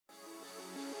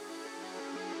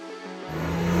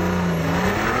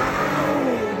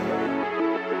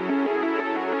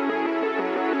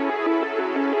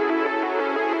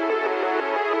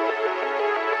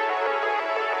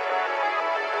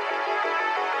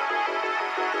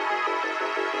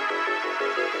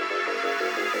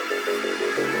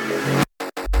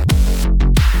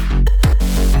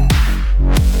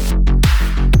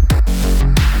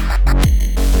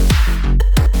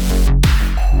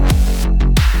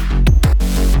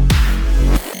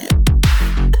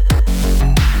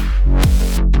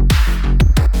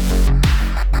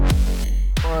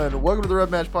Rev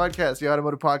Match Podcast, the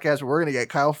automotive podcast. We're gonna get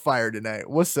Kyle fired tonight.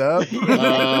 What's up?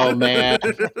 Oh man.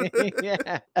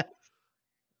 Yeah.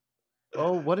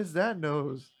 Oh, what is that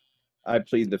nose? I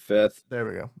plead the fifth. There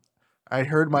we go. I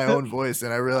heard my own voice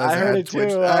and I realized I I, heard had it Twitch.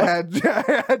 too,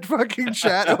 I had fucking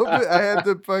chat open. I had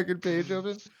the fucking page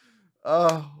open.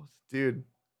 Oh, dude.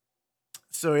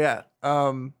 So yeah.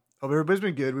 Hope everybody's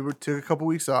been good. Took a couple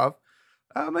weeks off.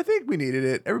 I think we needed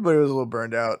it. Everybody was a little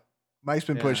burned out. Mike's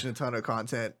been pushing a ton of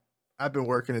content. I've been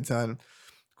working a ton.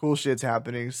 Cool shit's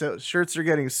happening. So shirts are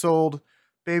getting sold.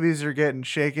 Babies are getting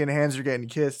shaken. Hands are getting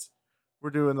kissed. We're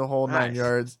doing the whole 9 Nice.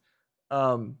 yards.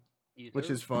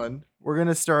 Which is fun. We're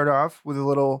gonna start off with a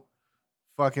little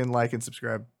fucking like and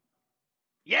subscribe.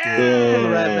 Yeah,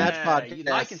 Rev Match Podcast. You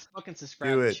like and fucking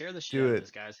subscribe. Do and it. Share the Do shit with it. us,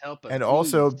 guys. Help us. And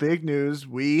also, please. big news: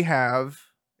 we have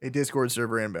a Discord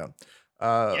server inbound.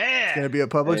 It's Yeah. gonna be a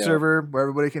public Yeah. server where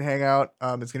everybody can hang out.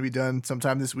 It's gonna be done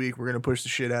sometime this week. We're gonna push the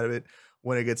shit out of it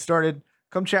when it gets started.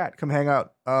 Come chat. Come hang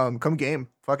out. Come game.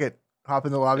 Fuck it. Hop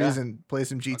in the lobbies and play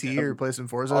some GT or play some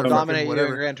Forza. I'll or dominate fucking you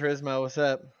in whatever. Gran Turismo. What's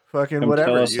up? Fucking Come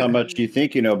whatever. tell us how much you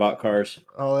think you know about cars.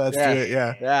 Oh, let's Yeah. do it.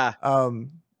 Yeah. Yeah.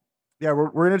 Yeah,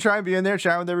 we're gonna try and be in there,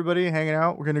 chat with everybody, hanging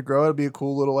out. We're gonna grow. It'll be a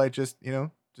cool little like just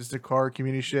a car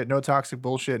community shit. No toxic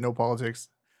bullshit. No politics.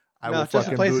 I No, will just a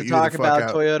fucking place boot to you talk the fuck about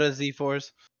out. Toyota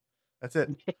Z4s. That's it.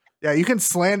 Yeah, you can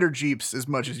slander Jeeps as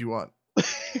much as you want.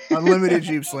 Unlimited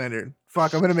Jeep slander.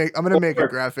 Fuck, I'm gonna make a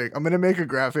graphic. I'm gonna make a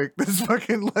graphic. This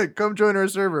fucking like come join our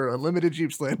server. Unlimited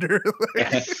Jeep slander.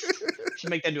 Should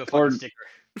make that into a Or- fucking sticker.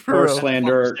 For Or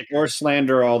real.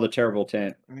 slander all the terrible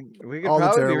tent. We could All the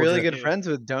probably be terrible really shit. good friends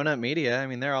with Donut Media. I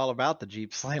mean, they're all about the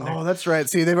Jeep slander. Oh, that's right.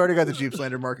 See, they've already got the Jeep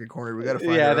slander market cornered. We gotta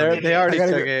find yeah, our own niche. they already I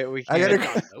gotta took go- it. We I can't.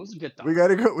 gotta That was a good thought. We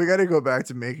gotta go back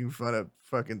to making fun of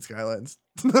fucking Skylines.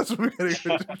 That's what we gotta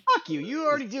go do. Fuck you. You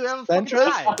already do have a fucking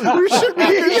Centrist? time. We should make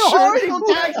a You shirt. already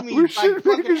don't tag me We like should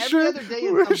fucking make a every shirt. other day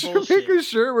in We some should bullshit. make a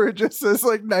shirt where it just says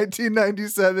like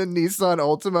 1997 Nissan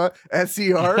Altima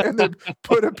SER and then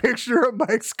put a picture of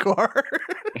Mike's car.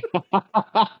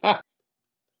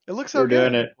 It looks so We're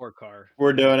good. doing it. Poor car.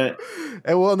 We're doing it.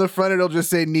 And well, on the front it'll just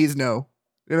say needs no.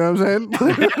 You know what I'm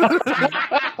saying?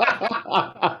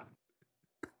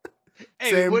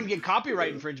 Hey, Same. we wouldn't get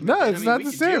copyright infringement. No, then. it's I mean, not we the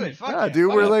could do same. it. Fuck Nah, yeah. dude,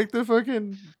 Fuck we're yeah. like the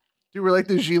fucking dude, we're like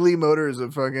the Geely Motors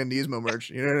of fucking Nismo merch.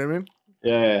 You know what I mean?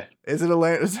 Yeah. Is it a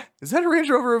is that a Range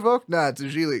Rover Evoque? Nah, it's a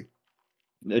Geely.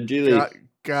 The Geely.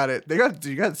 Got it.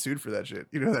 You got sued for that shit.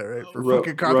 You know that, right? For Ro-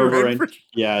 fucking Rover copyright and- infringement.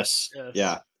 Yes. Yes.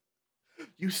 Yeah.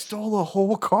 You stole a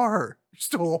whole car. You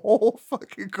stole a whole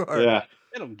fucking car. Yeah.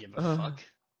 They don't give a Uh, fuck.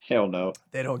 Hell no.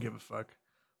 They don't give a fuck.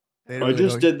 They I really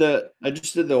just don't-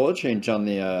 did the oil change on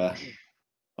the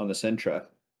Sentra.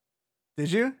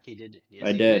 Did you? He did. Yes,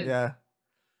 I he did. Yeah.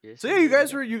 Yes, So he yeah, you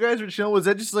did. guys were chilling. Was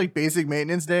that just like basic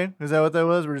maintenance day? Is that what that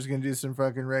was? We're just gonna do some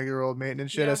fucking regular old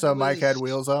maintenance shit. Yeah, I saw it Mike had was-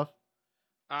 wheels off.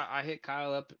 I hit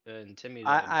Kyle up and Timmy.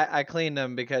 I cleaned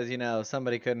them because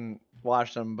somebody couldn't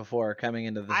wash them before coming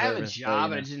into the I have a service, so, job you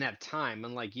and I know. just didn't have time,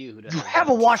 unlike you. Who You doesn't have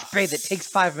a wash bay that takes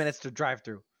 5 minutes to drive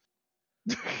through.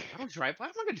 I don't drive. I'm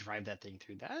not gonna drive that thing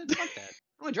through that. Fuck that.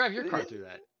 I'm gonna drive your car through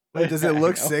that. Wait, does it I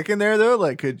look know. sick in there though?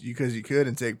 Like, because you could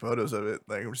and take photos of it.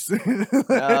 Like, I'm just No.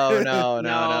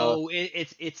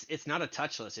 It's not a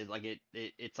touchless.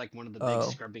 It's like one of the big Oh.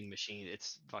 scrubbing machines.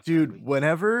 It's fucking Dude, ugly.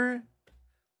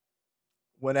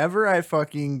 whenever I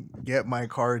fucking get my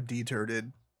car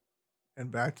deturted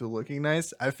and back to looking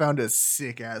nice, I found a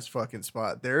sick ass fucking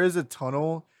spot. There is a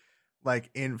tunnel like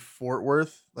in Fort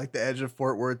Worth, like the edge of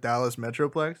Fort Worth, Dallas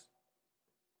Metroplex.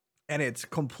 And it's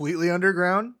completely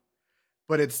underground,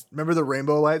 but it's remember the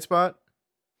rainbow light spot?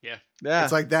 Yeah. Yeah.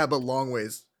 It's like that, but long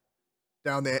ways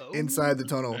down the inside the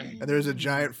tunnel. And there's a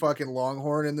giant fucking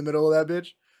longhorn in the middle of that bitch.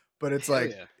 But it's Hell like,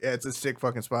 yeah. yeah, it's a sick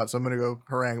fucking spot. So I'm gonna go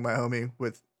harangue my homie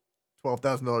with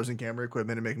 $12,000 in camera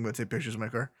equipment and make him go take pictures of my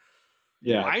car.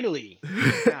 Yeah. Finally.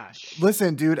 Gosh.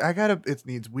 Listen, dude, it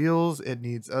needs wheels, it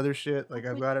needs other shit. Like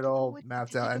I've got it all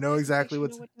mapped out. I know exactly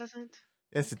what's. What doesn't.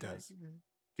 Yes, it does,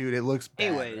 dude. It looks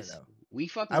bad right Anyways, now. we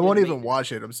fucking. I won't did even maintenance.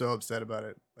 watch it. I'm so upset about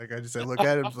it. Like I look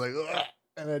at it, I'm just like, ugh,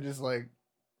 and I just like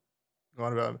go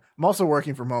on about it. I'm also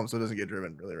working from home, so it doesn't get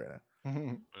driven really right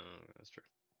now. That's true.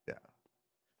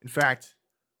 In fact,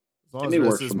 as long Timmy the rest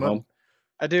works of this from month home.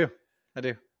 I do.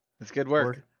 It's good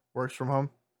work. works from home.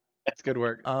 It's good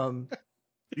work.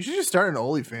 You should just start an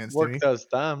OnlyFans, Work Timmy. those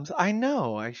thumbs. I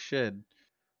know. I should.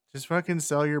 Just fucking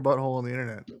sell your butthole on the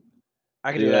internet.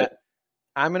 I can do that.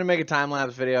 I'm gonna make a time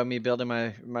lapse video of me building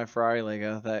my Ferrari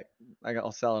Lego. That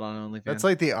I'll sell it on OnlyFans. That's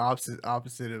like the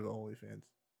opposite of OnlyFans.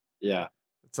 Yeah.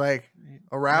 It's like Men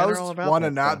are all aroused, about want to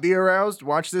that not stuff. be aroused.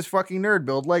 Watch this fucking nerd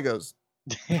build Legos.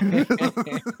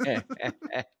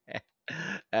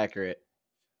 Accurate.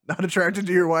 Not attracted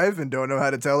to your wife and don't know how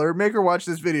to tell her? Make her watch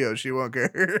this video. She won't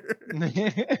care.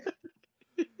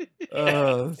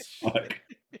 Oh, shit. Fuck.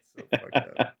 So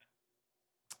fucked up.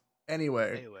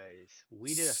 Anyway, Anyways,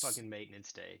 we did a fucking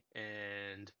maintenance day,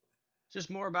 and it's just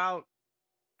more about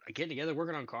getting together,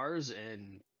 working on cars,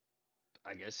 and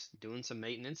I guess doing some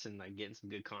maintenance and like getting some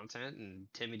good content. And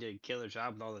Timmy did a killer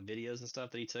job with all the videos and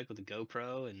stuff that he took with the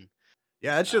GoPro. And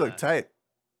yeah, that shit looked tight.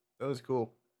 That was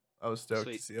cool. I was stoked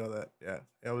Sweet. to see all that. Yeah,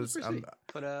 it It was. pretty sweet.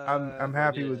 But I'm we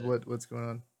happy did with a- what's going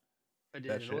on. I that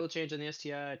did an shit. oil change on the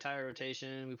STI, tire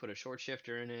rotation. We put a short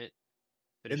shifter in it.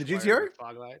 In the finished wiring GTR? with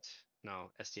fog lights.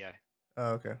 No, STI.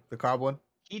 Oh, okay. The Cobb one.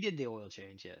 He did the oil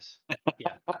change. Yes.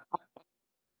 Yeah.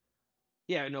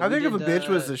 Yeah. No. How we big of a did, bitch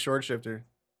was the short shifter?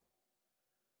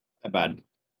 Not bad.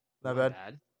 Not wasn't bad.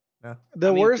 bad. No. The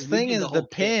I mean, worst 'cause we thing did is the the whole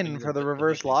kit pin and for the the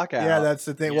reverse biggest- lockout. Yeah, that's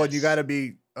the thing. Well, you Yes. got to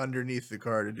be underneath the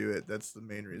car to do it. That's the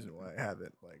main reason why I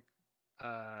haven't. Like,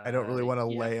 I don't really want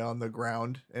to yeah. lay on the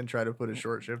ground and try to put a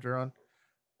short shifter on.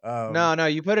 No,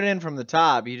 you put it in from the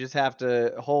top. You just have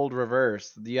to hold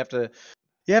reverse. You have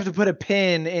to put a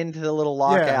pin into the little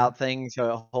lockout thing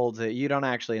so it holds it. You don't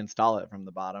actually install it from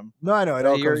the bottom. No, I know it But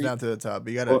all you're- comes down to the top.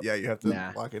 But you gotta, Well, yeah, you have to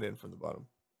Nah. lock it in from the bottom.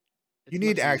 It's You need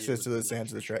much easier access with to the the side of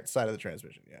the for sure. side of the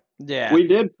transmission. Yeah. Yeah. We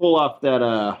did pull off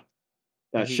that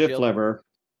heat shift shield? lever,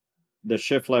 the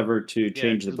shift lever to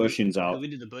change the 'cause we- bushings 'cause out, We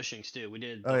did the bushings too. We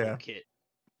did the Oh, whole yeah. kit.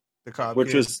 The Cobb which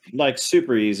kit. was like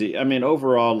super easy. I mean,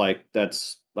 overall, like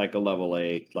that's like a level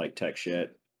A like tech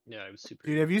shit. Yeah, it was super.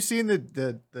 Dude, have you seen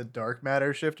the dark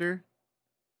matter shifter?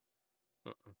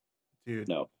 Uh-uh. Dude,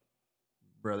 No,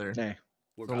 brother, Hey.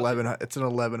 We're it's about to. It's an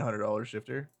 $1,100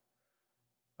 shifter.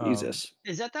 Jesus.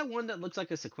 Is that one that looks like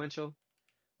a sequential?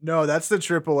 No, that's the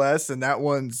Triple S, and that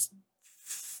one's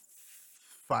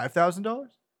 $5,000.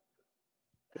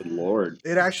 Good lord.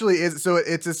 It actually is. So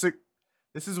it's a.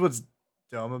 This is what's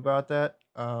dumb about that.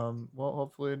 Well,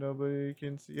 hopefully nobody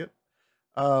can see it.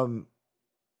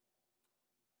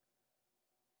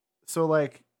 So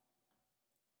like,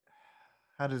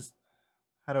 how do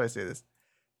I say this?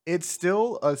 It's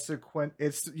still a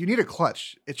you need a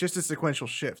clutch. It's just a sequential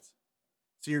shift.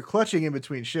 So you're clutching in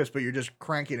between shifts, but you're just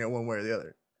cranking it one way or the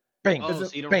other. Bing. Oh, it-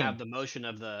 so you don't bing. have the motion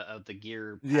of the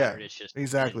gear pattern. Yeah, It's just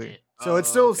exactly. hit. So it's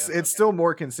Oh, still okay, okay. still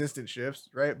more consistent shifts,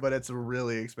 right? But it's a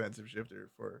really expensive shifter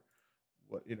for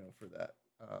what for that.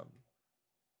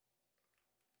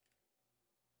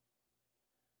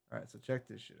 All right, so check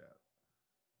this shit out.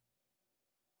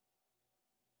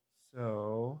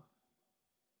 So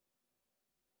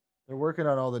they're working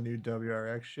on all the new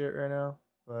WRX shit right now,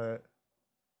 but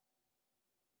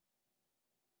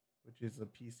which is a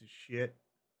piece of shit.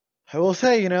 I will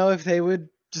say, if they would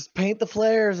just paint the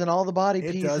flares and all the body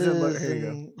It pieces. doesn't look- here you go.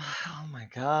 and, oh my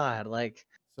god! Like,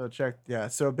 So check, yeah.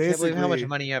 So can't basically, believe how much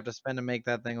money you have to spend to make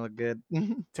that thing look good.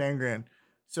 10 grand.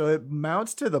 So it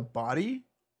mounts to the body,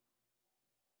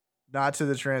 not to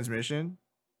the transmission.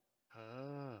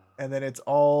 Oh. And then it's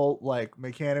all like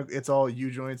mechanical. It's all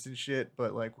U joints and shit.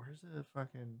 But like, where's the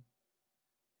fucking?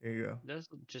 Here you go. Does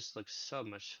just look so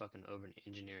much fucking over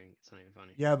engineering. It's not even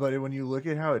funny. Yeah, but when you look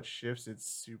at how it shifts, it's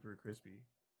super crispy.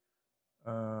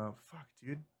 Fuck,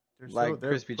 dude. Like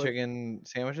crispy chicken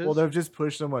sandwiches. Well, they've just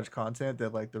pushed so much content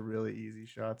that like the really easy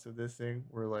shots of this thing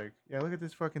were like, yeah, look at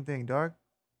this fucking thing, dog.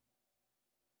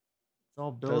 It's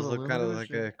all built. does look kind of aluminum and like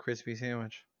shit. a crispy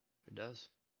sandwich. It does.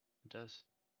 It does.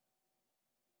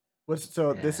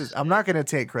 This is. Yeah. I'm not gonna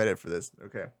take credit for this.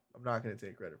 Okay, I'm not gonna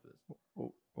take credit for this.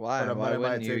 Why? But Why I might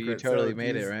wouldn't you? take You credit. totally So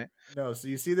made it, these- right? No, so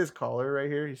you see this collar right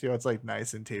here? You see how it's like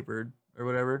nice and tapered or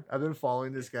whatever? I've been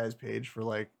following this guy's page for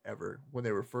like ever when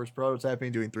they were first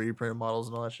prototyping, doing 3D printed models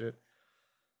and all that shit.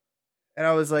 And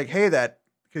I was like, hey,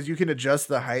 because you can adjust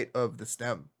the height of the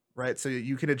stem, right? So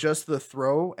you can adjust the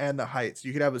throw and the height. So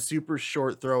you could have a super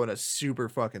short throw and a super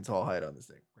fucking tall height on this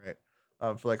thing,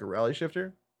 right? For like a rally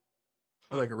shifter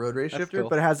or like a road race That's shifter, cool.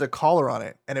 but it has a collar on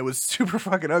it and it was super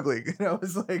fucking ugly. And I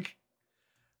was like,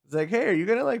 it's like, hey, are you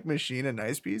gonna like machine a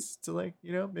nice piece to like,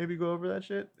 maybe go over that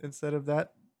shit instead of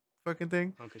that fucking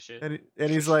thing? Hunk of shit. And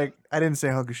he's like, I didn't say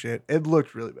hunk of shit. It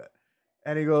looked really bad.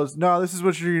 And he goes, no, this is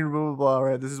what you're doing, blah, blah, blah,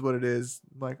 right? This is what it is.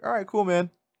 I'm like, all right, cool, man.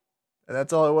 And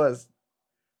that's all it was.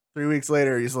 3 weeks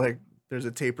later, he's like, there's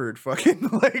a tapered fucking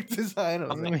like design. I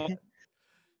was like,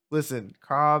 listen,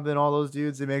 Cobb and all those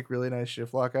dudes, they make really nice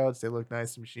shift lockouts. They look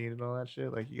nice and machined and all that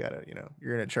shit. Like, you gotta,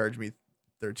 you're gonna charge me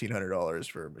 $1,300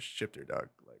 for a shifter, dog.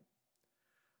 Like,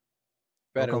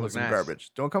 don't Better come look with some nice.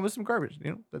 garbage. Don't come with some garbage.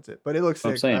 That's it. But it looks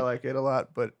I'm sick. I saying. like it a lot,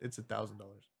 but it's $1,000.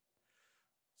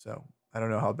 So I don't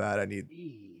know how bad I need.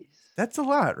 Jeez. That's a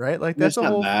lot, right? Like that's That's a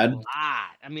not whole. bad. lot.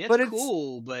 I mean, But that's it's-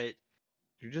 cool, but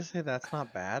Did you just say that's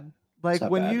not bad? Like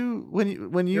not when bad. you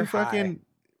You're high. fucking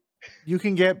you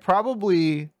can get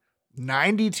probably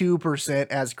 92%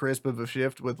 as crisp of a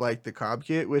shift with like the Cobb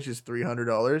kit, which is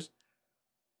 $300.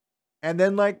 And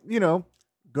then like,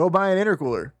 go buy an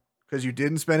intercooler because you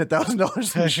didn't spend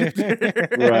 $1,000 in the shifter.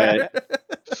 Right.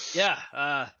 Yeah.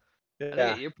 I think Yeah.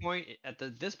 at your point,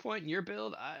 this point in your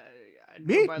build, I'd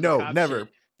Me? go buy the No, Cobb never. shit.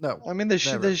 No. I mean, the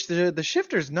Never. the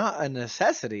shifter's not a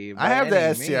necessity. I by have the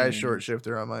any STI short means.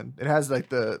 shifter on mine. It has like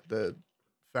the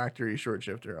factory short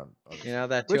shifter on it. You know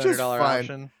that Which is $200 fine.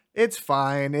 option. It's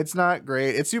fine. It's not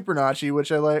great. It's super notchy,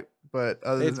 which I like, but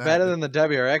other It's than better that, than the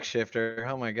WRX shifter.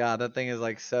 Oh my god, that thing is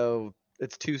like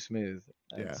it's too smooth.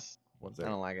 Yeah. It's- one I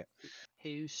second. don't like it.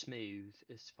 Too smooth.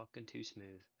 It's fucking too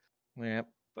smooth. Yep.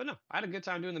 But no, I had a good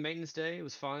time doing the maintenance day. It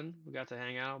was fun. We got to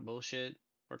hang out, bullshit,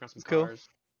 work on some It's cool. cars.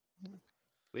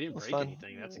 We didn't It was break fun.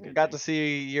 anything. That's a good Got thing. to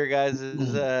see your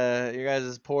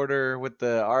guys' Porter with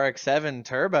the RX-7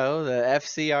 turbo, the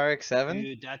FC RX-7.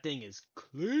 Dude, that thing is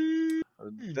clean.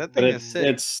 That But thing is sick.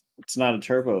 it's not a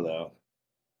turbo though.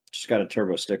 It's just got a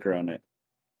turbo sticker on it.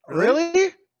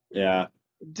 Really? Yeah.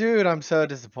 Dude, I'm so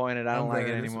disappointed. I I'm don't like it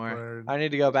very anymore. disappointed. I need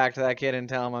to go back to that kid and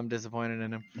tell him I'm disappointed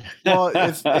in him. Well,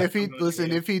 it's if he I'm going to.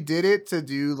 if he did it to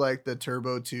do like the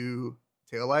Turbo 2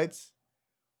 taillights,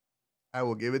 I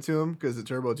will give it to him because the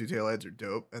Turbo 2 taillights are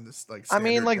dope and this like. I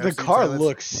mean, standard like the FC car taillights-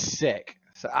 looks sick.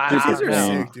 So Dude, I These don't are know.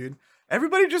 Yeah. sick, dude.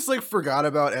 Everybody just like forgot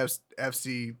about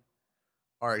FC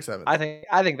RX-7. I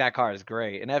think that car is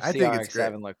great. An FC think it's great.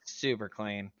 RX-7 looks super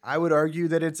clean. I would argue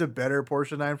that it's a better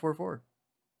Porsche 944.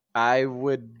 I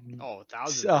would Oh,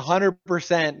 1,000%.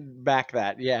 100% back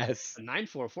that. Yes, The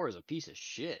 944 is a piece of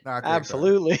shit. Not a great car.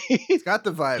 absolutely. It's got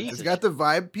the vibe. Piece It's of got the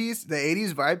vibe piece, the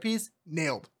 80s vibe piece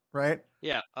nailed, right?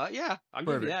 Yeah, yeah, I'll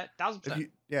give you Perfect. that. 1,000%. If you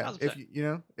if 1000%.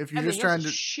 you if you're Everything just else trying is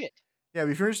to shit.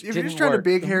 if you're just Didn't trying to work.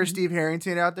 big hair Steve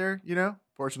Harrington out there,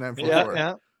 Porsche 944.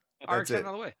 yeah. That's RX-7 it. out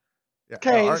of the way. Yeah.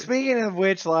 Okay, Our- speaking of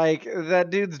which, like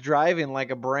that dude's driving like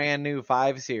a brand new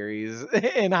 5 Series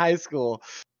in high school.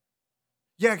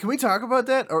 yeah, can we talk about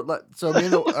that? Or so me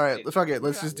and the all right, fuck it.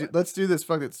 Let's just do let's do this.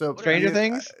 Fuck it. So Stranger me and-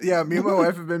 Things? Yeah, me and my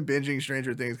wife have been binging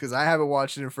Stranger Things because I haven't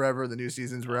watched it in forever. The new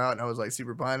seasons were out, and I was like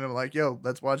super behind. I'm like, yo,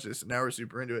 let's watch this. And now we're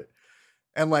super into it.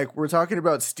 And like we're talking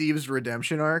about Steve's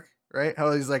redemption arc, right?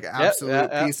 How he's like absolute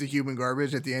piece of human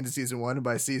garbage at the end of season 1, and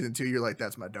by season 2, you're like,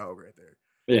 that's my dog right there.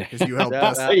 Yeah. Because you helped Yeah,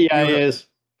 Dustin. Yeah, he is.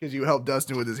 Because you helped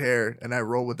Dustin with his hair, and I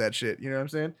roll with that shit. You know what I'm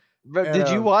saying? But And, did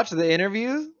you watch the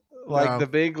interviews? Like no. the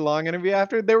big long interview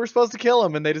after? They were supposed to kill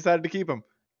him and they decided to keep him.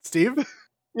 Steve?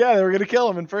 Yeah, they were gonna kill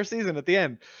him in first season at the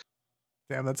end.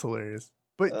 Damn, that's hilarious.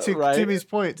 But to Right. Timmy's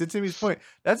point, is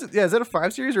that a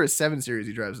 5 series or a 7 series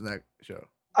he drives in that show?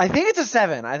 I think it's a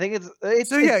 7. I think it's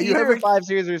So, yeah, it's you have either a- 5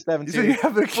 Series or 7 So you Series.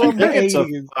 have a From the I think it's a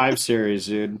 80s. 5 series,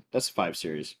 dude. That's a 5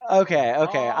 series. Okay.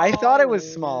 I thought it was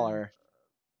Oh. smaller.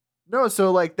 No,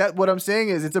 so like that what I'm saying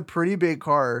is it's a pretty big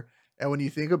car, and when you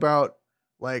think about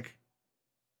like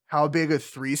how big a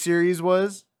 3 series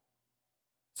was,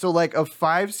 so like a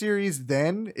 5 series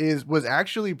then was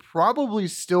actually probably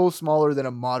still smaller than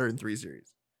a modern 3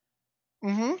 series.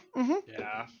 Mm-hmm.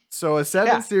 Yeah. So a 7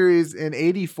 Yeah. series in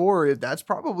 84, that's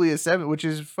probably a 7, which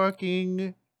is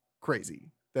fucking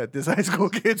crazy that this high school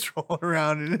kid's rolling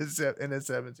around in a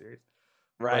 7 series.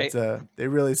 Right. But they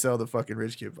really sell the fucking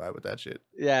rich kid vibe with that shit.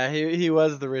 Yeah, he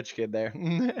was the rich kid there.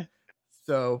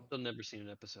 So Still never seen an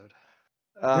episode.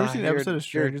 ever seen an You're- episode of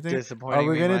Stranger you're Things? Are disappointing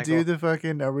we me, gonna Michael.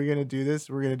 are we gonna do this?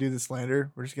 We're gonna do the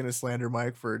slander. We're just gonna slander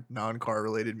Mike for non-car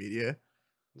related media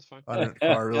That's fine. on a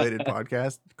car related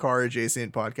podcast, car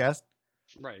adjacent podcast,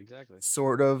 Right, exactly.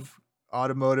 sort of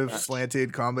automotive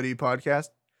slanted comedy podcast.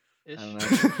 I Ish.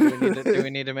 don't know. Do we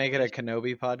need to make it a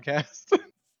Kenobi podcast?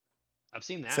 I've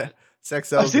seen Se- that. Sex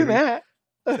sells. I've seen baby. that.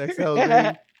 Sex sells,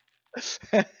 baby.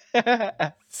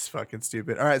 It's fucking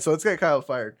stupid. All right, so let's get Kyle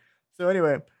fired. So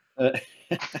anyway,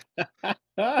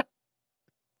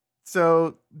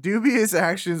 so dubious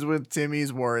actions with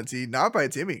Timmy's warranty, not by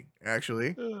Timmy,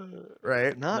 actually,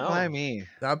 right? Not No. by me.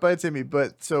 Not by Timmy,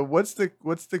 but so what's the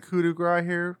coup de grace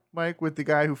here, Mike, with the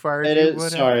guy who fired It you? is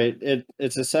What happened?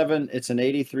 sorry. It's an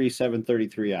 83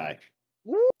 733i.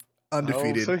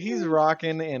 Undefeated, Oh, so he's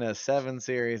rocking in a 7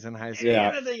 series in high school.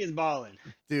 Yeah. That thing is balling.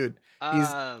 dude.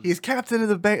 Um, He's captain of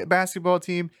the basketball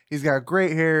team. He's got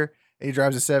great hair, and he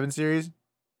drives a 7 series.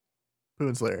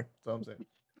 Poon Slayer. That's all I'm saying.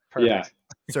 Perfect. Yeah.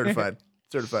 Certified.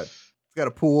 Certified. He's got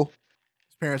a pool.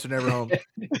 His parents are never home.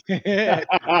 You Yeah.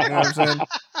 know what I'm saying?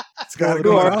 It's got it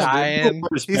Who going are on, dude. dying.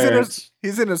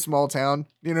 He's in a small town.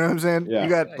 You know what I'm saying? Yeah. You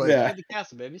got Yeah, like Yeah. King of the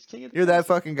castle, baby. It's king of the you're that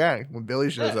castle. fucking guy. When Billy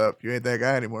shows Yeah. up, you ain't that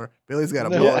guy anymore. Billy's got a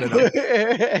No. mullet and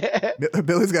Yeah.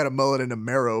 Billy's got a mullet and a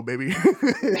marrow, baby.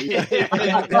 What's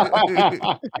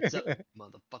up,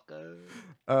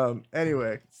 motherfucker?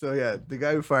 Anyway, so yeah, the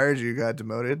guy who fired you got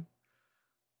demoted.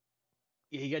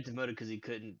 Yeah, he got demoted because he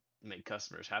couldn't make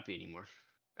customers happy anymore.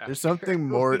 There's after something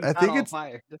we more. got all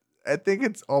fired. I think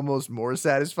it's almost more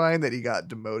satisfying that he got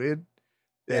demoted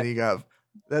than Yeah. he got.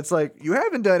 That's like, you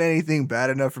haven't done anything bad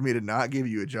enough for me to not give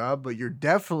you a job, but you're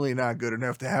definitely not good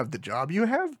enough to have the job you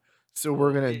have. So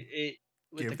we're gonna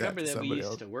With give the that company to that we somebody used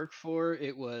else. to work for,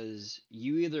 it was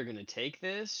you either gonna take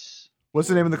this. What's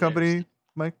the or name of the there's- company,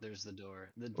 Mike? There's the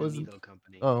door. The What was it? Nido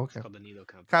company. Oh, It's okay. called the Nido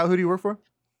company. Kyle, who do you work for?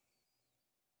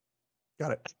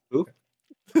 Got it. Who?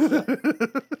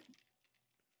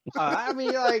 I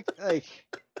mean, like I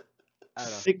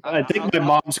don't know. I think my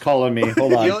mom's calling me.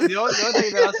 Hold The on. only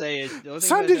thing that I'll say is, the only thing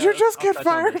Son, that did you I'll- just I'll get touch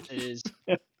on this fired? Is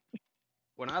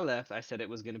when I left, I said it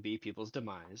was going to be people's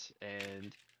demise,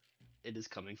 and it is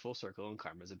coming full circle, and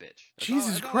karma's a bitch.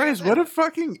 Jesus that's all I gotta Christ! say What a about it.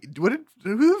 fucking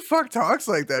who the fuck talks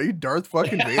like that? Are you Darth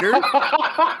fucking Vader?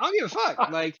 I don't give a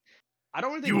fuck. Like, I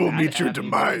don't want You anything will bad to meet your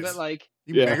happen to anybody, demise. but like,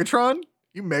 You Yeah. Megatron?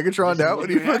 You Megatroned this is out what's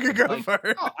when you gonna fucking happen. got Like,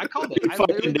 fired. no, I called it. You I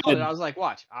literally fucking called it. did. I was like,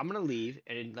 watch, I'm gonna leave,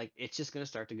 and like, it's just gonna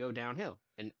start to go downhill.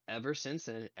 And ever since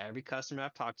then, every customer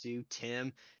I've talked to,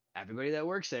 Tim, everybody that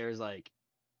works there is like,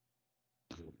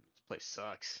 this place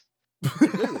sucks.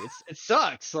 Like, literally, it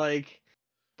sucks. Like,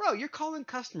 bro, you're calling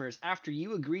customers after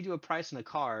you agree to a price on a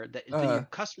car that has been your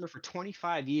customer for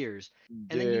 25 years, and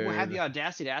then you have Dude. the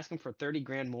audacity to ask them for 30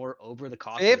 grand more over the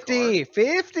cost of the car.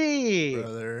 50.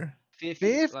 Brother.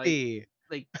 50.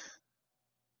 Like,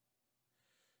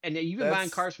 and you've been buying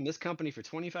That's- cars from this company for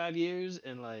 25 years,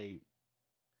 and like,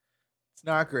 It's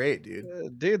not great,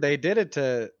 dude. Dude, they did it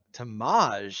to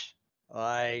Maj.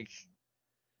 Like,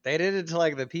 they did it to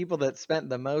like the people that spent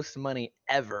the most money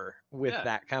ever with Yeah.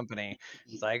 that company.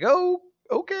 It's like, oh,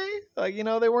 okay. Like, you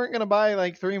know, they weren't gonna buy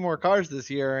like 3 more cars this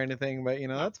year or anything, but you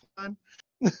know, No. that's fine.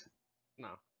 no.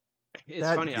 It's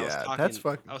That- funny. yeah, I that's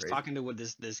fucking was crazy. talking to with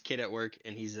this kid at work,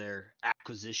 and he's their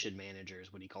acquisition manager,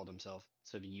 is what he called himself,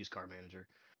 instead of a used car manager.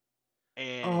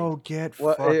 And Oh, get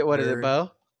What fucked, what is it, nerd.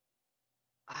 Bo?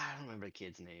 I don't remember the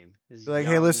kid's name. He's Be like,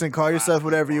 hey, young, listen, call yourself glasses,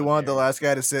 whatever you blonde want. The hair. last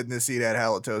guy to sit in this seat at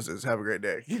halitosis. Have a great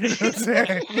day. You know what I'm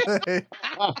saying?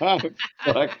 Like,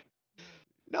 Fuck.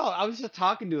 No, I was just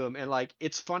talking to him, and like,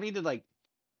 it's funny to like,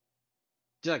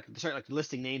 just like start like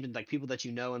listing names and like people that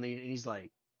you know, and he's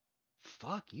like,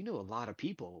 "Fuck, you know a lot of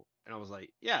people," and I was like,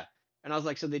 "Yeah," and I was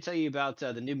like, "So they tell you about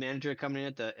the new manager coming in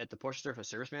at the Porsche store for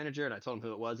service manager?" And I told him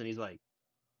who it was, and he's like,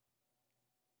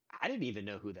 "I didn't even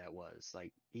know who that was."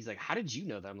 Like, he's like, "How did you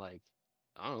know that?" I'm like,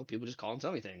 "I don't know. People just call and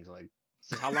tell me things. Like,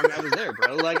 this is how long I was there,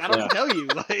 bro. Like, I don't Yeah. tell you.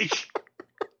 Like,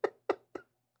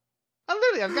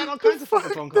 I've got all kinds of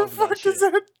fucking phone calls the about fuck shit. does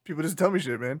that? People just tell me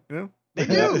shit, man. You know? They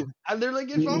Yeah. do. I literally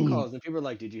get phone calls, and people are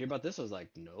like, "Did you hear about this?" I was like,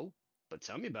 "No, but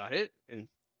tell me about it." And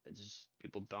it just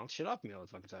people bounce shit off me all the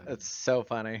fucking time. That's so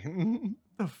funny.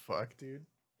 The fuck, dude?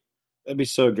 That'd be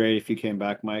so great if you came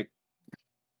back, Mike.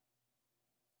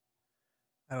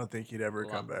 I don't think he'd ever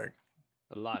Wow. come back.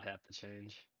 A lot have to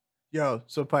change. Yo,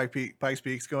 so Pikes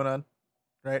Peak's going on,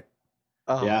 right?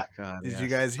 Oh Yeah. god. Did yes. you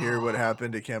guys hear what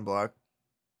happened to Ken Block?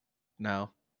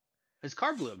 No. His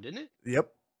car blew up, didn't it?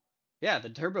 Yep. Yeah, the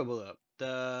turbo blew up.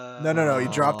 The No. He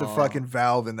dropped a Oh. fucking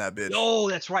valve in that bitch. Oh,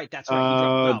 that's right. That's right. He dropped the Oh,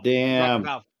 valve. He dropped damn. the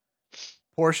valve.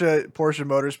 Porsche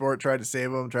Motorsport tried to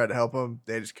save him, tried to help him.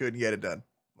 They just couldn't get it done.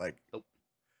 Like, Nope.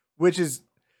 which is,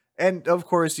 and of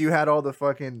course you had all the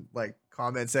fucking like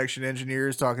comment section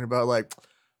engineers talking about like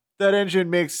that engine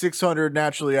makes 600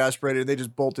 naturally aspirated. They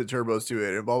just bolted turbos to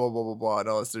it and blah, blah, blah, blah, blah, and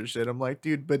all this other shit. I'm like,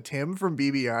 dude, but Tim from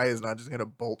BBI is not just going to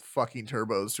bolt fucking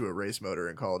turbos to a race motor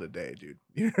and call it a day, dude.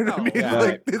 You know what I No, mean? yeah.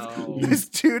 Like, no. this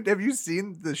dude, have you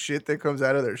seen the shit that comes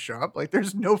out of their shop? Like,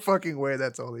 there's no fucking way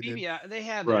that's all they did. BBI, they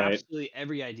have Right. absolutely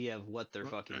every idea of what they're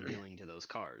fucking doing to those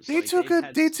cars. They Like, took they've a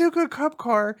had they took a cup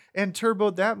car and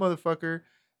turboed that motherfucker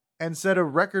and set a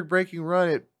record breaking run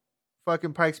at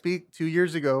fucking Pikes Peak 2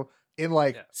 years ago in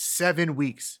like Yeah. 7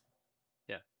 weeks.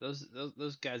 Yeah, those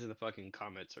guys in the fucking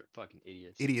comments are fucking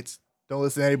idiots. Idiots. Don't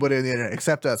listen to anybody on the internet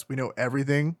except us. We know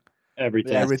everything.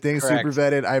 Everything. Yes, Everything's correct. super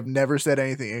vetted. I've never said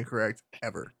anything incorrect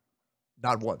ever.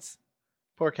 Not once.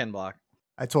 Poor Ken Block.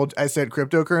 I said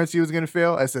cryptocurrency was going to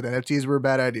fail. I said NFTs were a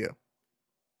bad idea.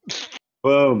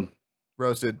 Boom.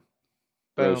 Roasted.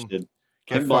 Boom. Roasted. I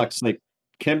Ken Block's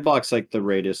like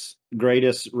the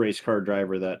greatest race car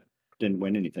driver that didn't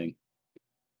win anything.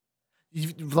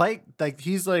 He's in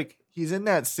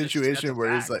that situation that's a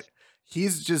where he's fact. like,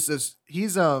 he's just this.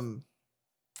 He's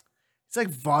like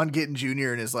Von Gittin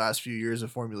Jr. in his last few years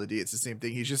of Formula D. It's the same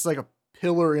thing. He's just like a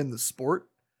pillar in the sport,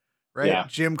 right? Yeah.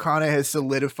 Jim Connor has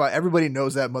solidified. Everybody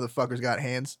knows that motherfucker's got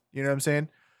hands. You know what I'm saying?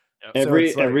 Yep. So Every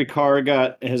it's like- every car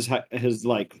got his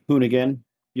like Hoonigan.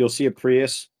 You'll see a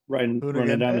Prius running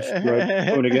Hoonigan. down the road.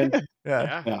 Hoonigan.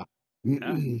 Yeah. Yeah. Yeah.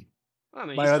 Well, I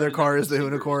mean, My he other started car that is the with Subarus,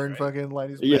 unicorn. right? Fucking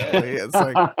Lightning Yeah. Like, it's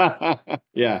like,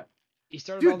 yeah. He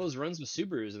started Dude. all those runs with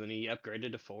Subarus, and then he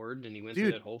upgraded to Ford, and he went Dude,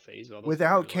 through that whole phase. With all those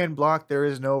without Subarus, Ken like, Block, there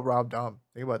is no Rob Dom.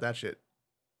 Think about that shit.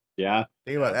 Yeah.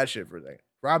 Think about that shit for a second.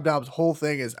 Rob Dom's whole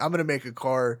thing is I'm gonna make a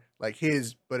car like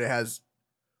his, but it has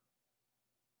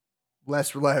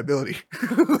less reliability.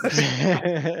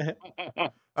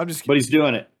 I'm just But he's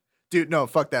doing it. dude, no,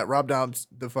 fuck that. Rob Dom's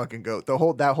the fucking goat.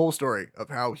 That whole story of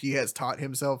how he has taught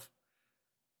himself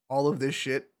all of this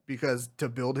shit because to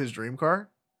build his dream car,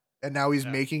 and now he's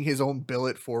Yeah. making his own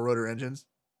billet 4-rotor engines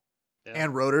yeah.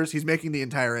 and rotors. He's making the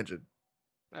entire engine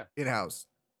Yeah. in house.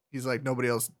 He's like, nobody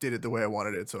else did it the way I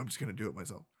wanted it, so I'm just gonna do it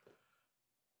myself.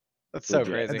 That's so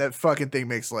Legit. crazy. And that fucking thing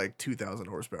makes like 2,000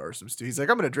 horsepower or some stuff. He's like,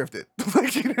 I'm gonna drift it.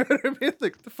 Like, you know what I mean?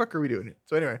 Like, what the fuck are we doing here?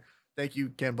 So anyway, thank you,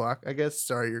 Ken Block. I guess.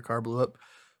 Sorry, your car blew up.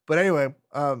 But anyway,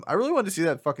 I really wanted to see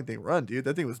that fucking thing run, dude.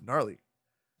 That thing was gnarly.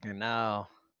 I know.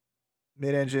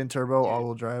 Mid-engine, turbo, Dude.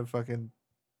 all-wheel drive, fucking.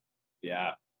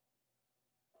 Yeah.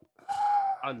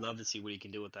 I'd love to see what he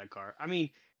can do with that car. I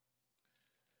mean,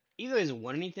 even though he hasn't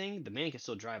won anything, the man can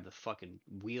still drive the fucking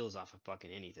wheels off of fucking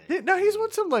anything. No, he's I mean,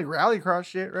 won some like rallycross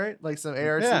shit, right? Like some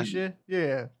ARC Yeah. shit.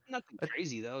 Yeah. nothing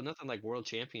crazy though. Nothing like world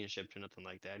championships or nothing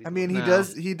like that. He's I mean, won he No.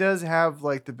 nothing. he does have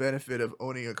like the benefit of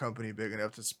owning a company big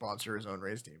enough to sponsor his own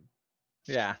race team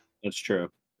Yeah. That's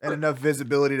true. and enough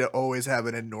visibility to always have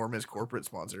an enormous corporate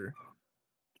sponsor.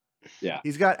 Yeah.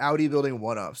 He's got Audi building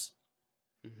one-offs,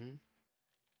 Mm-hmm.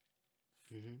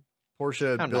 Mm-hmm.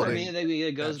 Porsche How I building. mean,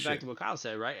 it goes that back shit. to what Kyle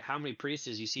said, right? How many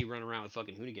Priuses you see running around with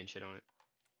fucking Hoonigan shit on it?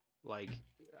 Like,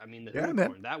 I mean, the Yeah, man.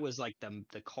 Unicorn, that was like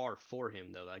the car for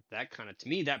him though. Like that kind of, to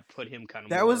me, that put him kind of.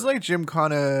 That was like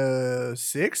Gymkhana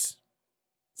 6,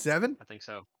 7. I think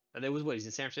so. And it was what? He's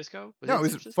in San Francisco. No, he it in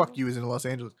was San Francisco? fuck you. He was in Los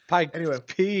Angeles. Pike Anyway.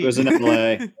 It was P. in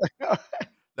LA.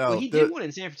 No, Well, he did one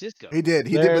in San Francisco. He did,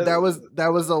 There- but that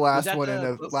was the last that one in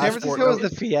the- the San San last Francisco four. was the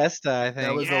Fiesta, I think.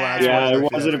 That was the Yeah. last Yeah, one. it in the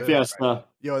wasn't a Fiesta. Fiesta.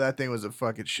 Yo, that thing was a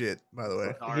fucking shit. By the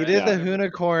way, All He right. did Yeah. the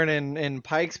Unicorn in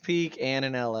Pikes Peak and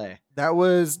in LA. that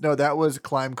was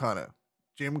Climbkhana.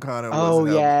 Gymkhana. Oh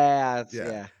was yeah, Yeah.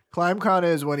 yeah. Climbkhana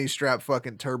is when he strapped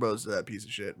fucking turbos to that piece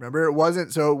of shit. Remember, it wasn't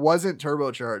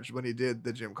turbocharged when he did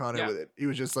the Gymkhana Yeah. with it. He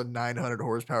was just a 900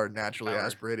 horsepower naturally Power.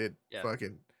 aspirated, Yeah.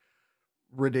 fucking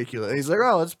ridiculous. He's like,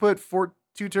 oh, let's put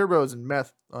 2 turbos and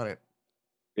meth on it.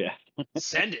 Yeah.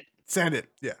 Send it. Send it.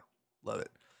 Yeah. Love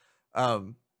it.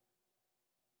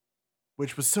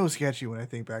 Which was so sketchy when I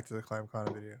think back to the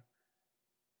Climbkhana video.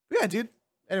 But yeah, dude.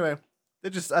 Anyway, I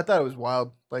thought it was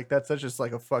wild. Like, that's just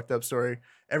like a fucked up story.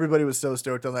 Everybody was so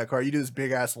stoked on that car. You do this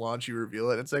big ass launch, you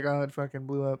reveal it. It's like, oh, it fucking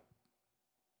blew up.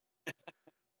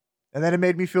 And then it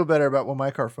made me feel better about when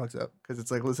my car fucks up. Because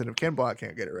it's like, listen, if Ken Block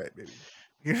can't get it right, baby.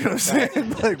 You know what I'm saying?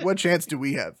 Like, what chance do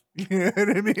we have? You know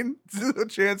what I mean? What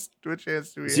chance do we have?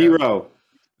 Zero.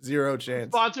 Zero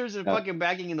chance. Sponsors and Yeah. fucking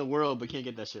backing in the world, but can't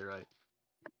get that shit right.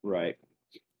 Right.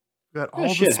 Got Yeah, all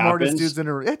the shit smartest happens. dudes in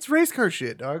a. It's race car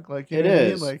shit, dog. Like, you It know what I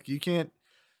mean? is. Like, you can't.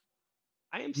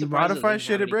 I am You surprised modify that they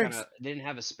shit, didn't it have any breaks. they didn't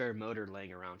have a spare motor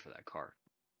laying around for that car.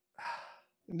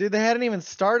 Dude, they hadn't even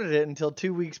started it until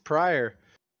 2 weeks prior.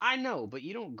 I know, but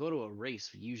you don't go to a race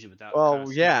usually without. Well,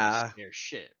 constantly yeah. spare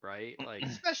shit, right? Like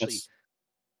especially That's-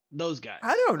 those guys.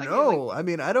 I don't Like, know. like, I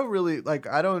mean, I don't really like.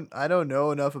 I don't know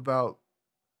enough about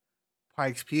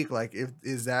Pikes Peak. Like,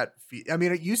 is that? I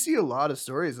mean, you see a lot of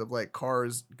stories of like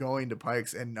cars going to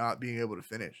Pikes and not being able to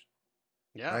finish,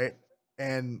 yeah. right?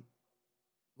 And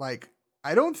like,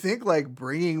 I don't think like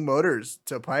bringing motors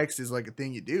to Pikes is like a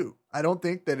thing you do. I don't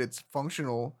think that it's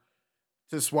functional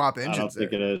to swap engines. I don't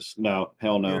think there. it is. No.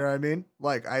 Hell no. You know what I mean?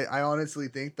 Like, I honestly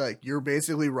think like you're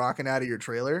basically rocking out of your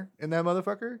trailer in that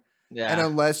motherfucker. Yeah. And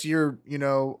unless you're,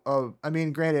 I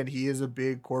mean, granted, he is a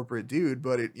big corporate dude,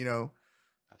 but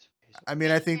I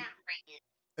mean, I think,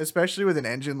 especially with an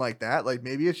engine like that, like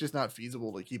maybe it's just not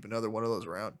feasible to keep another one of those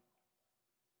around.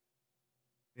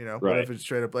 What Right. if it's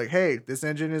straight up like, hey, this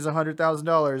engine is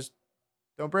 $100,000,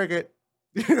 don't break it.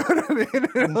 You know what I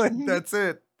mean? Like, that's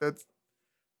it.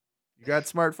 You got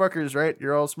smart fuckers, right?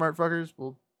 You're all smart fuckers.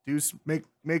 Well,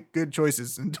 make good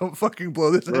choices and don't fucking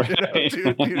blow this engine out, Right.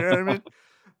 dude. You know what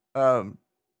I mean?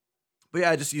 But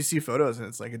yeah, you see photos and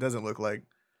it's like it doesn't look like.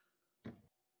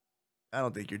 I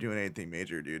don't think you're doing anything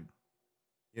major, dude.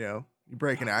 You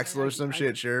break an I- axle or I- some I-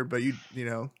 shit, sure, but you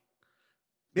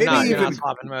Maybe no, you're even not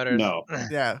swapping motors. No.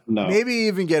 yeah, No. maybe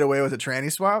even get away with a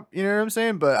tranny swap. You know what I'm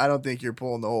saying? But I don't think you're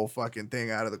pulling the whole fucking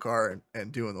thing out of the car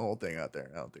and doing the whole thing out there.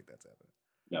 I don't think that's happening.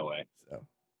 No way. So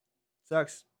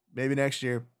sucks. Maybe next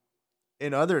year.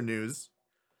 In other news,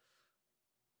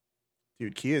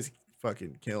 dude, Kia's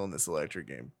fucking killing this electric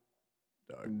game.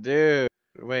 Dog. Dude,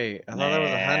 wait, I thought that was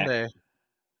a Nah. Hyundai.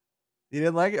 You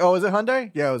didn't like it? Oh, was it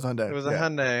Hyundai? Yeah, it was Hyundai. It was a yeah.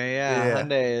 Hyundai. Yeah, Yeah.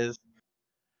 Hyundai is.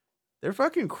 They're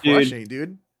fucking crushing,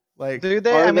 dude. Like Dude,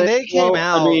 they. Are I mean, they? they came Well, I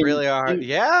out mean, really hard. you-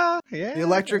 Yeah, yeah. the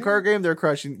electric car game, they're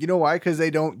crushing. You know why? Because they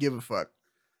don't give a fuck.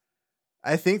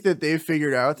 I think that they've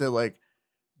figured out that like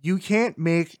you can't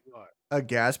make a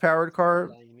gas powered car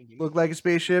look like a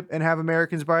spaceship and have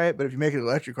Americans buy it, but if you make an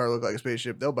electric car look like a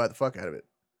spaceship, they'll buy the fuck out of it.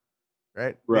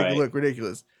 Right? Make Right. it look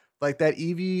ridiculous. Like that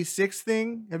EV6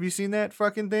 thing. Have you seen that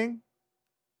fucking thing?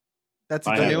 That's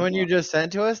a I The haven't. new one you just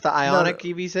sent to us, the Ionic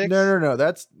EV6. No.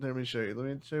 That's let me show you. Let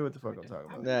me show you what the fuck I'm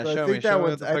talking about. Yeah, So I show think me. that Show me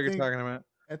one's- what the I fuck you're think- talking about.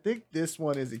 I think this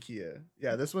one is a Kia.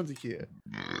 Yeah, this one's a Kia.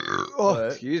 Oh,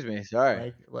 But- excuse me.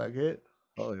 Sorry. Like it.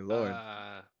 Holy lord.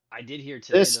 I did hear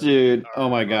today. This though, dude. our, Oh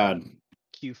my god.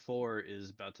 Q4 is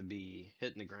about to be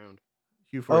hitting the ground.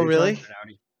 Q4 Oh, really? e-tron. At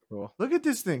Audi. Cool. Look at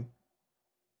this thing.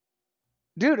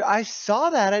 Dude, I saw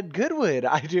that at Goodwood.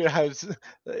 I was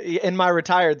in my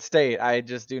retired state. I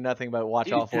just do nothing but watch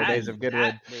Dude, all 4 days of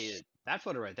Goodwood. That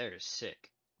photo right there is sick.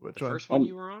 Which The one? first one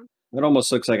you were on. That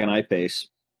almost looks like an iPace.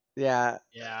 Yeah,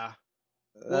 Yeah.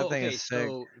 that Well, thing okay, is sick.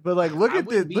 so But like, look I at this.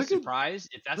 wouldn't be Look at surprised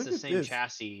if that's look the at same this.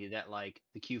 chassis that like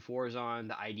the Q4 is on,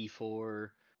 the ID4.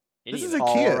 This any is of a that.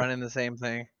 All Kia. running the same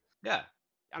thing. Yeah,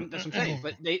 that's what I'm saying.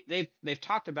 But they've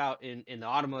talked about in the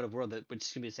automotive world that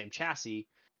it's gonna be the same chassis,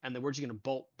 and that we're just gonna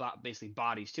bolt basically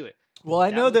bodies to it. Well, I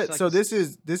That know looks that. like So a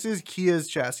s- this is Kia's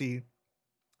chassis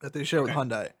that they share with Okay.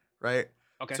 Hyundai, right?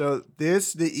 Okay. So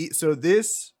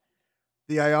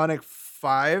the Ionic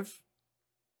 5,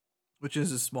 which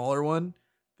is a smaller one,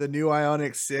 the new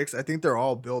Ionic 6, I think they're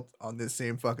all built on this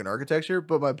same fucking architecture.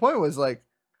 But my point was like,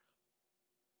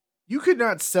 you could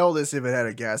not sell this if it had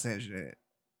a gas engine in it.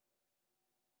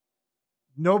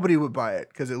 Nobody would buy it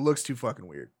because it looks too fucking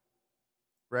weird,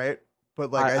 right?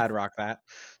 But like, I'd rock that.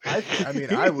 I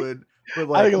mean, I would. But I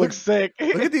like, think it look- looks sick.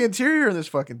 Look at the interior in this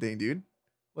fucking thing, dude.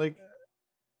 Like,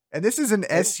 and this is an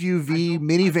SUV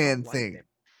minivan thing.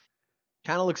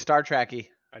 Kind of looks Star Trekky.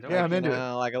 I don't. Yeah, like I'm it. into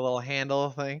it. Like a little handle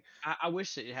thing. I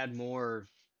wish it had more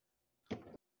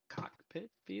cockpit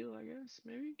feel. I guess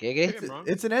maybe. Giggity? Maybe I'm wrong.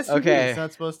 It's an SUV. Okay. It's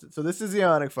not supposed to. So this is the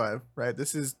Ionic 5, right?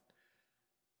 This is.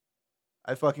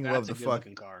 I fucking love That's the a good fuck.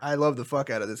 looking car. I love the fuck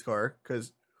out of this car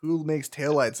because who makes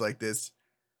taillights like this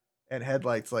and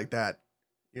headlights like that?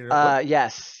 You know,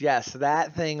 Yes.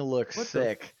 That thing looks what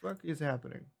sick. the fuck is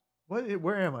happening?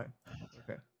 Where am I?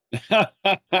 Okay.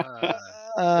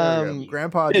 Uh, There we go.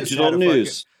 Grandpa just Digital had a fucking-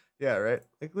 news. Yeah, right.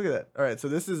 Like, look at that. All right, so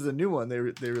this is a new one they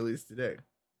released today.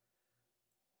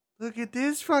 Look at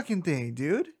this fucking thing,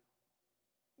 dude.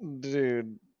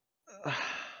 Dude.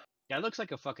 yeah, it looks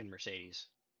like a fucking Mercedes.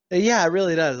 Yeah, it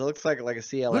really does. It looks like a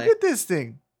CLA. Look at this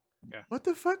thing. Yeah. What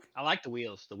the fuck, I like the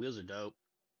wheels. The wheels are dope.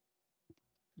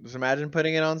 Just imagine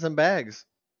putting it on some bags.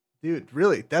 dude?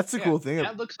 Really? That's the Yeah, cool thing.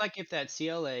 That looks like if that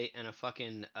CLA and a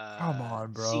fucking Come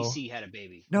on, bro. CC had a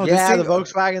baby. No, Yeah, this the thing,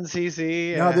 Volkswagen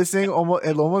CC. No, this thing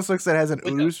almost looks like it has an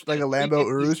With Urus, like a Lambo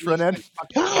Urus front end.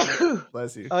 oh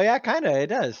Bless you. yeah, kinda. It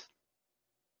does.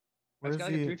 What It's is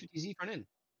got like a he? 350Z front end.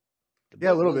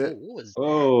 Yeah, a little bit. What was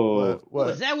Oh. What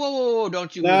was that? Whoa!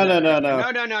 Don't you? No, move that no,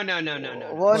 right no, there. no.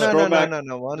 No. Whoa, no, Scroll no, back. no,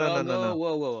 no, no, no, no, no, no.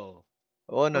 Whoa.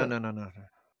 Oh no, What? no. Get out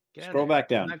of Scroll there. back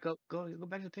down. Go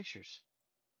back to the pictures.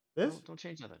 This? Don't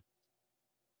change nothing.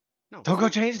 No. Don't go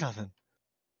change nothing.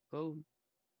 Go.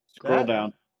 Scroll That?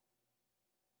 down.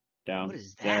 Down. What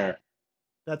is that? There.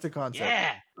 That's a concept.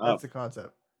 Yeah. That's a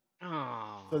concept.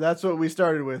 Oh. So that's what we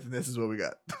started with, and this is what we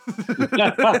got.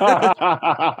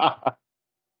 Up.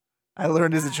 I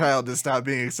learned as a child to stop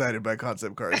being excited by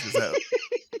concept cars. 'Cause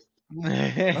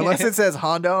unless it says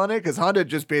Honda on it, because Honda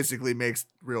just basically makes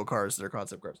real cars. They're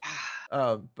concept cars.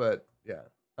 But yeah.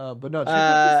 But no, check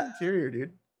out this interior,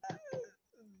 dude.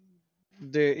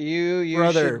 Dude, you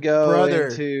Brother, should go brother,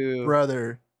 into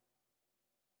Brother,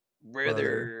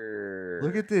 brother.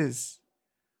 look at this.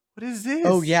 What is this?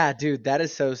 Oh yeah, dude, that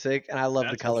is so sick, and I love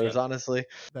the That's colors. what's up. Honestly,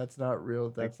 That's not real.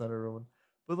 That's not a real one.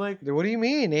 But like, dude, what do you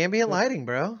mean ambient Yeah. lighting,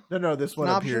 bro? no, this one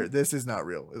an up here. option? This is not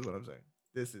real. Is what I'm saying.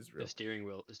 This is real. The steering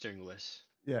wheel is.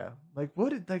 Yeah. Like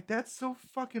what? Like that's so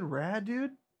fucking rad,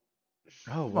 dude.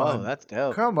 Oh Come whoa, on. that's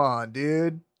dope. Come on,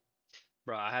 dude.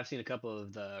 Bro, I have seen a couple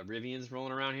of the Rivians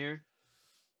rolling around here.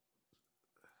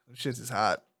 Them shits is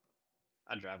hot.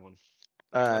 I'd drive one.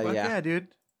 Fuck Yeah. yeah, dude.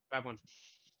 Drive one.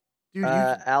 Dude,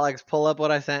 Alex, pull up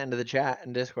what I sent into the chat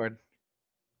in Discord.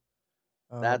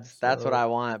 That's what so- I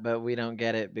want, but we don't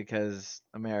get it because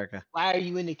America. Why are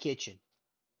you in the kitchen?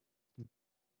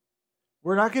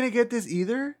 We're not gonna get this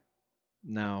either.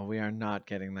 No, we are not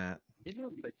getting that.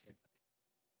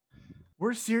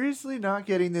 We're seriously not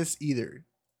getting this either.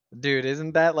 Dude,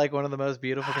 isn't that like one of the most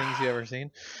beautiful things you ever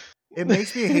seen? It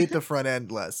makes me hate the front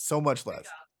end less, so much less.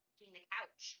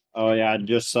 Oh yeah, I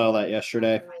just saw that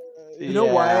yesterday. You know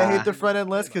why I Yeah. hate the front end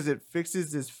less? Because it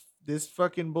fixes this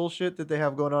fucking bullshit that they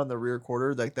have going on in the rear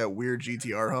quarter, like that weird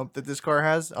GTR hump that this car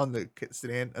has on the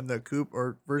sedan and the coupe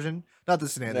or version. Not the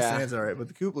sedan. The Yeah. sedan's alright, but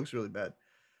the coupe looks really bad.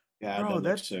 God, Bro, that looks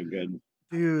that's so good.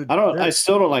 dude. I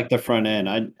still don't like the front end.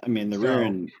 I mean the rear No.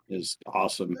 end is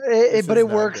awesome. This But is it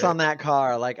not works on great. that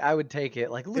car. Like I would take it.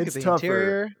 Like look It's at the tougher.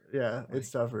 interior. Yeah, it's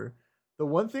tougher. The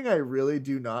one thing I really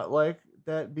do not like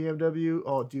that BMW.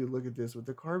 Oh, dude, look at this with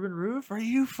the carbon roof. Are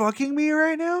you fucking me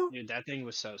right now? Dude, that thing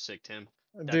was so sick, Tim.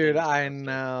 That Dude, thing was I so sick.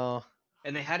 know.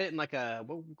 And they had it in like a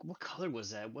what color was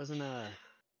that? It wasn't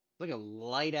like a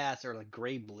light ass or like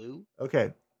gray blue.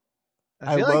 Okay,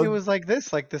 I I feel like it love- was like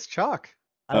this chalk.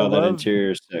 I Oh, that love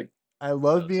interior is sick. I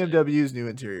love So sick. BMW's new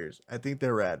interiors. I think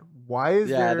they're rad. Why is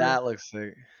Yeah, there that looks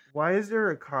sick. why is there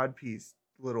a codpiece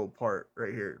little part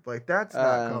right here? Like that's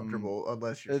not comfortable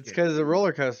unless you're It's skinny. because it's a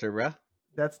roller coaster, bro.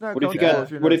 That's not What if you comfortable got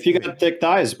if you're what not if you skinny. got thick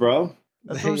thighs, bro?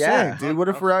 That's what I'm Yeah. saying, dude. What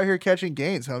if we're out here catching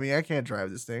gains, homie? I can't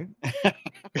drive this thing.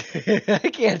 I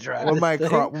can't drive When this my thing.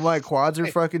 when my quads are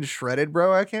Hey. fucking shredded,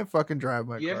 bro, I can't fucking drive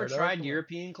my You car. ever dog. tried Come on.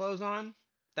 European clothes on?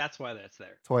 That's why that's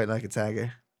there. It's white like a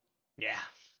tagger. Yeah.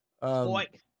 Um,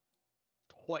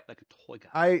 Toy like a toy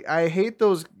guy. I hate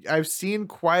those. I've seen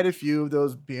quite a few of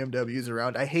those BMWs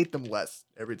around. I hate them less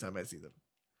every time I see them.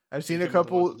 I've seen a Talking about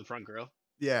the ones couple. with the front grill.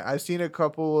 Yeah, I've seen a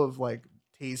couple of like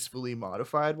tastefully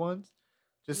modified ones.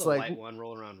 There's Just a like light one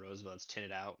rolling around Roosevelt's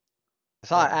tinted out. I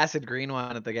saw an acid green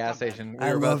one at the gas Not bad. station. We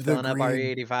I were love both the filling up our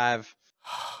green. E85.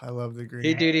 I love the green.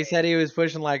 He said he was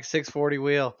pushing like 640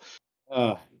 wheel.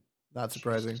 Not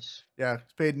surprising. Jesus. Yeah,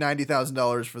 paid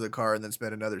 $90,000 for the car and then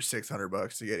spent another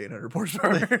 $600 to get 800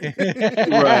 horsepower.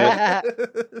 Right.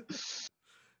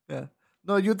 Yeah.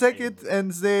 No, you take it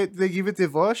and they give it a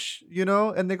wash, you know,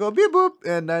 and they go beep boop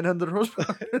and 900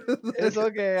 horsepower. It's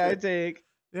okay, I take.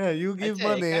 Yeah, you give take,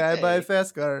 money, I I buy a take.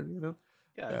 fast car, you know.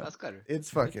 Yeah, Yeah. that's better.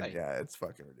 It's Good fucking fight. it's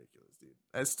fucking ridiculous,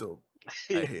 dude.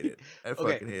 I hate it. I Okay.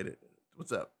 fucking hate it.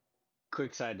 What's up?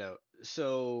 Quick side note.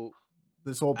 So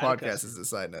This whole I had a podcast customer- is a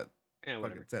side note. yeah, Fucking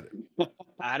whatever. said it.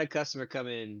 I had a customer come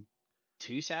in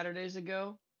 2 Saturdays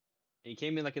ago. He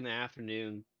came in like in the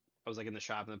afternoon. I was like in the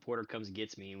shop, and the porter comes and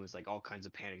gets me and was like all kinds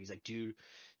of panic. He's like, dude,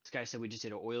 this guy said we just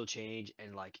did an oil change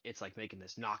and like it's like making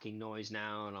this knocking noise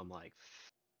now. And I'm like,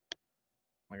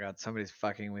 Oh my god, somebody's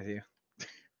fucking with you.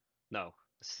 no,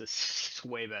 this is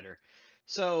way better.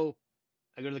 So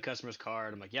I go to the customer's car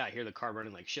and I'm like, yeah, I hear the car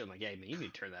running like shit. I'm like, yeah, man, you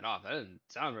need to turn that off. That doesn't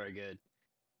sound very good.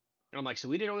 And I'm like, so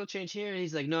we did oil change here? And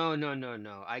he's like,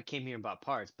 no. I came here and bought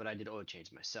parts, but I did oil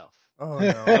change myself. Oh no.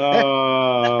 And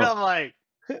Oh, I'm like,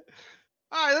 all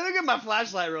right, let me get my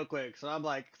flashlight real quick. So I'm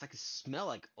like, 'cause I can smell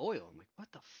like oil. I'm like, what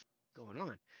the f going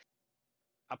on?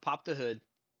 I pop the hood,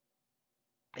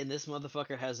 and this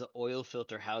motherfucker has the oil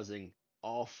filter housing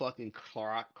all fucking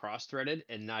cross-threaded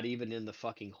and not even in the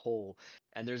fucking hole.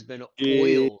 And there's been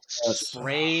oil Jesus.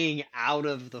 spraying out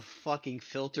of the fucking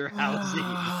filter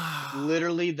housing.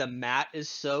 Literally, the mat is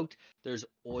soaked. There's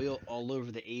oil all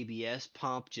over the ABS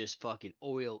pump, just fucking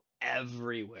oil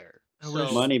everywhere. I wish-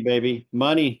 So money, baby,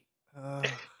 money.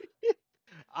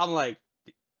 I'm like,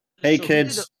 Hey "So who did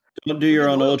kids, don't do your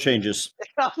did own oil- oil changes.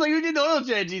 I was like, who did the oil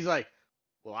change? He's like,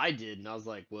 well, I did. And I was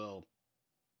like, well,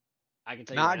 I can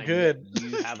tell you Not right now, good.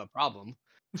 You have a problem.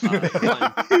 You You've been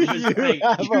have spraying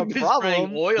a spraying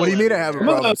problem. oil What do you mean I have a Some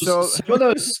everywhere. of problem? those, So- some of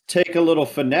those take a little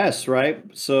finesse, right?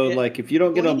 So, Yeah. like, if you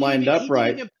don't get Well, them he lined didn't up even, right,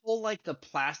 He didn't even pull like the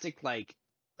plastic like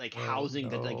Oh, housing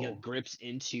that like no. grips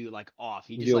into like off.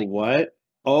 He just you like what?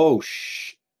 Oh,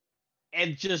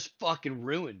 and just fucking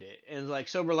ruined it. And like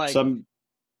so we're like, some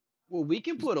well, we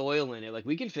can put oil in it. Like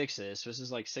we can fix this. This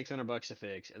is like $600 to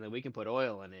fix, and then we can put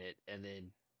oil in it, and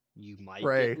then you might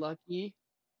Right. get lucky.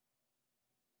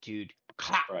 Dude,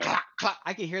 clap, Right. clap, clap.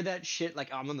 I can hear that shit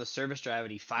like I'm on the service drive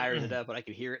and he fires it up, but I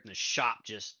can hear it in the shop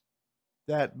just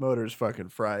That motor's fucking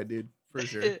fried, dude. For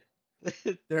sure.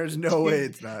 There's no way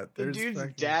it's not. The There's dude's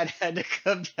fucking- dad had to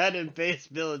come down and pay his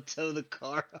bill and tow the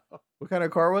car out. What kind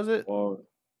of car was it? well,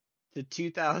 The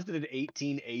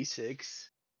 2018 A6.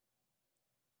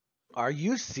 Are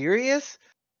you serious?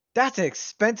 That's an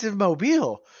expensive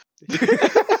mobile.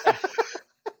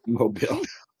 mobile.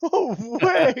 Oh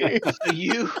way. So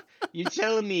you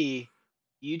telling me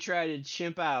you try to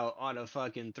chimp out on a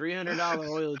fucking $300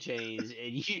 oil change,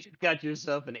 and you just got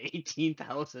yourself an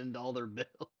 $18,000 bill.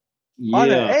 On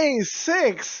an Yeah.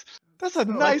 A6. That's a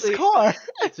So- nice Luckily- car.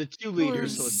 It's a 2-liter, You're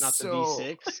so it's not the so-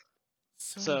 V6.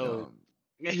 So So- dumb.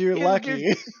 You're Yeah,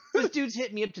 lucky. This dude's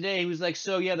hit me up today. He was like,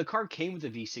 "So yeah, the car came with a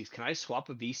V6. Can I swap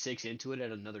a V6 into it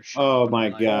at another shop?" Oh I'm my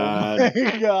like, god. Oh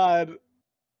my god.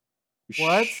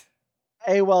 What?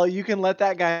 Hey, well, you can let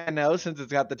that guy know since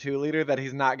it's got the 2-liter that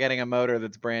he's not getting a motor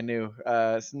that's brand new.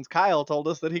 Since Kyle told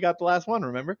us that he got the last one,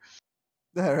 remember?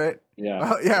 All right. Yeah.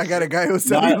 Well, yeah, I got a guy who'll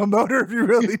sell you Not- a motor if you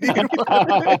really need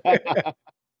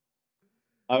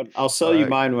one. I'll sell you Fuck.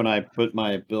 mine when I put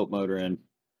my built motor in.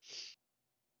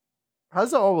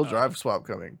 How's the all-wheel drive swap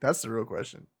coming? That's the real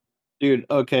question. Dude,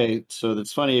 okay, so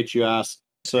that's funny that you asked.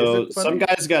 So it some funny?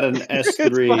 guy's got an It's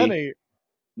S3 funny.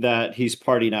 that he's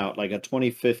partying out, like a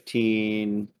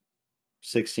 2015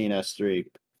 16 S3.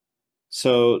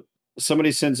 So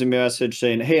somebody sends him a message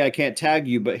saying, "Hey, I can't tag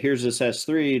you, but here's this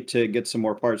S3 to get some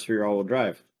more parts for your all-wheel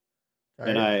drive."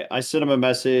 And I sent him a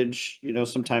message,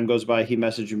 some time goes by, he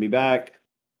messaged me back.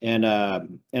 And I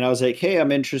was like, "Hey,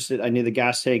 I'm interested. I need the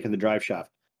gas tank and the drive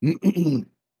shaft." And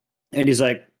he's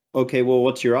like, "Okay, well,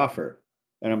 what's your offer?"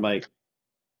 And I'm like,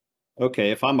 "Okay,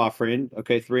 if I'm offering,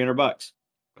 okay, $300,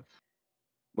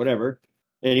 whatever."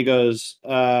 And he goes,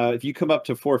 "If you come up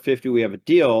to 450, we have a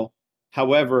deal.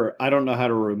 However, I don't know how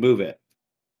to remove it."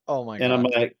 Oh my And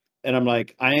god. I'm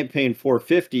like, I ain't paying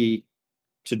 450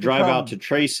 to drive out to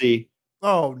Tracy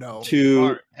Oh no.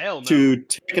 to hell no.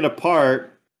 take it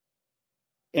apart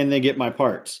and then get my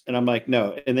parts. And I'm like,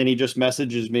 no. And then he just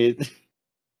messages me.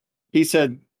 He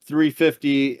said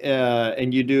 350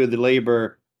 and you do the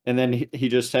labor. And then he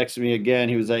just texted me again.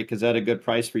 He was like, "Is that a good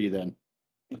price for you then?"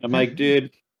 I'm like,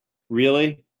 dude,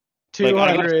 really? Like,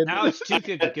 I got- 200. Now it's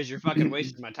 250 because you're fucking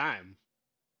wasting my time.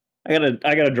 I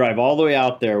gotta drive all the way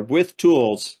out there with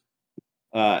tools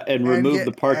and remove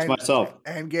the parts myself.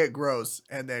 And get gross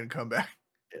and then come back.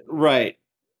 Right.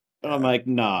 And I'm Yeah. like,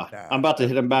 nah. Nah. I'm about to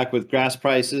hit him back with gas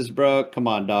prices, bro. Come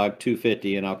on, dog.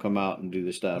 250 and I'll come out and do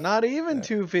the stuff. Not even Yeah.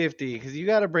 250 because you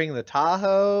got to bring the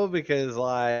Tahoe because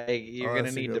like you're gonna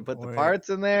that's a need to good put the point. parts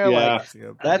in there. Yeah. Like That's a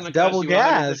good That's gonna cost double you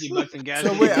gas. $150 in gas.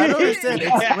 So wait, I don't understand.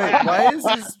 Yeah.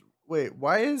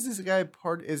 Why is this guy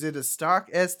is it a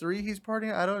stock S3 he's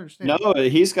partying? I don't understand. No,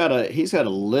 he's got a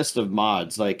list of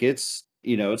mods. Like it's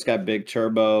got big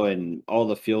turbo and all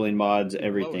the fueling mods, Blow it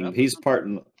everything. up or He's something?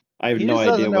 parting. I have He no just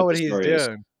idea doesn't know what what the he's story is.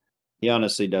 doing. He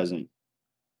honestly doesn't.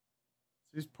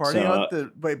 He's partying So,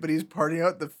 out but he's partying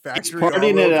out the factory partying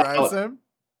all-wheel it drive out. sim.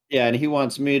 Yeah, and he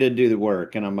wants me to do the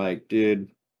work, and I'm like, dude,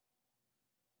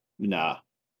 nah.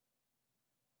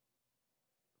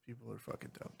 People are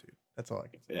fucking dumb, dude. That's all I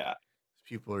can say. Yeah.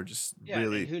 People are just Yeah,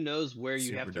 really and who knows where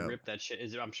you have super to dumb. rip that shit?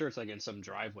 I'm sure it's like in some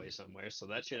driveway somewhere, so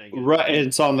that shit ain't gonna Right, be easy.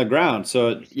 it's on the ground,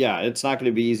 so yeah, it's not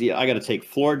going to be easy. I got to take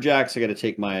floor jacks. I got to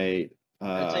take my.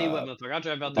 I'll tell you what, motherfucker, I'll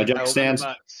drive out my there jack for stands.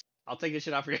 $100. I'll take this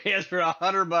shit off your hands for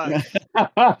 $100.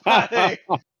 Fuck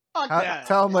that.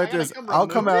 Tell him I like gotta this. come I'll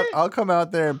come remove out. it? I'll come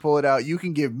out there and pull it out. You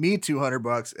can give me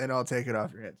 $200 and I'll take it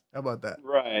off your hands. How about that?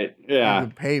 Right. You Yeah.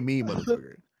 can pay me,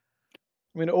 motherfucker.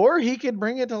 I mean, or he could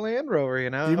bring it to Land Rover. Do you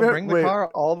He'll remember- bring the wait, car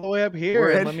all the way up here we're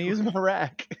and in- let me use my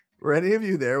rack. Were any of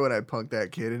you there when I punked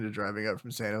that kid into driving up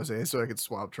from San Jose so I could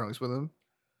swap trunks with him?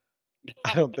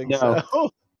 I don't think No. so.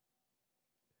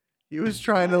 He was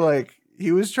trying to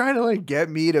like get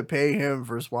me to pay him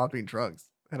for swapping trunks.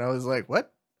 And I was like,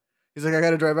 "What?" He's like, "I got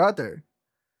to drive out there."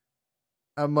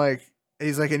 I'm like,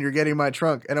 he's like, "And you're getting my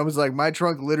trunk." And I was like, "My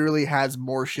trunk literally has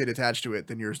more shit attached to it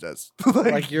than yours does."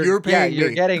 Like you're paying you're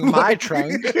me. getting my Like,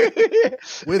 trunk.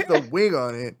 with the wing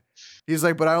on it. He's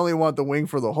like, "But I only want the wing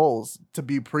for the holes to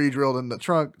be pre-drilled in the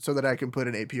trunk so that I can put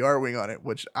an APR wing on it,"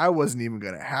 which I wasn't even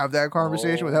going to have that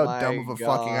conversation with Oh how dumb of my a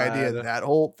fucking idea God. that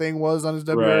whole thing was on his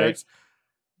WRX. Right.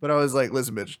 But I was like,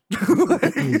 "Listen, bitch."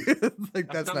 like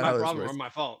That's that's not how my this problem or works. my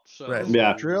fault. So Right.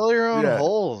 Yeah. Drill your own Yeah.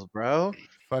 holes, bro.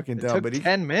 Fucking It dumb. took But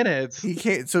 10 minutes. he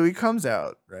can't. So he comes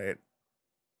out, right?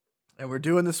 And we're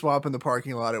doing the swap in the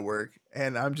parking lot at work.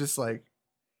 And I'm just like,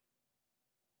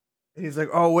 and he's like,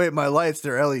 "Oh, wait, my lights,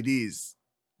 they're LEDs,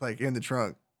 like in the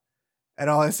trunk." And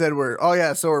all I said were, "Oh,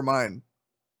 yeah, so are mine."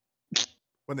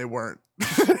 When they weren't.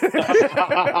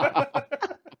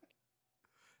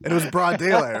 And it was broad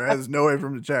daylight, right? There's no way for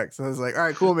him to check. So I was like, "All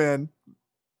right, cool, man.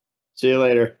 See you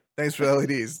later. Thanks for the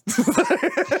LEDs."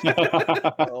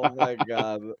 Oh my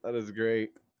god, that is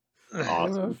great. I'm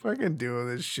Awesome. not fucking doing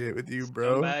this shit with you,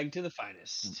 bro. Scumbag to the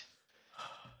finest.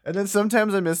 And then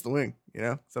sometimes I miss the wing,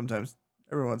 sometimes,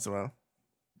 every once in a while.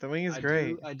 The wing is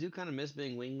great. I do kind of miss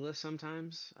being wingless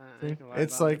sometimes. I See? ain't gonna lie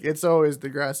It's about like, it. it's always, the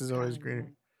grass is always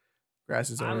greener. Grass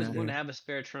is I always always wanted to green. have a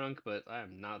spare trunk, but I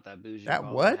am not that bougie. That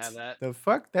Why would I what? have that? The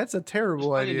fuck? That's a There's terrible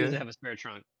plenty of dudes that idea. have a spare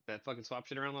trunk that fucking swap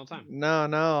shit around all the time. No,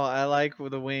 I like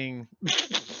with the wing.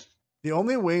 The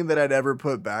only wing that I'd ever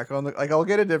put back on the like I'll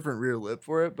get a different rear lip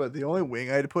for it, but the only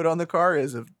wing I'd put on the car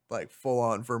is a like full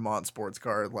on Vermont sports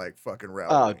car like fucking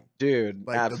route Oh, wing. dude,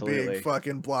 Like the absolutely. big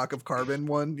fucking block of carbon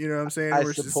one, you know what I'm saying? I Where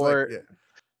it's just support. like,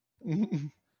 yeah.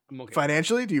 I'm okay.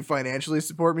 Financially, do you financially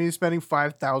support me spending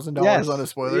 $5,000 Yes. on a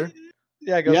spoiler?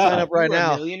 Yeah, go Yeah. sign up You right were a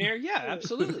now. millionaire? Yeah,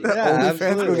 absolutely. Yeah,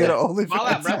 OnlyFans, go get an Ball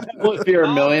out, bro. OnlyFans. Well, if you're a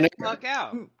Ball millionaire, the fuck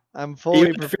out. I'm fully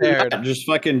even if you're prepared. not, just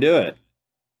fucking do it.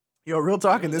 Yo, real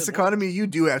talk, in Yeah, this that economy, you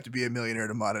do have to be a millionaire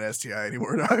to mod an STI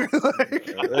anymore, dog. Like,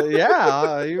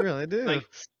 Yeah, you really do. Like,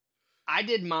 I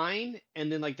did mine,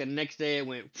 and then like the next day it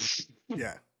went.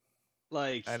 yeah,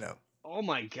 Like, I know. oh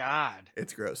my god.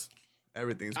 It's gross.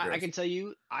 Everything's gross. I can tell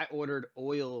you, I ordered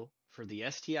oil for the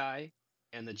STI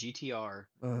and the GTR,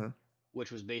 Uh-huh.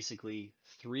 which was basically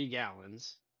 3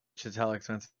 gallons, Shit's hell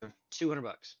expensive.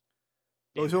 $200.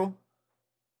 Oh, so?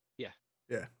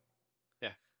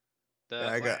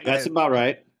 That's about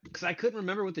right. Because I couldn't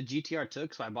remember what the GTR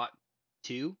took, so I bought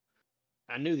 2.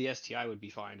 I knew the STI would be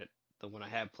fine at the one I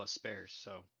had plus spares.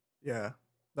 So Yeah.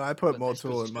 No, I put But this was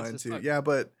multiple in mine expensive too. fuck. Yeah,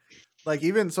 but like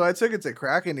even so I took it to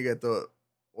Kraken to get the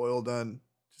oil done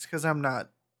just because I'm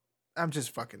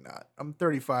just fucking not. I'm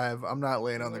 35. I'm not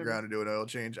laying on the Whatever. ground to do an oil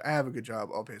change. I have a good job.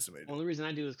 I'll pay somebody. to do only reason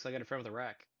I do is because I got a friend with a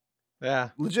rack. Yeah.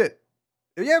 it. Legit.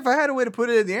 Yeah, if I had a way to put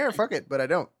it in the air, fuck it, but I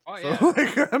don't. Oh, So yeah.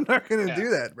 like, I'm not gonna Yeah. do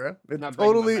that, bro. It's Not breaking my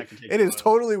totally, back and taking it is oil.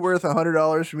 totally worth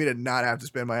 $100 for me to not have to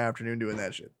spend my afternoon doing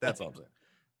that shit. That's all I'm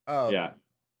saying. Yeah.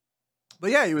 But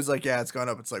yeah, he was like, yeah, it's gone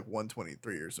up. It's like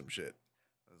 123 or some shit.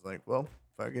 I was like, well,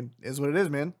 fucking is what it is,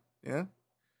 man. Yeah.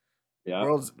 Yeah.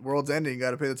 World's ending.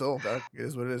 Got to pay the toll, dog. It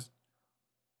is what it is.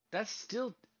 That's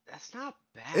not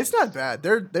bad. It's not bad.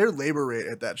 Their labor rate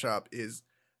at that shop is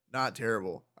not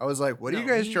terrible. I was like, what do you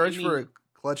No, guys I charge for a mean-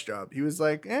 clutch job? He was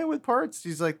like, with parts,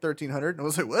 he's like 1,300. And I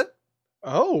was like, what?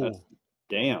 Oh. That's-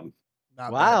 Damn.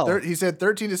 Not Wow. bad. He said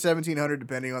 13 to 1,700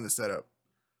 depending on the setup.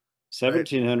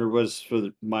 1,700 was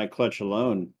for my clutch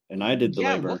alone, and I did the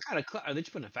Yeah, labor. what kind of clutch? Are they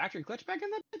just putting a factory clutch back in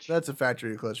that bitch? That's a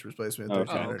factory clutch replacement. Oh,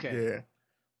 1,300. okay. Yeah.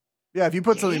 Yeah, if you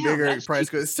put something Damn, bigger, that's price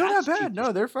cheap- goes. It's still not that's bad. cheap No,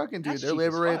 as- they're fucking dude. that's Their cheap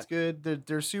labor as rate's fuck. good.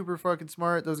 They're super fucking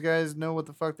smart. Those guys know what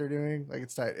the fuck they're doing. Like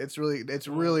it's tight. It's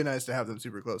really nice to have them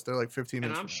super close. They're like 15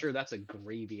 and minutes. I'm from my sure that's a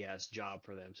gravy ass job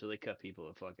for them. So they cut people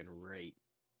a fucking rate.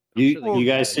 You sure they you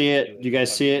get guys that see into it? You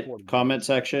guys see it? fucking Comment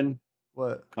section.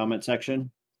 What? Comment section.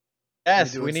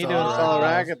 Yes, to we need to install a install a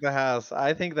rack rack at the house.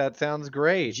 I think that sounds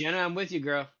great. Jenna, I'm with you,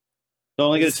 girl. It's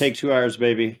only gonna This- take 2 hours,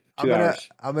 baby. 2 hours.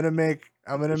 I'm gonna make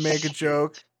a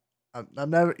joke. I'm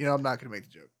never. I'm not gonna make the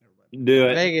joke. Never mind. Do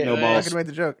it. Make it. No I'm I'm not balls. gonna make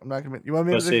the joke. I'm not gonna make. You want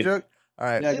me to Pussy. make a joke? All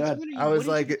right. Yeah, go Vince, ahead. what are you- I was what did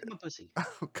you like- do with my pussy?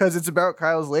 Because it's about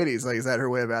Kyle's ladies. Like, is that her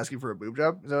way of asking for a boob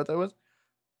job? Is that what that was?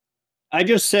 I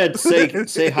just said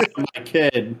say hi to my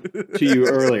kid to you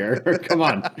earlier. Come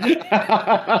on.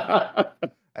 I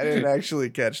didn't actually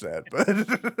catch that, but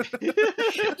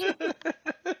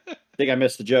I think I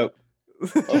missed the joke.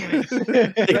 I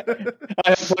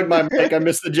unplugged my mic. I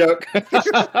missed the joke.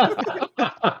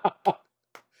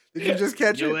 did you just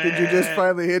catch Do it? Did you just it.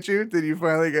 finally hit you? Did you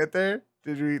finally get there?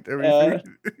 Did you eat Uh, everything?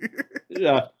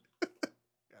 yeah.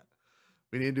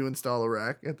 We need to install a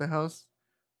rack at the house.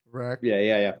 Rack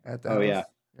Yeah. at the Oh, house.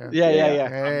 yeah. Yeah.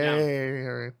 Hey,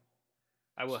 all right.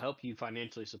 I will help you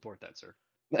financially support that, sir.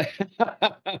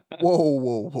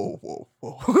 Whoa.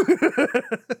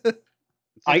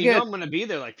 I You know get- I'm gonna be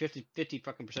there like 50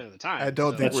 fucking percent of the time. I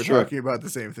don't think That's we're true. talking about the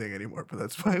same thing anymore, but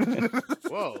that's fine.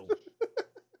 Whoa.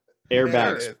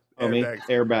 Airbags. Homie.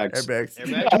 Airbags. Airbags.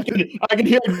 Airbags. I can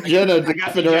hear Jenna I got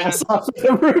laughing you, her Jenna. ass off in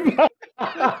the room.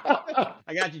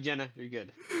 I got you, Jenna. You're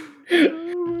good.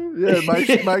 Yeah,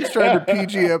 Mike's trying to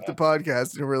PG up the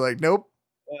podcast, and we're like, nope,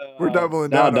 we're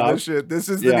doubling Nah, down on dog. this shit. This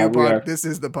is the Yeah, new we are. pod. This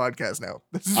is the podcast now.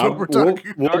 This is what we're We'll,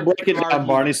 talking. we'll break it down Dark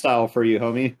Barney style for you,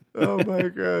 homie. Oh my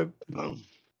god, Boom.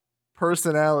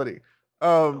 personality.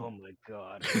 Oh my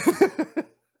god.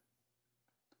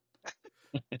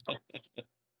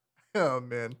 Oh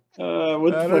man,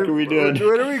 What the I fuck don't- are we doing?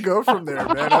 Where do we go from there,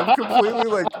 man? I'm completely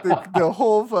like the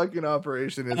whole fucking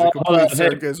operation is a Hold complete on, hey.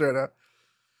 circus right now.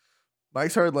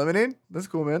 Mike's Hard Lemonade. That's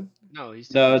cool, man. No, he's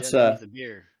No, telling it's, Jenna he's the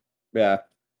beer. Yeah,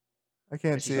 I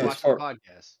can't And see she's it. watching the for-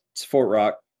 podcast. it's Fort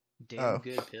Rock. Damn Oh.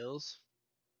 good pills.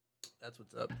 That's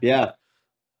what's up. Yeah,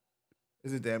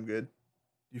 Is it damn good?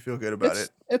 You feel good about it's, it?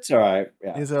 It's all right.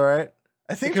 Yeah. He's all right.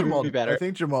 I think could Jamal. be better. I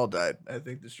think Jamal died. I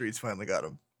think the streets finally got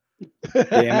him.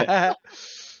 Damn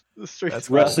The streets That's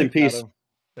Rest in finally got peace. him.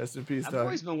 Rest in peace, That dog.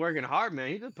 boy's been working hard, man.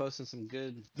 He's been posting some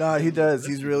good. No, he good does. clips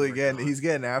He's been really working on. he's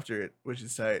getting after it, which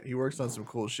is tight. He works on some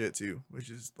cool shit too, which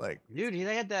is like, Dude, he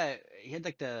had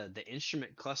like the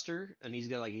instrument cluster, and he's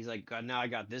like God, now I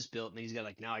got this built, and he's got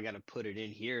like now I got to put it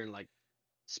in here, and like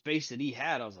space that he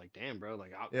had, I was like, damn, bro,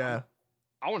 like yeah.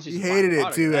 I want to see He some final hated it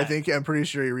product of too. I that. think I'm pretty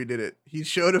sure he redid it. He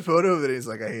showed a photo of it. And he's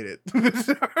like, I hate it.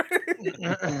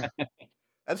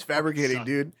 That's fabricating, suck.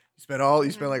 dude. You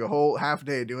spent like a whole half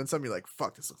day doing something. You're like,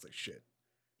 fuck, this looks like shit.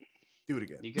 Do it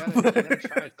again. You gotta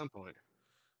try at some point.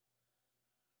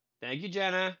 Thank you,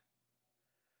 Jenna.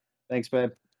 Thanks, babe.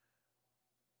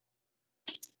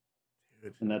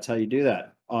 Dude. And that's how you do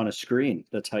that on a screen.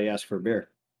 That's how you ask for a beer.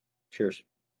 Cheers.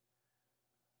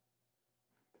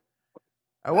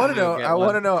 I want to know. get I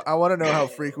want to one. know. I want to know how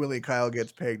frequently Kyle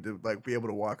gets pegged to like be able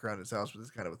to walk around his house with this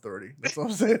kind of authority. That's all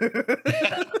I'm saying.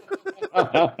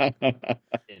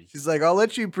 She's like, I'll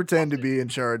let you pretend to be in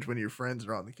charge when your friends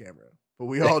are on the camera, but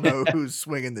we all know who's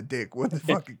swinging the dick when the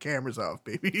fucking camera's off,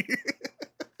 baby.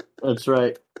 That's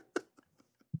right.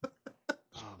 Oh,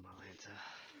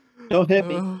 Malanta. Don't hit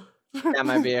me. Got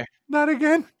my beer. Not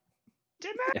again.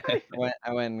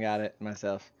 I went and got it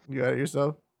myself. You got it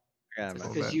yourself. I got it Oh,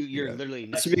 myself. Because man. you're Yeah. literally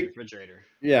That's next to a the big- refrigerator.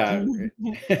 Yeah. All you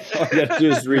gotta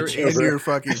do is You're reach in over. your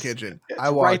fucking kitchen. I It's right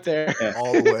walked there.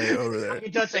 all the way over I there.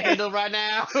 can touch the handle right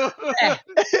now.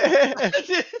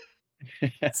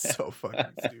 It's so fucking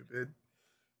stupid.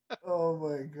 Oh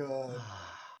my god.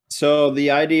 So the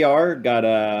IDR got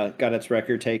its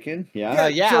record taken. Yeah. Yeah,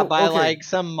 Yeah, so, by okay. like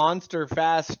some monster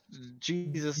fast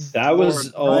Jesus. That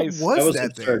was Lord What Christ. was that was that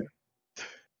absurd. thing?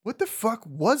 What the fuck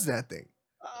was that thing?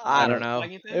 I don't know.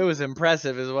 Flagging thing? It was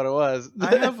impressive, is what it was.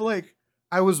 I have like,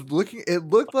 I was looking. It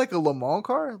looked like a Le Mans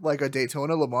car, like a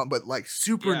Daytona Le Mans, but like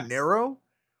super Yeah. narrow.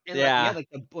 And Yeah. like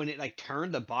when it like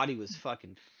turned, the body was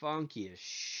fucking funky as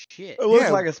shit. It looks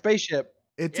Yeah. like a spaceship.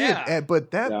 It Yeah. did,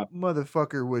 but that Yeah.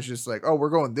 motherfucker was just like, "Oh, we're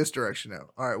going this direction now.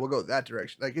 All right, we'll go that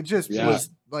direction." Like it just Yeah. was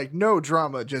like no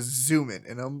drama, just zooming.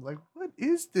 And I'm like, "What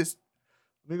is this?"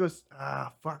 Let me go.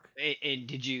 Fuck. And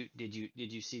did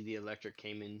you see the electric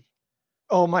came in?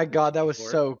 Oh my god, that was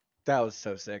Before?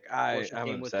 so sick. Porsche I'm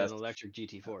came with obsessed. an electric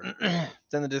GT4.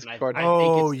 It's in the And I Discord. think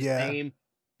Oh, it's the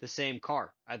yeah. same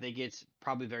car. I think it's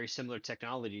probably very similar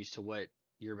technologies to what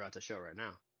you're about to show right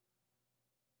now.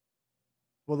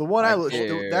 Well, the one I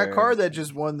that car did. that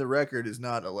just won the record is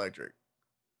not electric.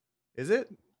 Is it?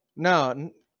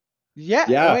 No. Yeah.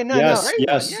 Yeah. Wait, no, yes. no.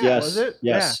 Yes. Yeah. Yes. Was it?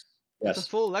 Yes. It's a Yes.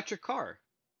 full electric car.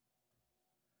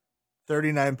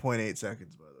 39.8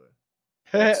 seconds, by the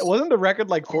way. Wasn't the record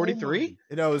like Oh 43?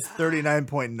 You know, it's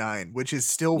 39.9, which is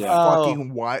still Yeah.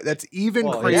 fucking wide. That's even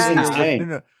Well, crazier. yeah.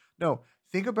 Insane. No.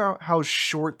 Think about how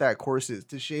short that course is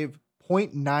to shave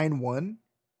 0.91.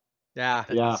 Yeah.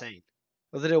 That's Yeah. insane.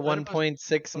 Was it at What about-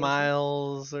 1.6 what was it?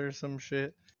 miles or some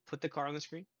shit? Put the car on the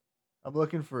screen. I'm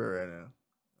looking for it right now.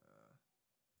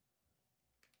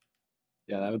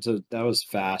 Yeah. That was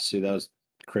fast, dude. That was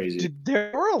crazy. Dude,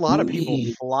 there were a lot of people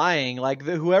flying. Like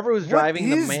whoever was What driving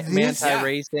the is this? Manti Yeah.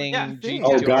 Racing Yeah. GT2.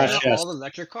 Oh, It's gosh, an yes. all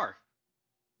electric car.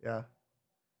 Yeah.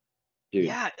 Dude.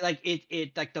 Yeah, like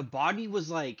it like the body was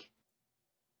like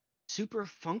super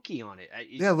funky on it.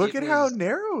 Yeah, look at how was-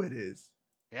 narrow it is.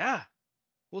 Yeah.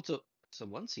 Well, it's a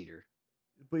one seater.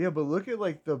 But look at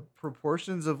like the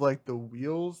proportions of like the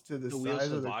wheels to the The wheels size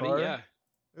to of the the body. car. Yeah.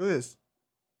 Look at this.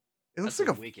 It looks That's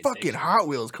a like a wicked fucking picture. Hot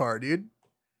Wheels car, dude.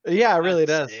 Yeah, it really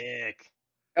That's does. Sick.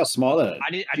 How small that is.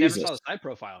 I never Jesus. saw the side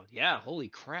profile. Yeah. Holy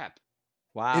crap.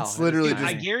 Wow. It's that is literally Dude, just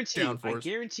I tiny. downforce.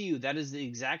 guarantee you that is the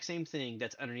exact same thing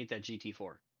that's underneath that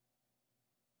GT4.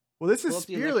 Well, this is Pull up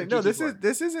the Spearling. electric No, GT4.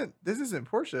 this isn't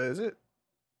Porsche, is it?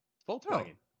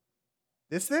 Volkswagen.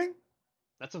 This thing?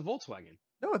 That's a Volkswagen.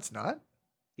 No, it's not.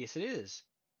 Yes, it is.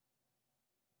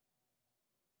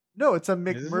 No, it's a Is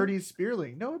it? McMurdy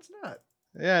Spearling. No, it's not.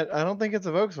 Yeah, I don't think it's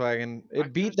a Volkswagen. I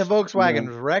It beat the could've sworn-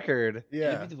 Volkswagen's record. Did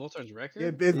Yeah. it beat the Volkswagen's record?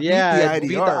 It beat Yeah, the it beat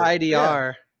the IDR.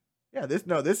 IDR. Yeah,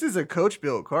 this is a coach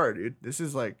built car, dude. This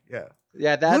is like, yeah.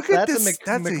 Yeah, Look that's at a this,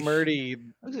 that's a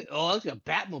McMurdy. Look at a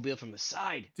Batmobile from the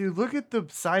side. Dude, look at the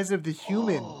size of the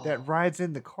human Oh. that rides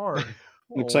in the car.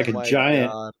 Looks like a my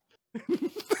giant. God.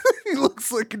 He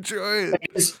looks like a giant.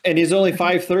 And he's only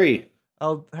 5'3".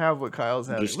 I'll have what Kyle's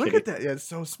having. Just Look kidding. at that. Yeah, it's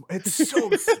so small. It's so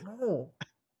small.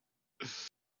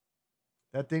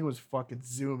 That thing was fucking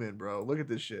zooming, bro. Look at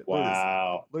this shit. Look at this.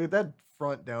 Wow. Look at that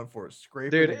front downforce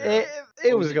scraping. Dude, the ground. it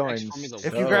What was was it, going. X-Formula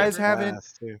If you One? guys So haven't-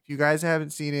 fast, too. If you guys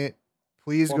haven't seen it,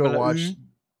 please go Formula watch E.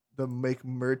 the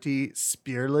McMurty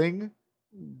Spearling.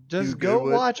 Just Dude, go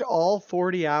Goodwood. watch all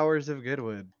 40 hours of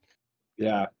Goodwood.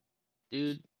 Yeah.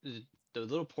 Dude, the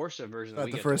little Porsche version. that Not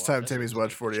we the got to first watch, time that shit Timmy's was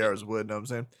watched good 40 shit. Hours of Wood, know what I'm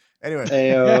saying? Anyway.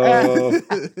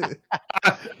 Ayo.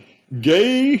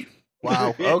 Gay.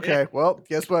 Wow. Okay. Well,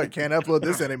 guess what? Can't upload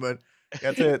this anymore.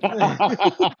 That's it.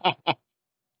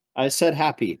 I said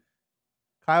happy.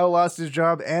 Kyle lost his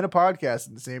job and a podcast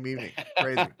in the same evening.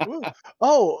 Crazy. Woo.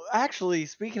 Oh, actually,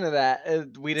 speaking of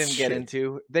that, we didn't get Shit.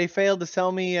 into. They failed to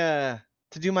sell me to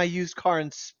do my used car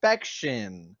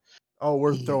inspection. Oh,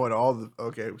 we're throwing all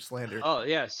the slander. Oh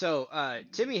yeah, so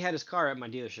Timmy had his car at my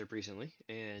dealership recently,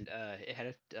 and it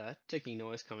had a ticking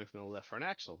noise coming from the left front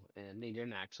axle, and needed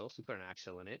an axle, so we put an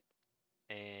axle in it,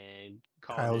 and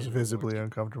Kyle's visibly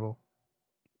uncomfortable.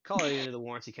 call it into the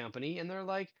warranty company, and they're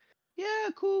like, "Yeah,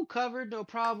 cool, covered, no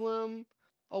problem."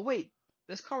 Oh wait,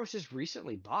 this car was just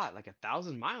recently bought, like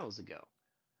 1,000 miles ago.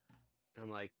 And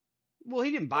I'm like, "Well, he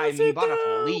didn't buy Was me; he it bought off a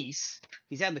though? lease.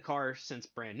 He's had the car since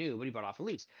brand new, but he bought off a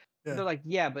lease." Yeah. They're like,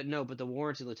 "Yeah, but no, but the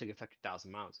warranty only took effect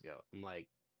 1,000 miles ago." I'm like,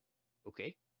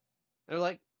 "Okay." They're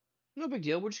like, "No big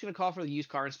deal. We're just gonna call for the used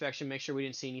car inspection, make sure we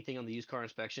didn't see anything on the used car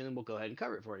inspection, and we'll go ahead and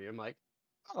cover it for you." I'm like,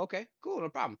 "Oh, okay, cool, no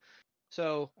problem."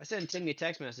 So I sent Timmy a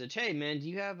text message, "Hey man, do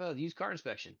you have a used car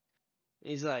inspection?"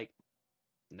 And he's like,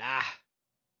 "Nah,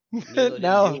 Nilo didn't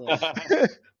No. do one."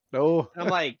 No. And I'm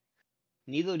like,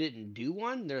 "Nilo didn't do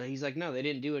one?" He's like, "No, they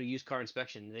didn't do a used car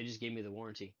inspection. They just gave me the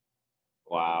warranty."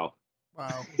 Wow.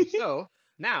 Wow. So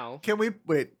now, Can we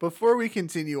wait before we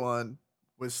continue on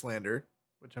with slander,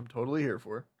 which I'm totally here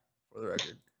for the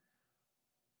record?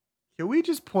 Can we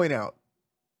just point out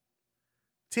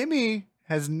Timmy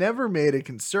has never made a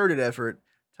concerted effort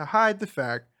to hide the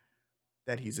fact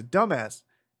that he's a dumbass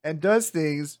and does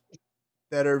things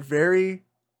that are very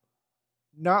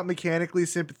not mechanically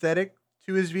sympathetic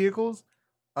to his vehicles.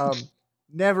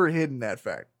 Never hidden that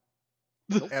fact.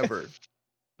 Ever.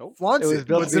 Nope. Flaunts It was it,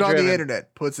 built puts to it be on the driven.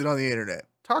 internet, puts it on the internet,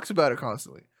 talks about it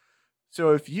constantly.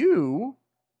 So if you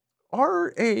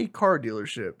are a car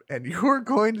dealership and you're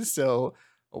going to sell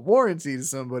a warranty to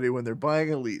somebody when they're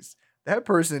buying a lease, that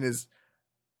person is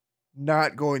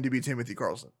not going to be Timothy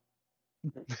Carlson.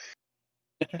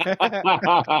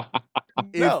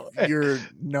 No. If you're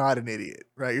not an idiot,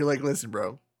 right? You're like, listen,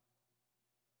 bro,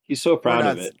 He's so proud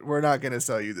of it. we're not gonna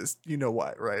sell you this. You know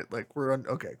why, right? Like we're on.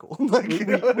 Okay, cool. Like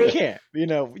We can't. You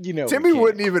know. Timmy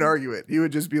wouldn't even argue it. He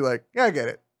would just be like, "Yeah, I get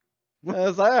it. I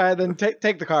was like, all right, then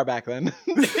take the car back then.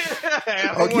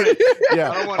 I'll get,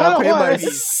 yeah, I don't want I'll it. pay I don't my want it.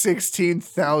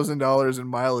 $16,000 in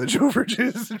mileage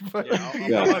overages and fucking I'll-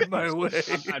 be I'll- on my way."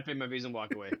 I'd pay my fees and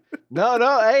walk away. No.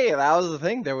 Hey, that was the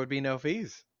thing. There would be no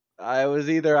fees. I was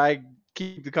either I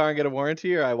keep the car and get a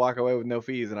warranty, or I walk away with no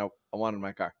fees, and I wanted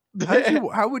my car.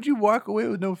 How would you walk away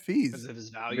with no Because fees? of his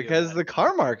value. Because the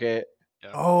car market,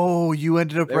 Oh, you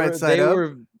ended up they right were, side they up.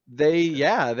 were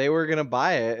they were gonna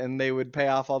buy it, and they would pay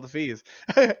off all the fees.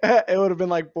 It would have been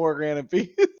like $4,000 in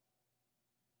fees.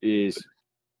 Jeez.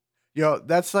 Yo,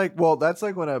 that's like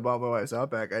when I bought my wife's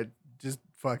Outback. I just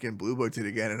fucking blue booked it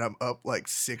again, and I'm up like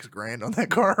 $6,000 on that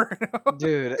car.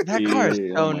 Dude, that car is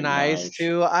Yeah, so oh my nice gosh.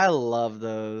 too. I love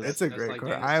those. It's a That's great like car.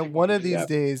 Daniel's I chicken one of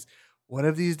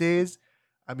wings. these days,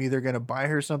 I'm either gonna buy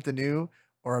her something new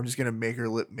or I'm just gonna make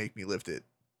me lift it.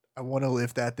 I want to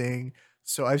lift that thing.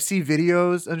 So I see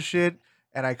videos and shit,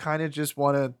 and I kind of just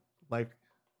want to like.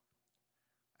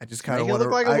 I just kind of Make it want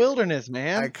look like a wilderness, I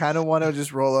man. kind of want to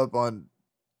just roll up on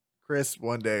Chris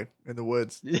one day in the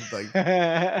woods, and, like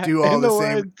do all In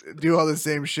the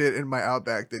same shit in my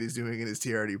Outback that he's doing in his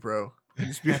TRD Pro. And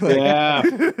just be like, Yeah.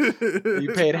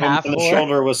 You paid Him half on the for.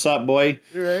 shoulder. What's up, boy?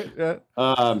 You're right. Yeah.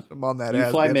 Um, I'm on that. you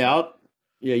ass, fly bitch. me out?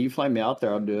 Yeah, you fly me out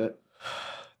there. I'll do it.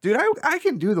 Dude, I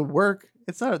can do the work.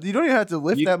 It's not you don't even have to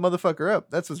lift You- that motherfucker up.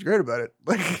 That's what's great about it.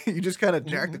 Like you just kind of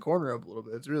jack Mm-hmm. the corner up a little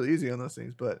bit. It's really easy on those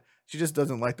things, but she just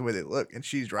doesn't like the way they look, and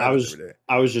she's driving was- every day.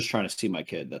 I was just trying to see my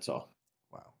kid. That's all.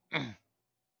 Wow.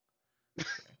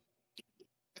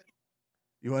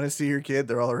 You want to see your kid?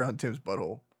 They're all around Tim's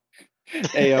butthole.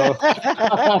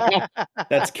 Ayo.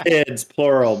 That's kids,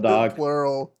 plural, dog.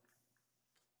 Plural.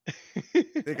 I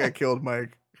think I killed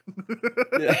Mike.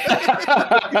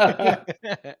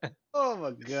 Oh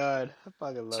my god, I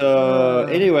fucking love it. So,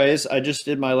 anyways, I just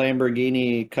did my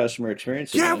Lamborghini customer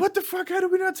experience. Yeah, event. what the fuck? How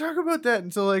did we not talk about that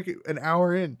until like an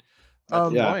hour in? That's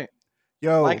the Yeah. point.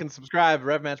 Yo, Like and subscribe,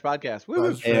 Rev Match Podcast. Woo, woo.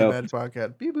 Buzz Ayo. Red Match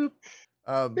Podcast. Beep boop.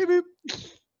 Beep, boop.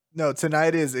 No,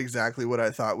 tonight is exactly what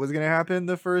I thought was gonna happen.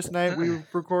 The first night we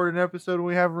recorded an episode, and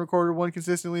we haven't recorded one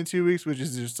consistently in 2 weeks, which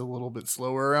is just a little bit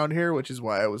slower around here. Which is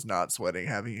why I was not sweating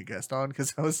having a guest on,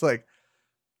 because I was like,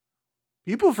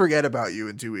 people forget about you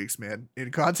in 2 weeks, man. In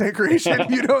content creation,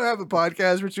 you don't have a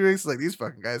podcast for 2 weeks. Like these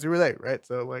fucking guys, who were they, right?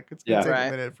 So like, it's gonna Yeah. take Right.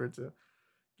 a minute for it to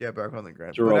get back on the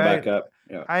grind. To roll But back up.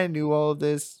 Yeah. I knew all of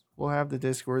this. We'll have the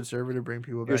Discord server to bring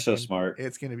people back. You're so in. smart.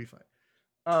 It's gonna be fun.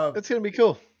 It's gonna be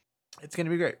cool. It's gonna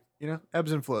be great.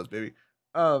 Ebbs and flows, baby.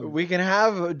 We can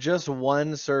have just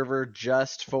one server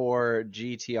just for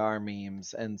GTR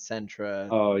memes and Sentra.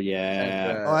 Oh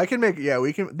yeah. I can make. Yeah,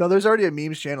 we can. No, there's already a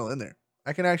memes channel in there.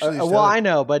 I can actually. well, sell it. I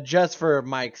know, but just for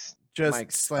Mike's. Just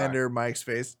Mike's slander Mike's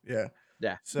face. Yeah.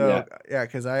 Yeah. So yeah,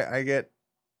 because I get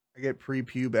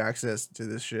pre-pube access to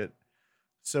this shit.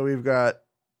 So we've got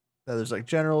there's like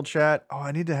general chat. Oh,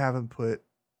 I need to have him put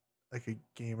like a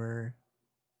gamer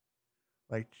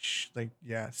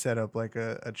set up like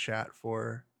a chat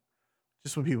for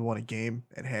just when people want to game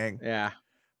and hang. Yeah.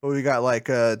 But we got like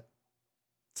it's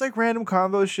like random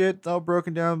combo shit. It's all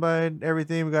broken down by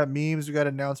everything. We got memes, we got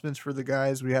announcements for the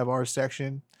guys. We have our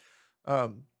section.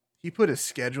 He put a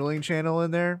scheduling channel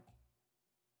in there.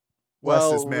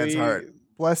 Bless this man's heart.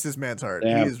 Bless this man's heart.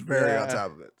 Yeah. He is very on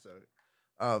top of it. So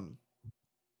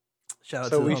shout out to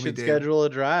So the we homie should Dave. schedule a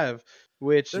drive,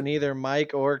 which That- neither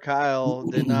Mike or Kyle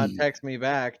did not text me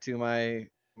back to my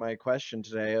question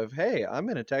today of, hey, I'm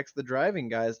gonna text the driving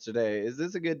guys today. Is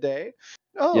this a good day?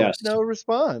 Oh, Yes. no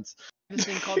response. This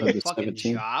thing called Of the the fucking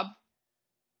 17th. job.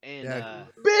 And Yeah.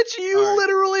 Bitch, you Alright.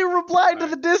 literally replied to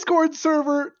the Discord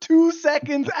server 2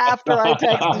 seconds after I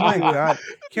texted Oh my you. god.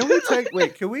 Can we take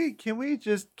wait,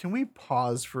 can we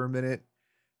pause for a minute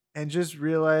and just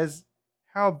realize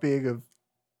how big of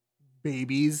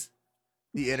babies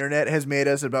the internet has made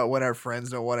us about when our friends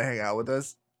don't want to hang out with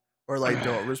us or like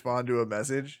don't respond to a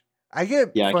message? I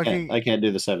get Yeah, fucking I can't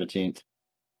do the 17th.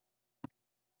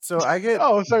 so I get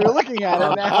Oh, so you're looking at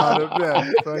it now.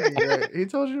 yeah, fucking great. He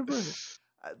told you to put it.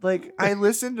 Like I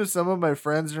listened to some of my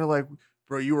friends and they're like,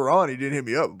 bro, you were on, he didn't hit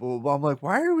me up. Blah, blah, blah. I'm like,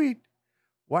 why are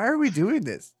we doing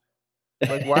this?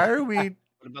 Like, why are we what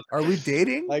about the are we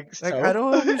dating? Like, Like so? I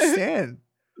don't understand.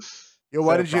 Yo,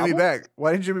 why that a didn't you hit me problem? back?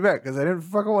 Why didn't you hit me back? Because I didn't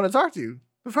fucking want to talk to you.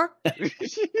 The fuck?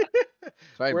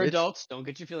 Right, We're bitch. adults. Don't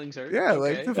get your feelings hurt. Yeah,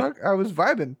 okay? like the fuck. I was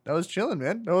vibing. I was chilling,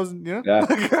 man. I wasn't, Yeah.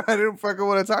 like, I didn't fucking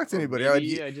want to talk to Or anybody.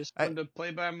 maybe I just I- wanted to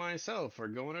play by myself, or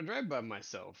go on a drive by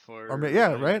myself, or yeah,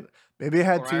 like, right. Maybe I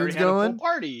had or I already tunes had a full going.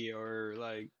 party, or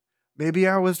like Maybe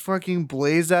I was fucking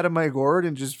blazed out of my gourd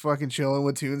and just fucking chilling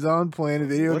with tunes on, playing a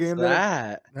video What's game.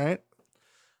 that? Right?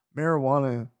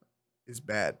 Marijuana is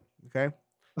bad. Okay.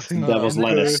 Devil's Um,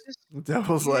 lettuce.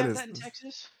 Devil's you have lettuce. that in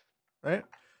Texas. Right?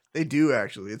 They do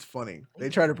actually. It's funny. They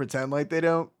try to pretend like they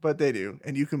don't, but they do,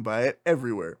 and you can buy it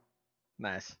everywhere.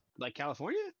 Nice. Like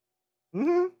California?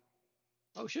 hmm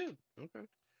Oh shit. Okay.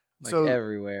 Like So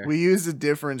everywhere. we use a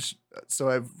different.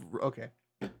 So okay.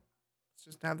 Let's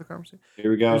just have the conversation.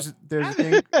 Here we go. There's a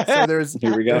thing. So there's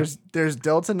Here we go. there's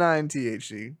Delta 9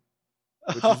 THC,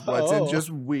 which is what's in Oh.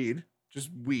 just weed,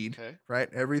 Okay. right?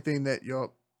 Everything that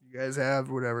you guys have,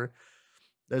 whatever.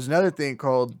 There's another thing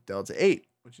called Delta 8,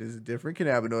 which is a different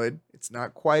cannabinoid. It's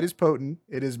not quite as potent.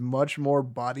 It is much more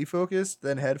body focused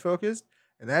than head focused,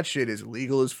 and that shit is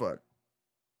legal as fuck.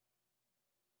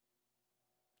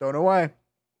 Don't know why.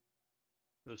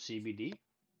 So CBD.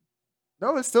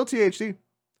 No, it's still THC.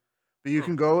 But you Huh.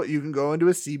 can go into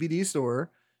a CBD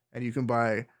store and you can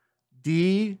buy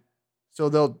D. So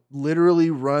they'll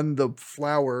literally run the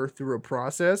flower through a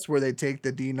process where they take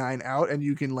the D9 out and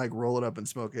you can like roll it up and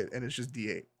smoke it, and it's just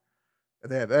D8.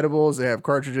 And they have edibles, they have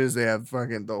cartridges, they have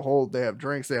fucking they have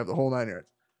drinks, they have the whole 9 yards.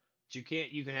 But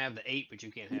you can have the 8, but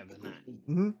you can't have the 9.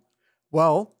 Mm-hmm.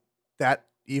 Well, that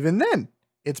even then,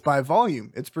 it's by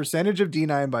volume. It's percentage of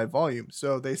D9 by volume.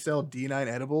 So they sell D9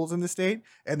 edibles in the state,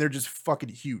 and they're just fucking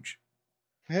huge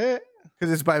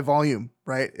because it's by volume,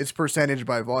 right? It's percentage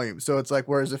by volume. So it's like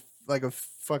whereas a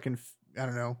fucking I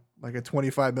don't know, like a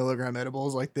 25 milligram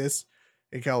edibles like this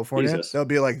in California, Jesus. they'll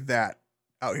be like that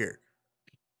out here.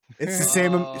 It's the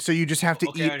same. Oh, So you just have to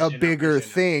okay, I eat a understand now, I bigger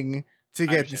understand now. thing to I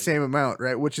get the understand same amount,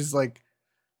 right? Which is like,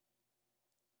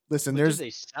 listen, But do there's they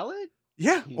sell it?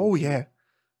 yeah, Can oh you- yeah.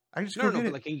 I just No, go no, get but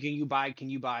it. like, can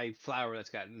you buy flour that's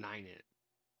got 9 in it?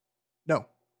 No.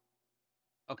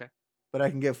 Okay. But I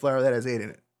can get flour that has 8 in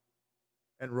it.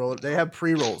 And roll it. They have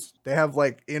pre-rolls. They have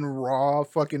like in raw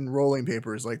fucking rolling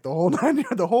papers. Like the whole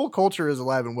the whole culture is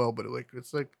alive and well, but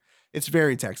it's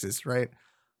very Texas, right?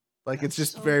 Like it's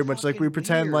That's just so very much like we fucking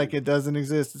pretend like weird. it doesn't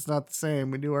exist. It's not the same.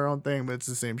 We do our own thing, but it's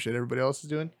the same shit everybody else is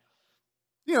doing.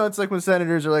 You know, it's like when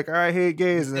senators are like, I hate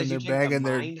gays, and then Because they're you take banging the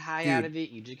their mind high out dude. of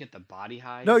it, you just get the body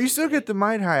high. No, at you the still same get the time?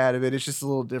 mind high out of it. It's just a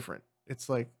little different. It's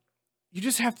like you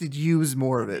just have to use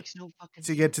more That of it makes no fucking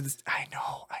to get to sense. this. I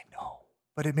know.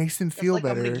 But it makes them That's feel like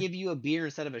I'm better. gonna give you a beer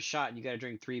instead of a shot, and you gotta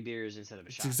drink 3 beers instead of a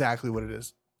It's shot. exactly what it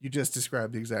is. You just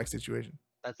described the exact situation.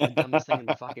 That's the dumbest thing in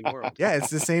the fucking world. Yeah, it's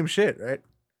the same shit, right?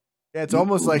 Yeah, it's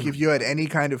almost like if you had any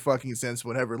kind of fucking sense,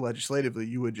 whatever, legislatively,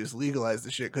 you would just legalize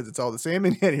the shit because it's all the same.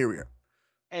 And yet here we are.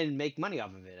 And make money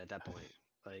off of it at that point.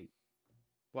 Like,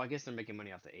 well, I guess they're making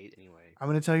money off the 8 anyway. I'm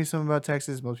going to tell you something about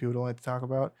Texas most people don't like to talk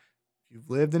about. If you've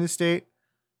lived in a state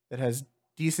that has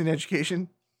decent education,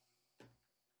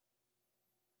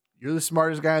 you're the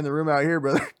smartest guy in the room out here,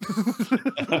 brother.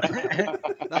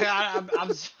 Like,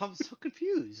 I'm so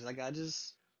confused. Like,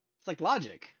 it's like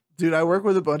logic. Dude, I work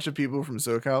with a bunch of people from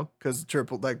SoCal because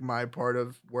like my part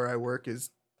of where I work is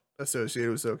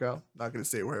associated with SoCal. Not going to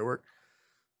say where I work.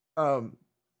 And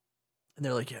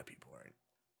they're like, yeah, people aren't.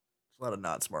 There's a lot of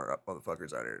not smart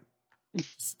motherfuckers out here.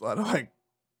 Just a lot of like.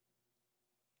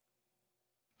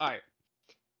 All right.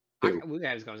 We gotta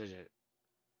have this conversation.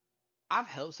 I've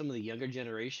helped some of the younger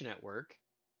generation at work,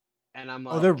 and I'm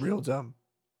like, Oh, they're real dumb.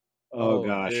 Oh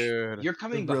gosh. dude. You're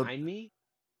coming They're real- behind me,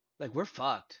 like we're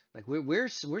fucked. Like we're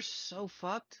so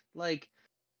fucked. Like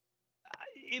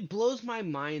it blows my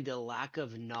mind the lack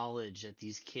of knowledge that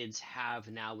these kids have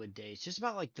nowadays. Just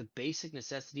about like the basic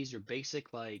necessities or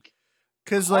basic like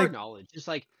Because hard like knowledge. Just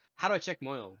like how do I check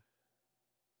my oil?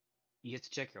 You have to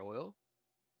check your oil.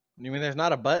 You mean there's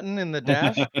not a button in the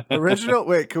dash? original.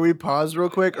 Wait, can we pause real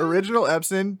quick? Original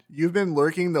Epson, you've been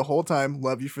lurking the whole time.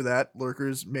 Love you for that.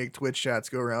 Lurkers make Twitch chats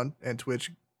go around, and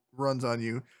Twitch runs on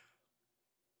you.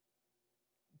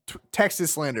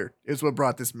 Texas slander is what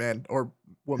brought this man or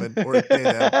woman or they,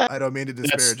 them. I don't mean to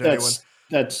disparage anyone.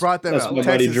 That's Brought them that's out. my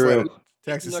buddy Texas Drew. slander.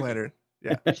 Texas Lurking. slander.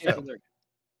 Yeah. Check So- your lurk.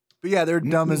 but yeah, they're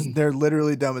dumb as they're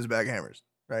literally dumb as bag hammers,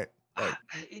 right? Like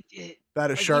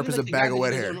about as like, sharp even, as like, a the bag guy of that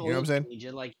wet does hair. an You know what I'm oil saying? change,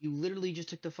 and, like you literally just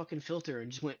took the fucking filter and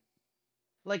just went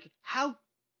like how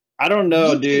I don't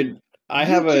know, YouTube. dude. I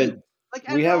have a like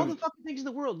we out of all have- the fucking things in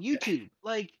the world, YouTube.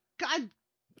 Like God,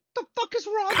 the fuck is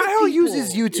wrong? Kyle with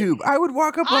uses people? YouTube. I would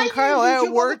walk up I on use Kyle YouTube at all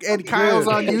the work and fucking Kyle's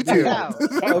time. on Dude,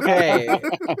 YouTube. Okay,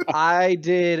 I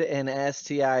did an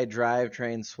STI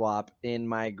drivetrain swap in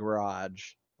my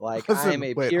garage. Like I am Listen,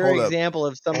 a wait, pure hold up. example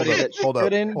of somebody that Hold up,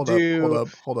 shouldn't hold up, do.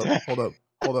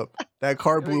 hold up. That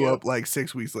car There we blew go. up like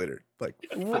 6 weeks later. Like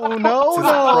Oh, no, This is no,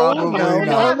 probably no, It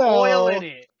not- no, got oil no. in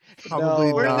it. probably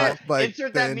No. Where's not that? like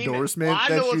Insert the that meme. endorsement I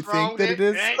know that you what's wrong think that with it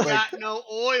is. It ain't Like, got no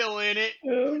oil in it.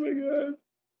 Oh my god.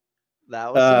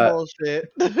 That was some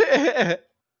bullshit.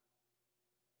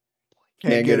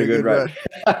 can't get a good run.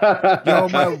 Yo,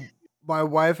 my my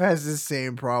wife has the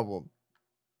same problem.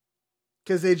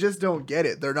 Because they just don't get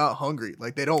it. They're not hungry.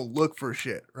 Like they don't look for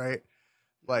shit, right?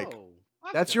 Like No,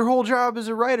 fuck that's no. your whole job as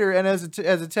a writer and as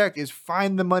a tech is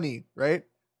find the money, right?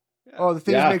 Yeah. Oh, the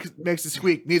thing Yeah. makes it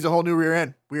squeak. Needs a whole new rear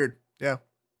end. Weird. Yeah.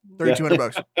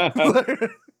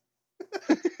 $3,200.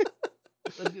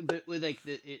 But with like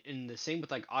in the same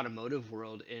with like automotive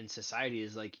world and society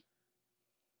is like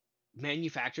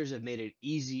manufacturers have made it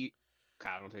easy.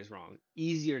 God, I don't think it's wrong.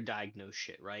 Easier to diagnose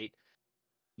shit, right?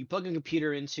 You plug a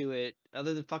computer into it,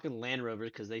 other than fucking Land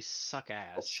Rovers because they suck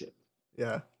ass. shit.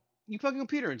 Yeah. You plug a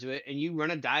computer into it and you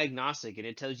run a diagnostic and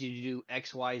it tells you to do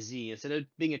X, Y, Z instead of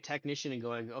being a technician and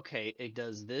going, okay, it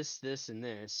does this, this, and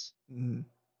this. Mhm.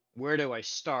 Where do I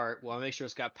start? Well, make sure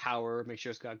it's got power, make sure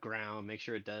it's got ground, make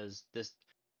sure it does this.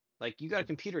 Like you got a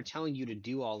computer telling you to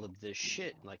do all of this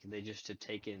shit. Like they just to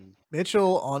take in.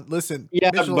 Mitchell on listen.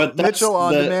 Yeah, Mitchell, but that's Mitchell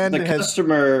on the demand has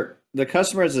customer. The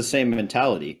customer has the same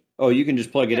mentality. Oh, you can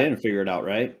just plug it Yeah. in and figure it out,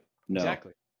 right? No,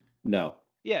 Exactly. no.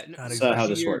 Yeah. Not That's not how to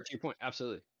this your- works. To your point,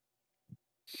 absolutely.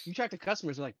 You track the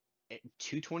customers like at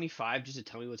 225 just to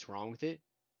tell me what's wrong with it.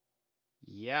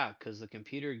 Yeah, because the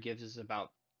computer gives us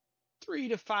about 3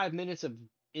 to 5 minutes of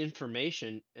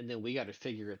information, and then we got to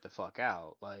figure it the fuck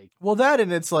out. Like, well that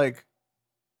and it's like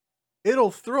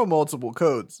it'll throw multiple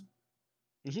codes.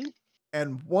 Mhm.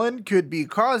 And one could be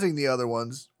causing the other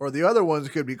ones, or the other ones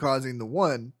could be causing the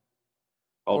one,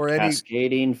 Called Or any-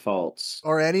 cascading faults.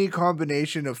 or any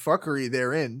combination of fuckery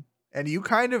therein. And you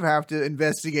kind of have to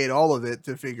investigate all of it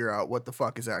to figure out what the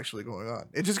fuck is actually going on.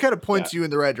 It just kind of points you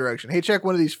in the right direction. Hey, check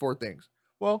one of these 4 things.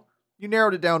 Well, you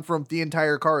narrowed it down from the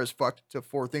entire car is fucked to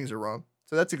 4 things are wrong.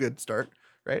 So that's a good start,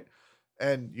 right?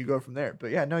 And you go from there. But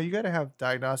yeah, no, you got to have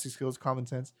diagnostic skills, common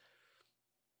sense.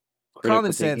 Critical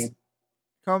Common sense. thinking.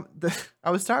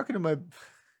 I was talking to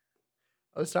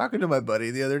my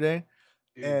buddy the other day.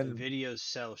 dude, And- the videos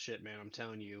sell shit, man. I'm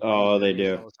telling you. Oh, I use they videos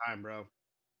do. all the time, bro.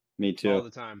 Me All too. the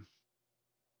time.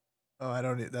 Oh, I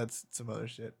don't need that's some other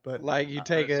shit. But Like you Uh,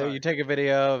 take a sorry. you take a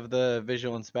video of the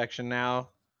visual inspection now.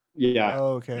 Yeah.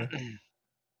 oh, okay.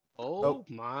 Oh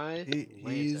my He's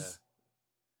Lanta.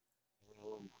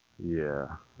 Yeah.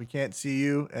 we can't see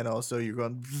you, and also you're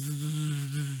going.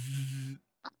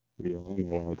 Yeah, I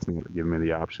know it's not giving me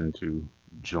the option to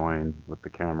join with the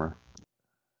camera.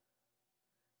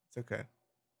 It's okay.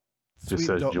 Just Sweet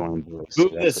says don't- join voice. Boo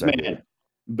That's this what I did. man.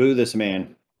 Boo this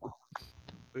man.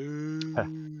 Hey, You're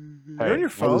on your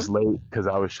I was phone? late because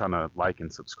I was trying to like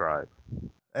and subscribe.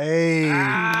 Hey.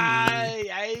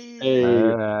 Hey,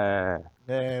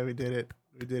 Yeah, we did it.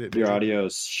 We did it. your baby.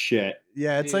 audio's shit.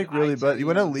 Yeah, it's Dude, like really, I tell but you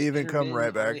want to this leave and come right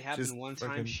intermittent only back. happen Just one time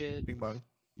fucking shit. ping pong.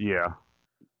 Yeah.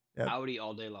 Yeah. Audi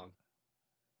all day long.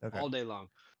 Okay. All day long.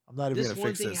 I'm not even This gonna one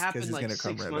fix thing this because happened he's like gonna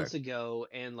come 6 right months back. ago,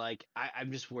 and like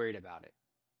I'm just worried about it.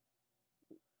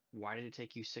 Why did it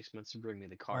take you 6 months to bring me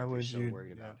the car Why if you're would so you?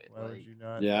 worried Yeah, about it? why would Like, you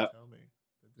not Yeah. tell me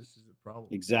that this is a problem?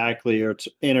 Exactly. Or it's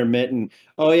intermittent.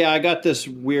 Oh yeah, I got this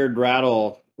weird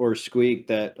rattle or squeak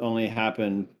that only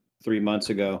happened 3 months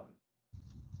ago.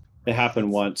 It happened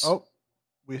That's- once. Oh,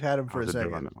 we had him for a How's it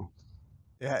doing second. now?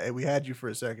 Yeah, we had you for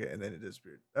a second, and then it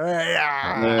disappeared. All right,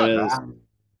 yeah. There it is.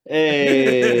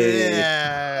 Hey.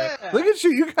 Yeah. Look at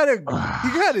you! You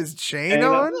got his chain Hey,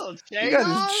 on. little You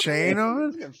got his chain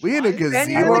on. We in a And you're in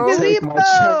the gazebo.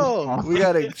 gazebo. We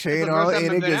got a It's chain the on first time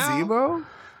in I've a been out. gazebo.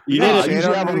 You got need a I chain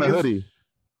usually on have in on the the gaz- hoodie.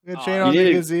 We got a Oh, chain you on need the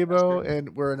to- gazebo, That's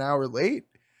and we're an hour late.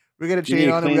 We got a You need chain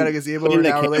to on, and we got a clean- gazebo. clean We're an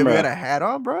the hour late. We camera. got a hat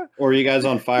on, bro. Or are you guys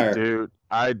on fire? Dude,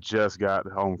 I just got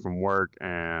home from work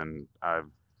and I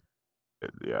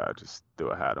just threw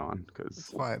a hat on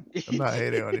It's because fine. I'm not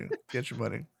hating on you. Get your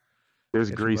money, there's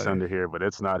Get your grease money. under here, but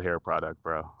it's not hair product,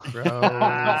 bro. bro. The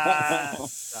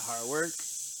hard work.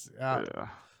 Yeah. Yeah.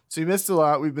 So you missed a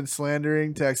lot. We've been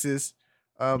slandering Texas.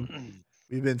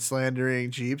 We've been slandering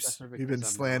Jeeps. We've been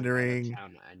slandering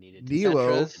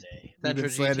Nilo. Sentras. We've been Sentra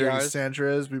slandering GTRs.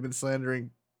 Santras. We've been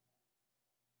slandering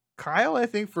Kyle, I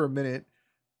think, for a minute.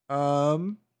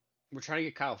 We're We're trying to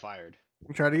get Kyle fired.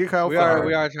 trying to get Kyle We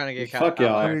fired. are trying to get Fuck Kyle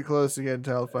y'all. fired. Pretty close to getting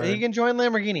Kyle He fired. can join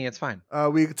Lamborghini. It's fine.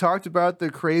 We talked about the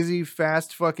crazy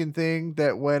fast fucking thing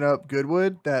that went up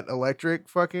Goodwood, that electric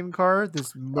fucking car.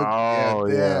 Oh,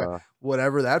 yeah.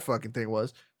 Whatever that fucking thing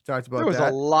was. Talked about There was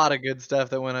that. a lot of good stuff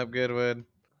that went up Goodwood.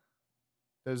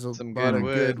 There's a some lot good of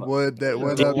good wood that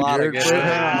went There's a up lot of your good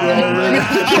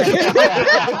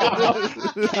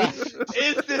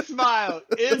Instant smile.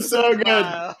 Instant so good.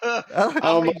 smile. How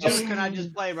Oh many my- jokes can I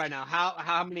just play right now?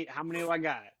 How many do I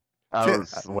got? I Tim-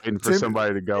 was waiting for Tim-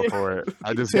 somebody to go for it.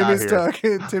 I just got Timmy's here.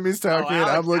 talking. Timmy's talking. I'm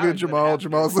Alex- looking at Alex would Jamal. have to.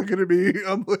 Jamal's looking at me.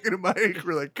 I'm looking at Mike.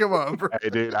 We're like, come on, bro. Hey,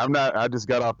 dude, I just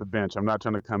got off the bench. I'm not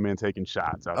trying to come in taking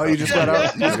shots. I Oh, you thought just got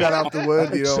off. You just got off the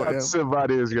wood. You don't. Yeah.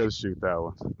 Somebody is going to shoot that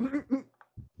one.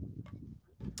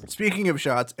 Speaking of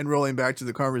shots and rolling back to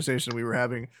the conversation we were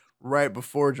having right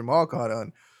before Jamal caught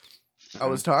on, I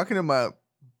was talking to my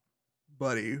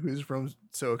buddy who's from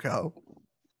SoCal,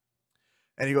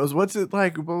 and he goes, "What's it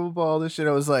like?" Blah blah blah. All this shit.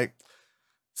 I was like,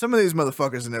 "Some of these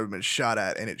motherfuckers have never been shot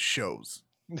at, and it shows."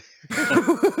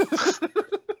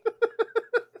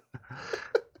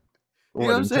 What,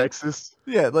 what I'm in saying? Texas?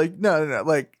 Yeah, like no,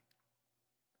 like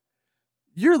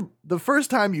you're the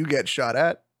first time you get shot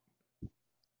at,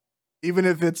 even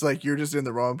if it's like you're just in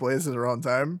the wrong place at the wrong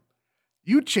time,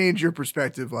 you change your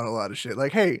perspective on a lot of shit.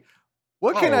 Like, hey,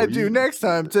 what can Oh, I do you- next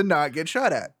time to not get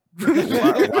shot at? Why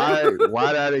did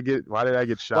I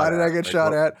get shot Why at? did I get Like,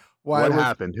 shot what, at? Why what was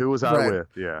happened? Who was I Right. with?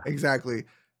 Yeah. exactly?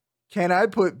 Can I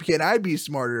be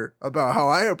smarter about how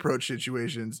I approach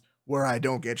situations where I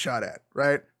don't get shot at?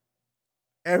 Right?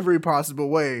 Every possible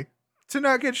way to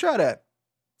not get shot at.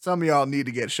 Some of y'all need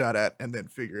to get shot at and then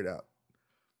figure it out.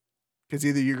 Because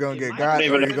either you're gonna It get might got be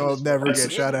or you're even- gonna never get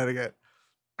That's- shot at again.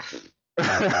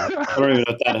 I don't even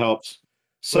know if that helps.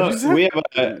 So What'd you say? we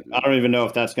have I don't even know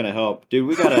if that's gonna help. Dude,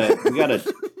 we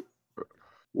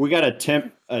got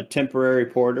a temporary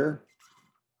porter.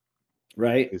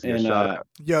 Right? He's gonna And shot at.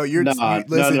 Yo, you're Nah,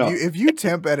 listen. no. if you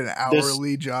temp at an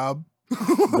hourly job,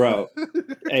 bro,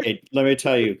 hey, let me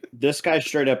tell you, this guy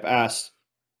straight up asked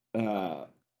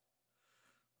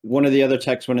one of the other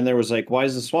techs went in there was like, why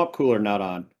is the swamp cooler not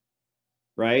on?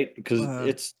 Right? Because Uh-huh.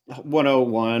 it's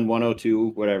 101, 102,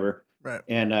 whatever. right?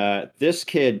 And this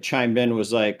kid chimed in,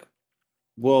 was like,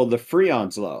 well, the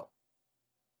Freon's low.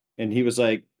 And he was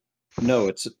like, no,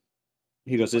 it's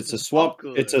a swamp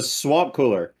cooler? it's a swamp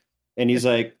cooler. And he's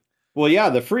like, well, yeah,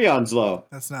 the Freon's low.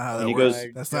 That's not how And that he works.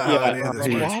 goes, That's not yeah, how any of this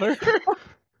from works. Water.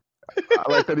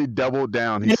 I like that he doubled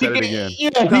down. He said it again. Yeah,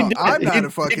 No, he did. I'm not He- a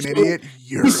fucking he- idiot.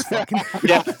 You're a fucking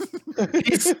Yeah.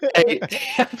 He's- hey,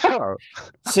 Oh,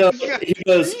 so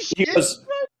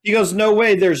he goes, no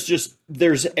way,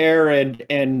 there's air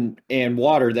and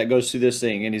water that goes through this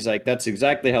thing. And he's like, that's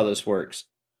exactly how this works.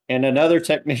 And another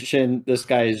technician, this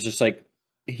guy is just like,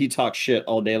 he talks shit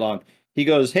all day long. He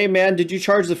goes, hey man, did you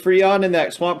charge the Freon in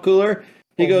that swamp cooler?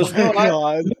 He goes, no,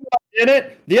 I did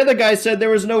it. The other guy said there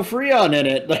was no Freon in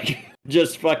it. Like,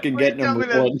 Just fucking Please getting tell him me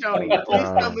that one. was Tony. Please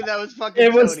tell me that was fucking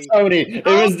It was Tony. Tony. It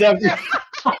Oh, was definitely.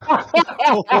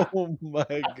 Oh my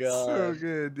So god.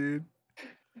 good, dude.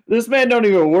 This man don't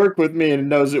even work with me and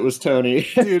knows it was Tony.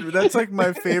 Dude, that's like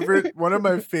my favorite. One of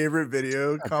my favorite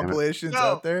video damn it. compilations No.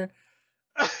 out there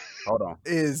Hold on.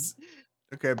 is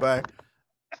okay. Bye.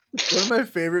 One of my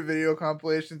favorite video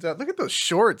compilations out. Look at those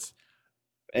shorts.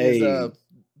 Is Hey,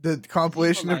 the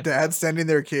compilation of life dads sending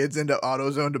their kids into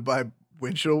AutoZone to buy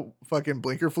windshield fucking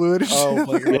blinker fluid. And Oh, shit.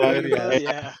 blinker fluid, yeah.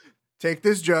 yeah. Take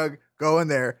this jug, go in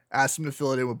there, ask them to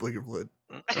fill it in with blinker fluid.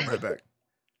 Come right back.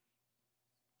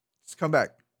 Just come back.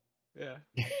 Yeah.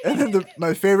 And then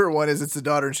my favorite one is it's the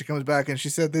daughter, and she comes back and she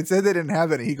said they didn't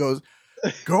have any. He goes,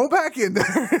 go back in there.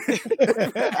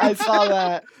 I saw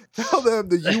that. Tell them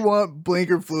that you want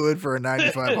blinker fluid for a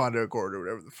 95 Honda Accord or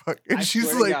whatever the fuck. And I she's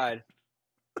swear to like, God,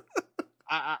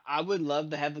 I would love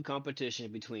to have the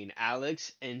competition between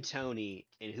Alex and Tony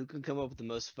and who can come up with the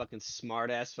most fucking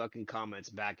smart ass fucking comments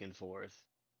back and forth.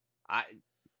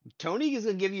 Tony is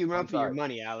gonna give you a run I'm for your sorry.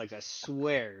 money, Alex. I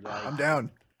swear. Like I'm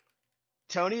down.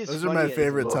 Tony is Those are funny my as a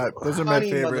favorite type. Those are my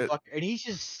funny favorite. motherfucker, and he's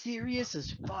just serious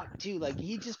as fuck too. Like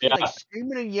he just be Yeah. like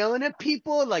screaming and yelling at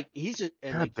people. Like he's just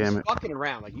and God like damn just it. fucking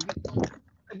around. Like you can,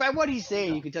 by what he's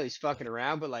saying, you can tell he's fucking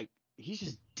around. But like he's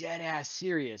just dead ass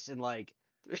serious and like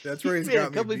That's where he's made a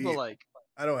got me couple people beat. like.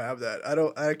 I don't have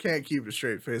that. I can't keep a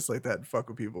straight face like that and fuck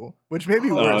with people. Which may be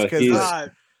Oh, worse because he's-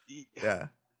 God. yeah.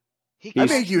 He I can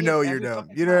make you actually know every you're dumb.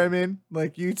 fucking You know what I time. mean?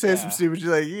 Like you say some Yeah. stupid shit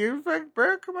like you fuck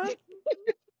bro, come on.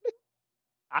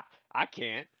 I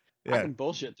can't. I Yeah. can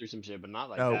bullshit through some shit, but not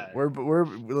like No, that. we're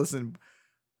listen,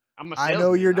 I'm a I know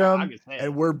salesman. you're I dumb, can say and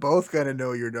it. we're both gonna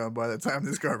know you're dumb by the time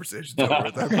this conversation's over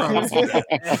with. I promise you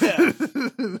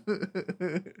that.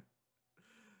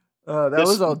 That This-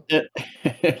 was all yeah,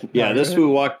 go this ahead.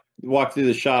 fool walked through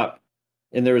the shop,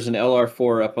 and there was an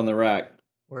LR4 up on the rack,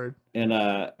 word. and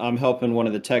I'm helping one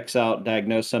of the techs out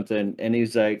diagnose something, and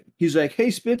he's like,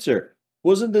 "Hey Spitzer,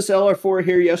 wasn't this LR4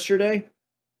 here yesterday?"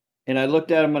 And I looked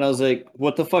at him and I was like,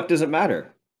 "What the fuck does it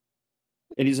matter?"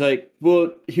 And he's like,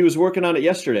 "Well, he was working on it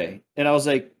yesterday." And I was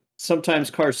like,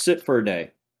 "Sometimes cars sit for a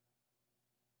day.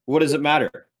 What does it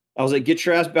matter?" I was like, "Get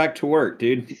your ass back to work,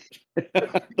 dude."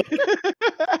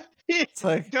 It's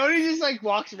like Tony just like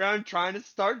walks around trying to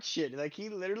start shit. Like he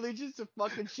literally just a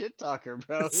fucking shit talker,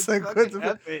 bro. It's It's like, what fucking the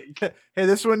fuck? epic. hey,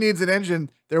 this one needs an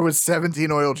engine. There was 17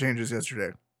 oil changes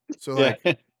yesterday. So like,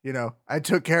 Yeah. you know, I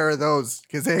took care of those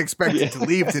because they expected Yeah. to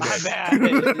leave today. My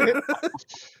bad.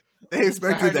 They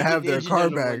expected to have their car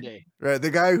back. back. Right. The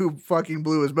guy who fucking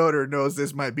blew his motor knows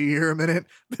this might be here a minute.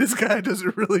 This guy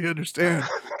doesn't really understand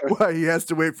why he has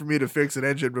to wait for me to fix an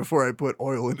engine before I put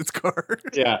oil in his car.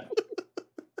 Yeah.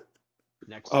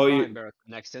 Next Oh, in you- line, bro.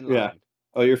 Next in Yeah.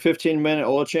 Oh, your 15-minute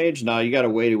oil change? Nah, you got to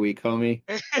wait a week, homie.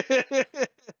 line.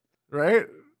 Right?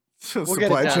 So We'll get it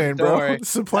supply done, chain, don't bro. worry.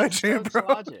 Supply That's chain, such bro.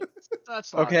 logic.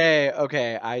 Such logic.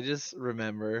 Okay. I just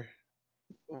remember.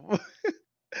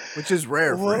 Which is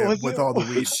rare for What him was with it? all the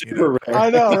weed. You Super know? rare. I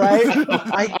know,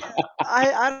 right?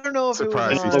 I don't know if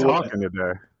Surprised it he's was on. talking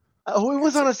today. Oh, it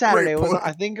was on a Great Saturday. point.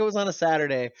 I think it was on a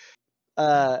Saturday.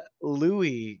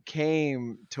 Louis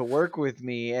came to work with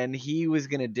me, and he was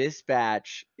gonna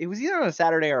dispatch. It was either on a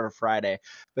Saturday or a Friday,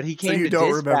 but he So came you to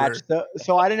don't dispatch. remember.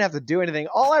 So I didn't have to do anything.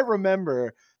 All I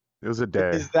remember It was a day.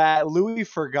 is that Louis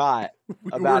forgot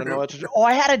We about an were- oil change. Oh,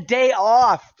 I had a day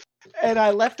off, and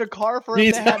I left a car for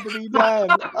it that had to be done.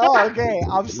 Oh, okay.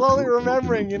 I'm slowly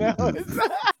remembering. You know,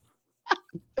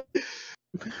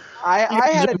 I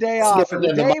had a day off, and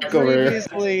the day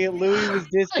previously, Louis was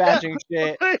dispatching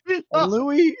shit, and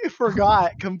Louis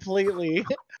forgot completely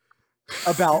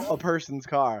about a person's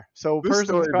car. So, This person's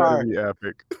story car. better be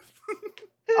epic.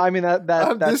 I mean, that's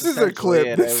this is a essentially clip.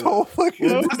 it. This whole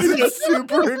fucking this is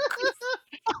super.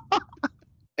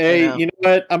 Hey, know. you know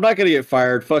what? I'm not going to get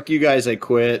fired. Fuck you guys. I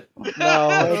quit. No, it's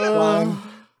fine.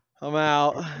 I'm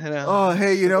out. You know. Oh,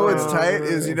 hey, you know what's Uh, tight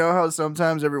is you know how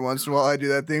sometimes every once in a while I do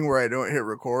that thing where I don't hit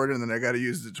record and then I got to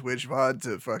use the Twitch VOD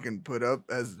to fucking put up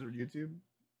as YouTube.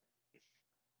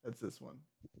 That's this one.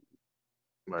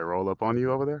 Might roll up on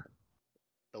you over there.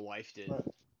 The wife did.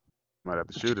 Might have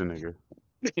to shoot a nigga.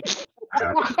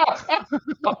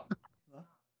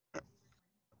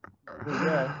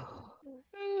 Yeah.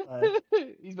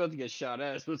 He's about to get shot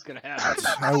at. That's what's gonna happen.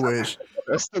 I wish.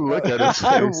 That's the look at his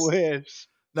I face. wish.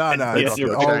 No, no, Yeah, it's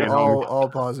you're all, chain, homie. all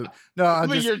positive. No, I'm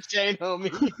Look at just. your chain,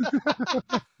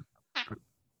 homie.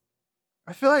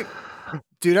 I feel like,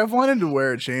 dude, I've wanted to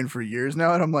wear a chain for years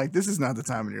now, and I'm like, this is not the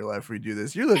time in your life where you do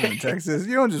this. You're living in Texas.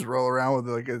 You don't just roll around with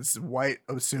like a white,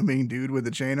 assuming dude with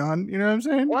a chain on. You know what I'm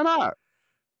saying? Why not?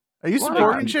 Are you Why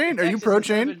supporting not? Chain? Are you Texas, pro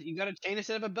instead of Chain? You got a chain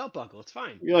instead of a belt buckle. It's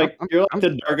fine. You're like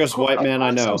the darkest white man I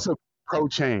I'm know. also pro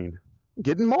chain.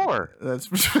 Getting more. That's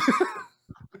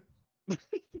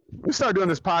We start doing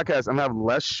this podcast. I'm gonna have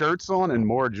less shirts on and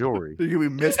more jewelry. you're gonna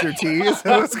be Mr. T. Is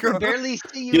that what's We going can on? barely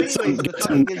see you Get anyways some- in the get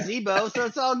fucking some- gazebo, so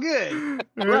it's all good.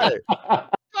 Right. Like,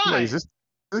 Fine. is this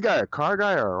guy a car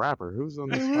guy or a rapper? Who's on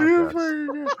this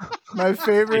podcast? My Get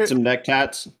favorite. some neck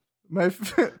tats. My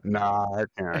f- Nah, I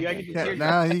can't. You I gotta can't. get yeah, your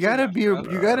nah, you gotta be bro.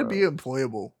 you gotta be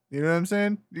employable. You know what I'm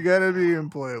saying? You gotta be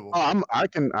employable. Oh, I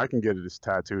can get it as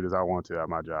tattooed as I want to at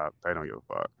my job. They don't give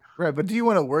a fuck. Right, but do you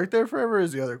want to work there forever?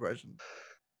 Is the other question.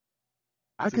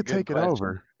 I That's a could good take it question.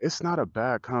 over. It's not a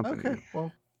bad company. Okay,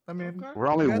 well, I mean, Okay. We're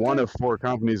only You got one that? of 4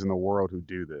 companies in the world who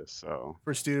do this. So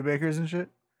for Studebakers and shit.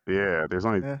 yeah, there's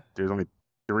only Yeah,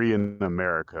 3 in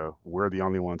America. We're the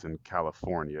only ones in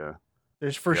California.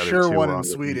 there's for The other sure 2 one are in on the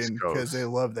East Sweden because they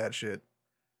Coast. love that shit.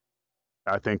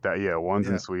 I think that one's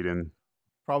Yeah. in Sweden,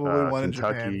 Probably one in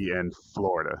Japan. Kentucky, and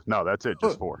Florida. No, that's it.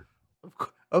 Just 4. Of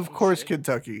Oh, course, shit.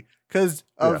 Kentucky, because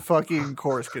of Yeah. fucking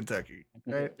course Kentucky.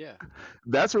 Right? Yeah.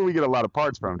 That's where we get a lot of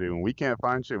parts from, dude. When we can't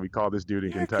find shit, we call this dude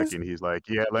in Yeah, 'cause- Kentucky, and he's like,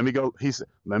 "Yeah, let me go."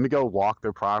 Let me go walk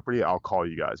the property. I'll call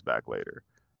you guys back later.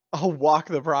 I'll walk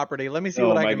the property. Let me see Oh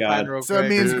what I my can find God. real So that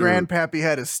quick. means Dude. Grandpappy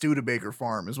had a Studebaker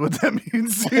farm, is what that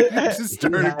means. He just He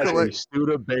started had a collecting.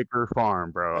 Studebaker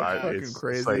farm, bro. That's fucking It's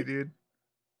crazy, like, dude.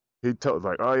 he told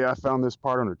like, "Oh yeah, I found this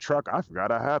part on the truck. I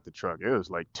forgot I had the truck. It was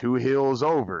like 2 hills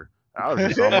over. I was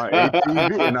just on my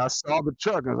ATV and I saw the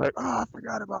truck. And I was like, oh, I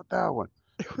forgot about that one."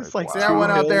 It was Like, like See, I two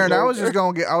went out there and I was hills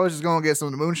just gonna get some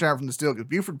of the moonshine from the still because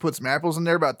Buford put some apples in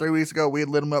there about 3 weeks ago. We had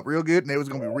lit them up real good and it was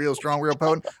gonna be real strong, real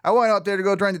potent. I went out there to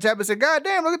go drain the tap and said, "God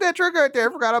damn, look at that truck right there!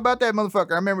 I forgot about that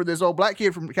motherfucker." I remember this old black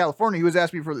kid from California. He was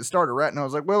asking me for the starter, right? And I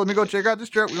was like, "Well, let me go check out this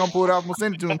truck. We're gonna pull it off and we'll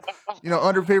send it to him. You know,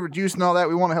 under favorite juice and all that.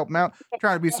 We want to help him out.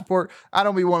 Trying to be support. I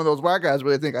don't be one of those white guys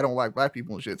where they think I don't like black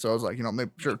people and shit. So I was like, you know, make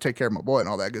sure to take care of my boy and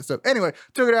all that good stuff. Anyway,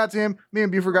 took it out to him. Me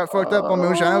and Buford got fucked up on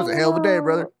moonshine. That was a hell of a day,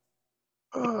 brother.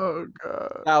 Oh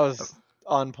god. That was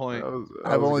on point.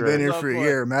 I've only been here Love for a boy.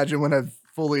 year. Imagine when I've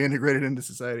fully integrated into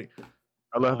society.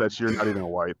 I love that you're not even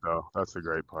white though. That's the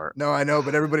great part. No, I know,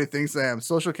 but everybody thinks I am.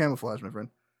 Social camouflage, my friend.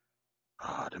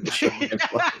 Oh, them so-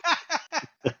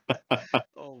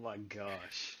 Oh my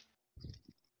gosh.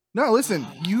 No, listen,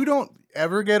 you don't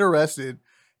ever get arrested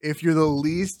if you're the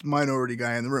least minority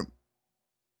guy in the room.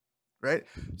 Right?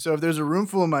 So if there's a room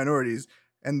full of minorities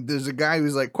and there's a guy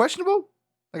who's like questionable,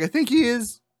 like I think he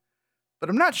is, but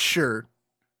I'm not sure.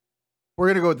 We're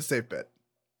gonna go with the safe bet.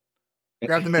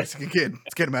 Grab the Mexican kid.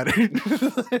 Let's get him out of here.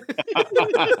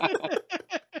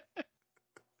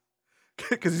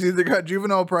 Because he's either got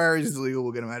juvenile prior or he's illegal.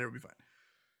 We'll get him out of here. We'll be fine.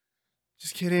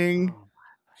 Just kidding.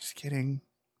 Just kidding.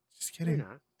 Just You're kidding.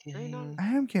 not. No, you're not. I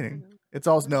am kidding. It's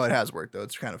also no, it has worked though.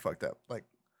 It's kind of fucked up. Like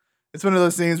it's one of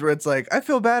those things where it's like I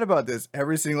feel bad about this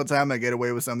every single time I get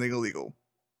away with something illegal,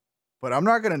 but I'm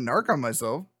not gonna narc on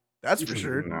myself. That's for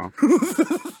sure. No.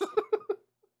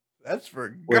 That's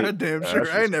for Wait, goddamn that's sure.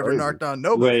 I ain't just never crazy. narked on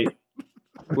nobody.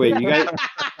 Wait, you guys,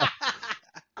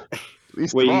 At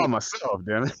least Wait, draw you- myself,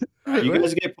 damn it. you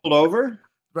guys get pulled over?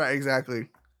 Right? Exactly.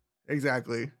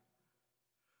 Exactly.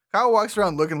 Kyle walks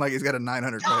around looking like he's got a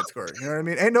 900 credit score. You know what I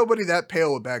mean? Ain't nobody that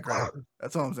pale with bad credit.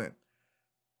 That's all I'm saying.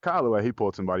 Kyle, the way he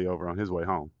pulled somebody over on his way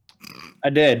home. I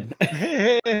did. Do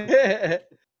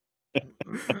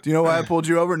you know why I pulled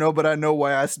you over? No, but I know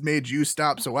why I made you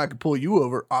stop so I could pull you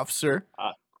over, officer.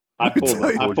 I Let me pulled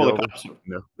tell you- I pulled you the over? cops.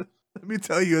 No. Let me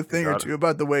tell you a thing or Got it. two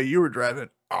about the way you were driving,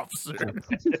 officer.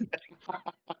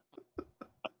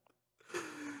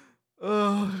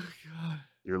 Oh, God.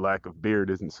 Your lack of beard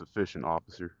isn't sufficient,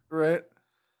 officer. Right?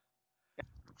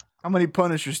 How many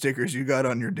Punisher stickers you got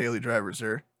on your daily driver,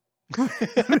 sir?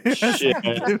 Let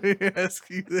me ask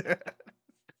you that.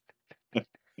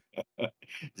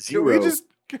 Zero.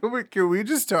 Can we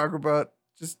just talk about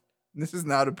just this is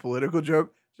not a political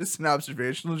joke, just an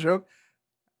observational joke.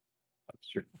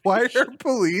 Why are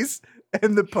police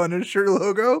and the Punisher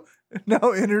logo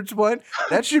now intertwined?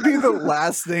 That should be the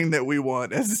last thing that we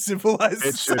want as a civilized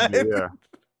It should society. be, yeah.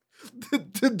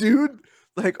 The dude,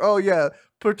 like, oh yeah,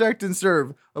 protect and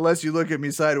serve, unless you look at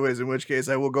me sideways, in which case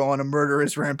I will go on a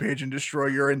murderous rampage and destroy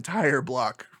your entire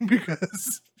block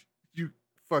because you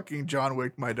fucking John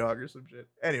Wick my dog or some shit.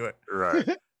 Anyway, Right.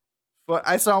 but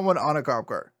I saw one on a cop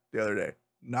car the other day.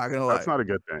 Not gonna lie, That's not a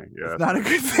good thing. Yeah. it's not a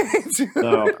good thing. Dude.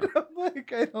 No. I'm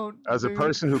like, I don't. As a dude.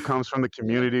 person who comes from the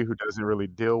community who doesn't really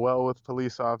deal well with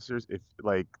police officers, if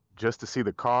like just to see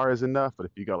the car is enough, but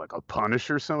if you got like a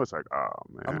Punisher or something, it's like, oh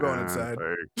man, I'm going inside.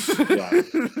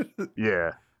 like,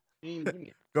 yeah,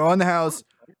 Go in the house,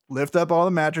 lift up all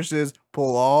the mattresses,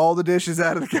 pull all the dishes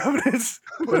out of the cabinets,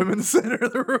 put them in the center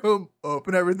of the room,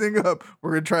 open everything up.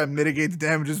 We're gonna try and mitigate the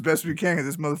damage as best we can. Cause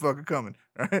this motherfucker coming,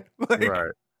 right? Like,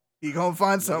 Right. he gonna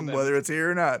find something, whether it's here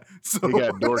or not. So We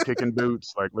got door kicking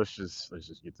boots. Like, let's just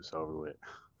get this over with.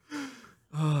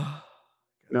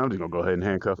 Now I'm just gonna go ahead and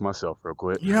handcuff myself real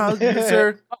quick. You know,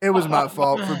 sir, it was my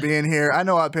fault for being here. I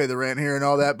know I pay the rent here and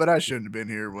all that, but I shouldn't have been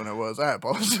here when I was. I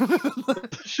apologize.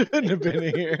 Shouldn't have been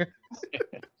here.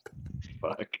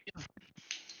 Fuck.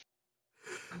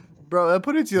 Bro, I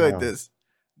put it to you like Wow. this.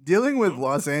 Dealing with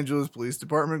Los Angeles Police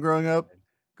Department growing up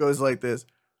goes like this.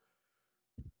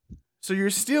 So you're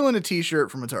stealing a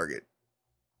t-shirt from a Target.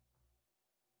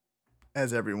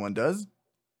 As everyone does.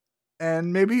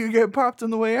 And maybe you get popped on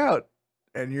the way out.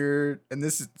 And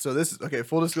this is okay,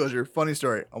 full disclosure, funny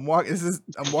story. I'm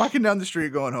walking down the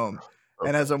street going home.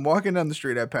 And as I'm walking down the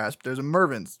street, I passed, there's a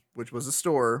Mervin's, which was a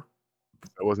store.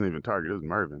 It wasn't even Target. It was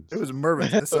Mervin's. It was a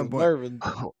Mervin's at some point. Mervin.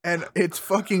 Oh, And it's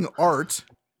fucking Art.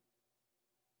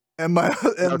 And okay.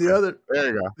 the There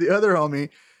you go. the other homie,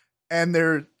 and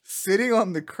they're sitting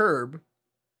on the curb.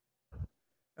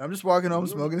 I'm just walking home,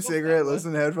 smoking a cigarette,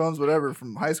 listening to headphones, whatever,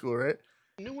 from high school, right?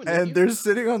 And they're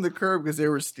sitting on the curb because they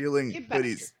were stealing Get back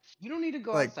hoodies, here. You don't need to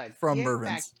go like, outside. from Get Mervin's,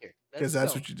 back here. because Let's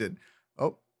that's go. what you did.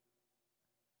 Oh,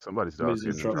 Somebody's dog's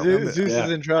Somebody's getting in in trouble. trouble. Zeus Yeah.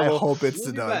 is in I trouble. hope it's the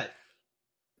Move dog.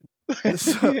 your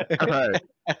So, butt. Right.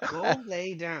 Go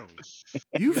lay down.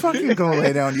 you fucking go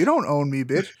lay down. You don't own me,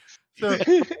 bitch. So,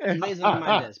 He lays under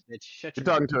my desk, bitch. Shut You're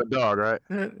your talking to a dog, right?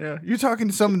 yeah, you talking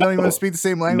to someone who don't even speak the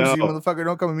same language as you, No. motherfucker.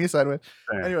 Don't come at me sideways.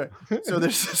 Damn. Anyway, so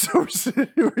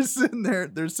we're sitting there.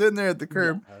 They're sitting there at the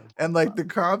curb. And like the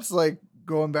cops like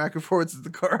going back and forth to the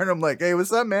car, and I'm like, "Hey,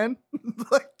 what's up, man?"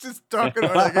 Like just talking.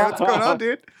 I'm like, "Hey, what's going on,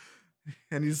 dude?"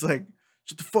 And he's like,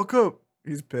 "Shut the fuck up."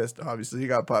 He's pissed. Obviously, he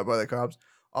got popped by the cops.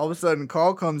 All of a sudden,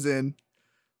 call comes in,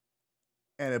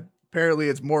 and apparently,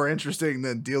 it's more interesting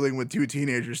than dealing with two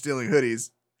teenagers stealing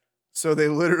hoodies. So they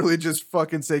literally just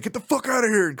fucking say, "Get the fuck out of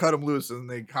here," and cut them loose, and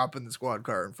they hop in the squad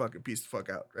car and fucking piece the fuck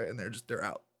out, right? And they're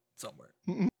out somewhere.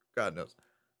 God knows.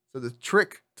 So the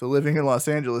trick to living in Los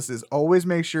Angeles is always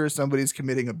make sure somebody's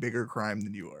committing a bigger crime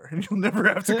than you are, and you'll never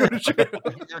have to go to jail.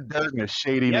 You're dead in a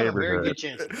shady You have a very neighborhood. good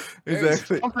chance.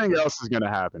 Exactly. Something else is gonna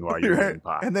happen while you're Right. getting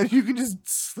popped. And then you can just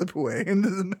slip away into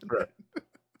the Right.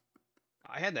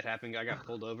 I had that happen. I got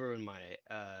pulled over in my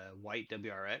white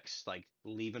WRX, like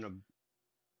leaving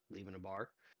a bar,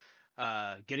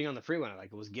 getting on the freeway. I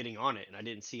was getting on it, and I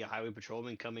didn't see a highway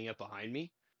patrolman coming up behind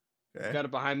me. Okay. Got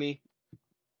it behind me,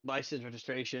 license,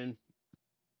 registration.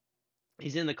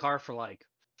 He's in the car for like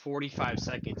 45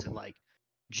 seconds and like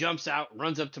jumps out,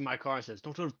 runs up to my car and says,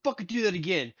 "Don't fucking do that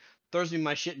again." Throws me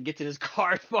my shit and gets in his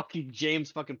car. Fucking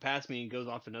James fucking passed me and goes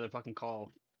off another fucking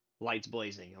call, lights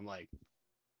blazing. I'm like,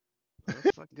 well,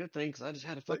 fucking good thing because I just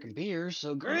had a fucking beer,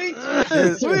 so great.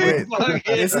 Wait, Fuck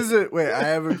this it. is wait. I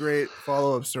have a great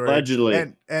follow up story.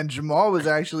 Allegedly. and Jamal was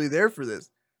actually there for this.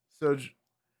 So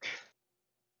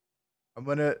I'm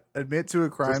gonna admit to a Is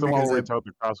this crime the one because where we told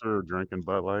the cops we were drinking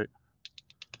Bud Light?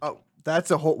 oh,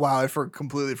 that's a whole wow. I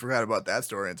completely forgot about that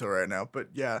story until right now. But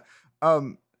yeah,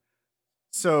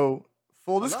 so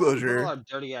full A lot disclosure. of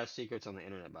dirty ass secrets on the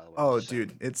internet, by the way. Oh, just saying.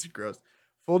 dude, it's gross.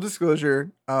 Full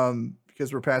disclosure,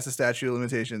 because we're past the statute of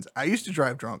limitations. I used to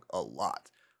drive drunk a lot,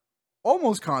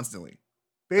 almost constantly.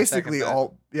 Basically,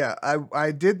 that.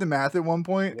 I did the math at one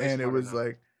point, Way and it smarter was now.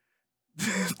 like,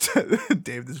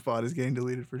 Dave, this pod is getting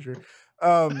deleted for sure.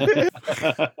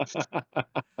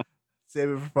 Save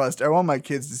it for post. I want my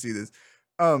kids to see this.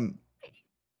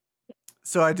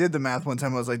 So I did the math one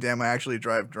time. I was like, damn, I actually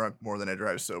drive drunk more than I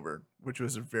drive sober, which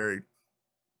was a very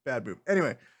bad move.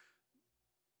 Anyway,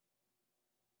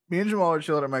 me and Jamal are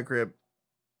chilling at my crib.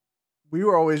 We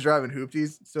were always driving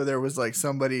hoopties, so there was like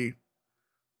somebody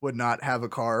would not have a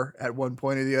car at one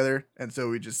point or the other, and so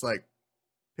we just like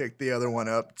picked the other one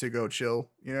up to go chill.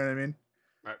 You know what I mean?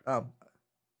 Right.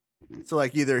 So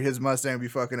like either his Mustang would be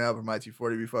fucking up or my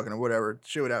 240 be fucking or whatever.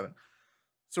 Shit would happen.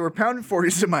 So we're pounding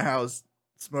 40s in my house,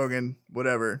 smoking,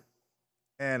 whatever.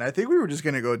 And I think we were just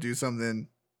gonna go do something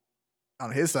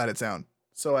on his side of town.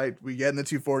 So we get in the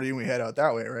 240 and we head out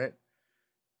that way, right?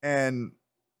 And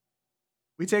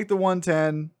we take the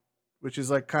 110, which is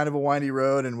like kind of a windy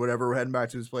road and whatever. We're heading back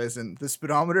to his place, and the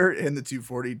speedometer in the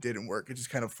 240 didn't work. It just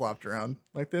kind of flopped around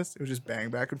like this. It would just bang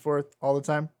back and forth all the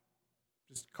time,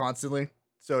 just constantly.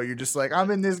 So you're just like, I'm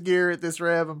in this gear at this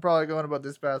rev. I'm probably going about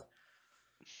this fast.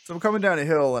 So I'm coming down a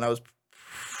hill, and I was,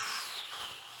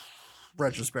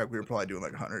 retrospect, we were probably doing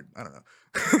like 100. I don't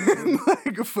know.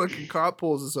 Like a fucking cop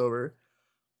pulls us over.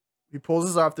 He pulls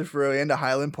us off the freeway into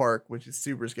Highland Park, which is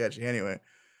super sketchy anyway.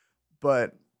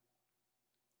 but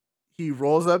he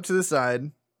rolls up to the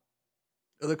side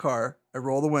of the car. I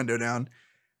roll the window down,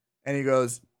 and he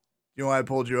goes, "You know why I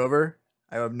pulled you over?"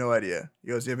 I have no idea. He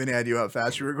goes, "You have any idea how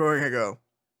fast you were going?" I go,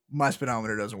 "My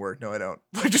speedometer doesn't work." No, I don't.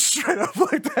 Like, just straight up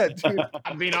like that, dude.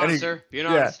 I'm being And honest, sir. Being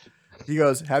honest. He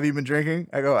goes, "Have you been drinking?"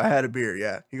 I go, "I had a beer,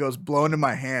 yeah." He goes, "Blow into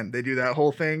my hand." They do that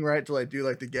whole thing, right? To like do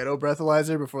like the ghetto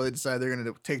breathalyzer before they decide they're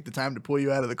gonna take the time to pull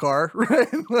you out of the car, right?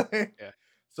 Like, Yeah.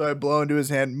 So I blow into his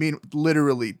hand.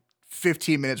 Literally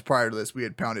 15 minutes prior to this, we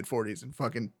had pounded 40s and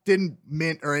fucking didn't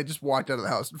mint or I just walked out of the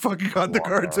house and fucking got in the Walked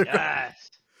car and out. took off.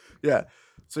 Yes. Yeah.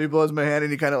 So he blows my hand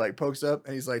and he kind of like pokes up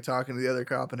and he's like talking to the other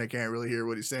cop and I can't really hear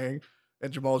what he's saying.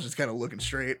 And Jamal's just kind of looking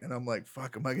straight and I'm like,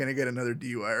 fuck, am I going to get another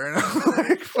DUI? And I'm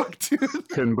like, fuck, dude.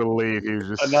 Couldn't believe he was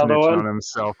just Another snitching one? on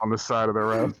himself on the side of the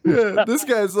road. Yeah,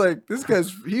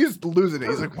 he's losing it.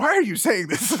 He's like, why are you saying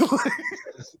this?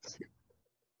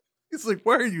 He's like,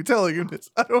 why are you telling him this?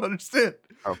 I don't understand.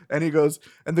 Oh. And he goes,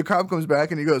 and the cop comes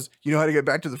back and he goes, "You know how to get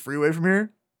back to the freeway from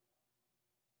here?"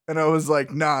 And I was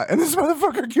like, "Nah." And this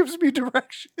motherfucker gives me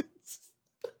directions.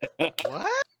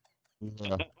 What?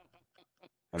 Yeah.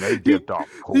 And they dipped off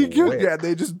quick.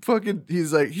 They just fucking,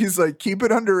 he's like, "Keep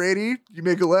it under 80. You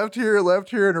make a left here,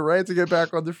 and a right to get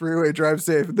back on the freeway, drive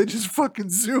safe." And they just fucking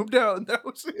zoomed out and that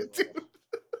was it, dude.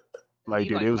 Like,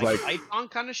 dude, it was like, icon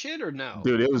kind of shit or no?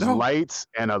 dude, it was No. lights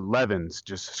and 11s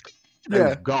just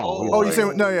Yeah. gone. Oh, you Like, say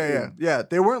no? Yeah.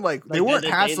 They weren't like they Like, weren't they-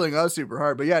 hassling us super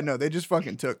hard, but yeah, no, they just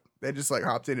fucking they just like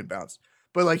hopped in and bounced.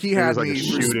 But like he it had was like me a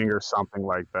shooting or something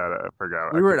like that. I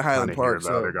forgot. We I were could at Highland kinda hear Park, the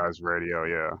so- other guy's radio.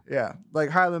 Yeah. Yeah,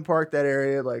 like Highland Park, that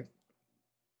area, like,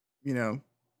 you know,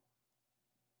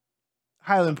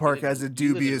 Highland Park has a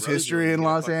dubious history in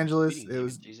Los Angeles. It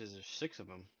was Jesus, there's 6 of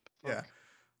them. Yeah.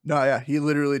 No, yeah, he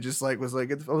literally just like was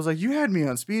like, I was like, "You had me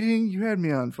on speeding, you had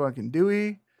me on fucking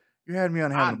Dewey, you had me on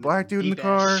having a black dude in the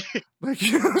car." Like,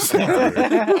 you know what I'm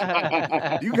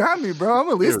saying? You got me, bro. I'm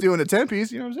at least Dude. doing a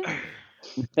 10-piece, you know what I'm saying?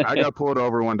 I got pulled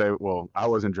over one day. Well, I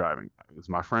wasn't driving. It was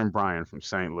my friend Brian from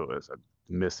St. Louis. I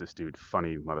miss this dude,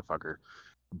 funny motherfucker.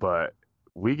 But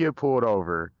we get pulled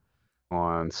over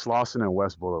on Slauson and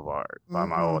West Boulevard by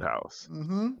my old house.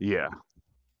 Mm-hmm. Yeah.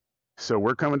 So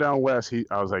we're coming down west.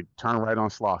 I was like, turn right on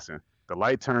Slauson. The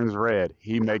light turns red.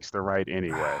 He makes the right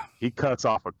anyway. He cuts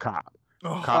off a cop.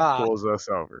 Oh, Cop pulls us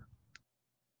over.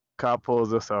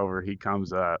 He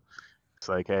comes up. It's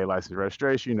like, "Hey, license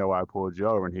registration, you know why I pulled you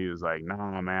over?" And he was like,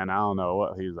 "Nah, man, I don't know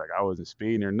what." He was like, "I wasn't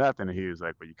speeding or nothing." And he was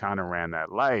like, "But you kind of ran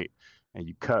that light and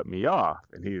you cut me off."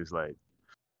 And he was like,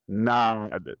 "Nah,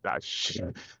 I shit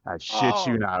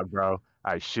you not, bro.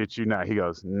 I shit you not." He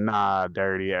goes, "Nah,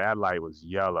 dirty. That light was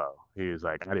yellow." He was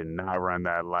like, "I did not run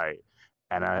that light."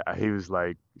 And he was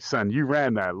like, "Son, you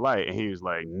ran that light." And he was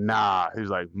like, "Nah." He was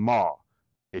like, "Ma,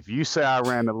 if you say I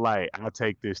ran the light, I'll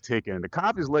take this ticket." And the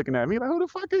cop is looking at me like, "Who the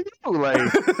fuck are you?" Like,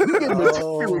 you getting the ticket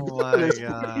Oh my regardless.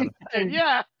 god.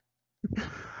 Yeah.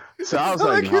 So I was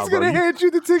like, like, he's "Nah, bro, gonna you hand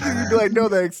you the ticket. You'd be like, "No,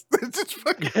 thanks." Just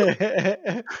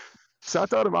fucking. So I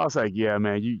told him, I was like, "Yeah,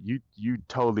 man, you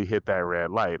totally hit that red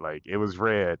light. Like, it was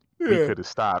red. We Yeah. could have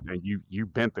stopped, and you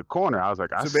bent the corner." I was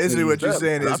like, "I So basically, what sneezed you're up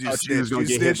saying because is I you thought you was snitched. gonna You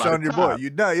get hit snitched by the on your cop." boy.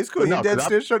 No, it's cool. But You no, dead 'cause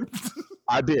snitched on.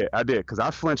 I did, because I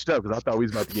flinched up because I thought we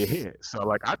was about to get hit. So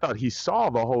like, I thought he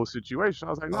saw the whole situation.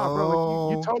 I was like, "No, bro,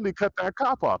 like, you Oh. totally cut that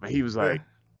cop off." And he was Yeah. like,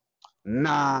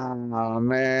 "Nah,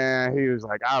 man." He was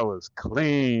like, "I was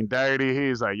clean, dirty." He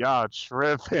was like, "Y'all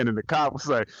tripping." And the cop was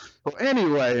like, "Well,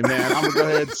 anyway, man, I'm gonna go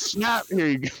ahead and snap. Here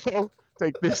you go.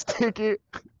 Take this ticket."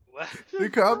 The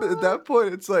cop at that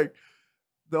point, it's like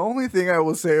the only thing I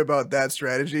will say about that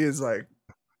strategy is like,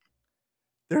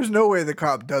 there's no way the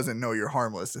cop doesn't know you're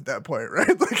harmless at that point,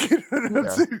 right? Like, you know what I'm Yeah.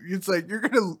 saying? It's like you're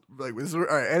gonna like, all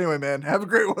right. Anyway, man, have a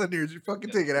great one. Here's your fucking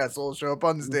ticket, asshole. Show up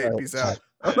on this date. Right. Peace out.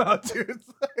 I'm out, dude. It's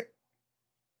like,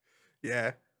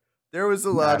 yeah, there was a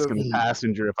lot of Asking the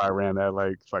passenger if I ran that,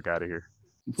 like, fuck out of here.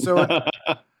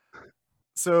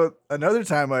 so another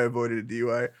time I avoided a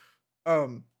DUI.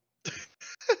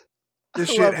 This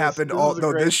I shit love this. happened This all is a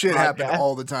no, great this shit happened podcast.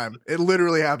 all the time. It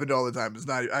literally happened all the time. It's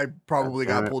not I probably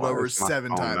God damn got it, pulled why over is my 7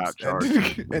 phone times not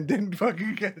and didn't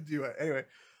fucking get to do it. Anyway,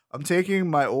 I'm taking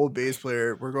my old bass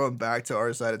player. We're going back to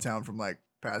our side of town from like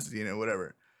Pasadena,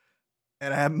 whatever.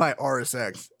 And I have my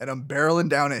RSX and I'm barreling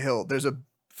down a hill. There's a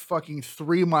fucking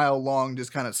 3-mile long,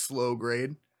 just kind of slow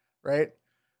grade, right?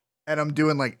 And I'm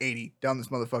doing like 80 down this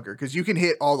motherfucker because you can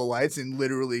hit all the lights and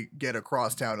literally get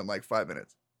across town in like 5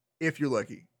 minutes if you're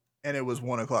lucky. And it was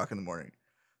 1 o'clock in the morning.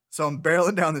 So I'm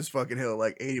barreling down this fucking hill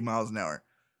like 80 miles an hour.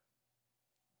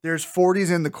 There's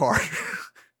 40s in the car.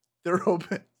 They're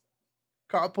open.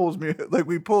 Cop pulls me, like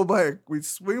we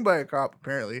swing by a cop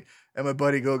apparently. And my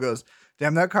buddy goes,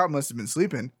 damn, that cop must have been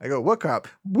sleeping. I go, what cop?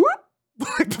 Whoop!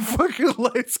 Like the fucking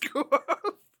lights go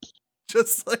off.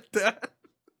 Just like that.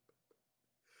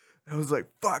 I was like,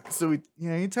 fuck. So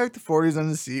he tucked the 40s on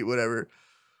the seat, whatever.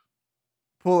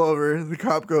 Pull over. The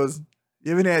cop goes,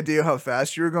 you have any idea how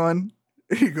fast you were going?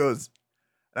 He goes,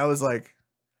 and I was like,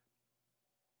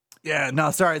 yeah,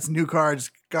 no, sorry, it's a new car. I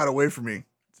just got away from me.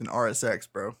 It's an RSX,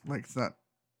 bro. Like, it's not.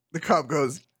 The cop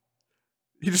goes,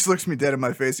 he just looks me dead in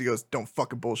my face. He goes, don't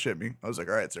fucking bullshit me. I was like,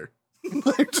 all right, sir.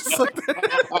 Like, just like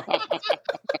that.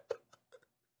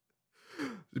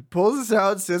 He pulls us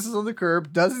out, sits us on the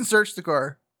curb, doesn't search the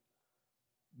car.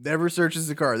 Never searches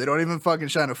the car. They don't even fucking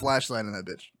shine a flashlight on that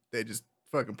bitch. They just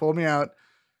fucking pull me out,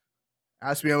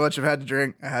 ask me how much I've had to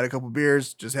drink. I had a couple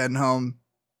beers, just heading home,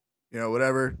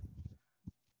 whatever.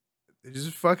 They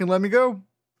just fucking let me go.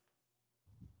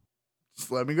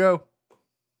 Just let me go.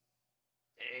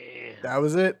 Damn. That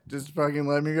was it. Just fucking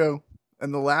let me go.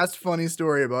 And the last funny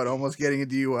story about almost getting a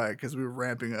DUI because we were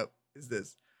ramping up is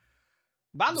this.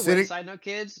 By the way, Sitting- side note,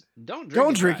 kids, don't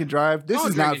Don't drink and drive. This Don't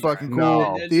is drink not and drive. fucking cool.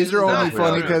 No, This These is are not only cool.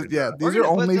 funny No, because, no. these We're are gonna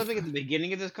put only something at the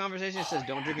beginning of this conversation that says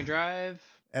 "Don't drink and drive."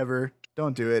 ever.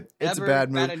 Don't do it. It's Ever, a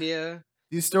bad move. idea.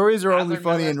 These stories are I only learned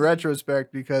my funny in lesson.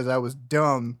 retrospect because I was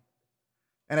dumb,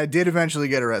 and I did eventually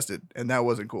get arrested, and that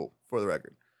wasn't cool. For the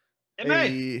record. Hey, man.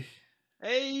 Hey.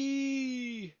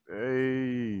 Hey,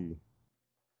 Hey.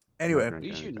 Anyway, Drink are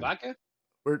you anything. shooting vodka?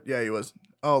 yeah, he was.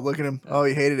 Oh, look at him. Oh,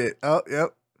 he hated it. Oh,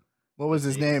 yep. What was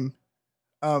his name?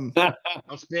 Don't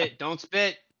spit. Don't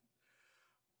spit.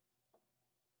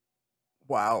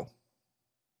 Wow.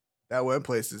 That went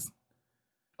places.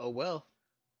 Oh well.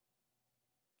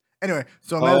 Anyway,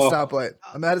 so I'm at a Oh. stoplight.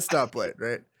 I'm at a stoplight,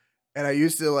 right? And I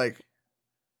used to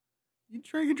you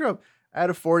drink and drove. I had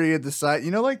a 40 at the side.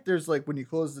 Like there's like when you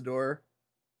close the door,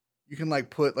 you can like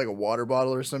put like a water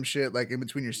bottle or some shit like in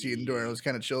between your seat and door, and it was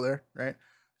kind of chill there, right?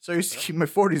 So I used to keep my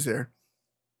 40s there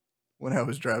when I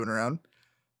was driving around.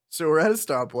 So we're at a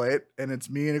stoplight, and it's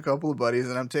me and a couple of buddies,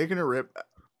 and I'm taking a rip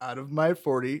out of my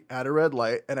 40 at a red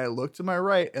light, and I look to my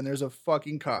right, and there's a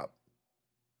fucking cop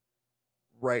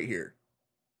right here.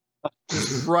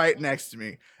 Just right next to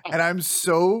me. And I'm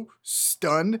so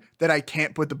stunned that I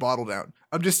can't put the bottle down.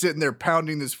 I'm just sitting there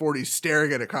pounding this 40,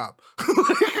 staring at a cop.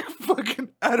 Like fucking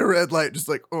at a red light, just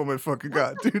like, oh my fucking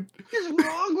God, dude. What is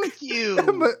wrong with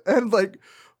you? And like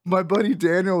my buddy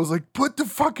Daniel was like, put the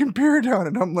fucking beer down.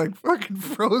 And I'm like fucking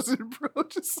frozen, bro.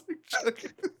 Just like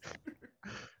chugging.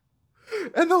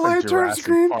 And the Like light turns Jurassic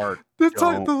green. Park, The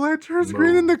don't light turns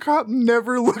green and the move. cop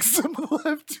never looks to the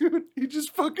left, dude. He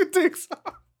just fucking takes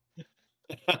off.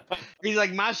 He's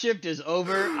like, my shift is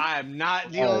over. I am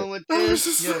not dealing with I was this.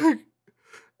 just Just- like,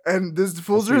 and this I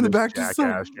fools see are in the this back just so.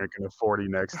 jackass drinking a 40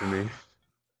 next to me.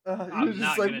 He I'm was just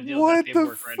not like, gonna deal with that what the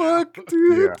paperwork right now." fuck,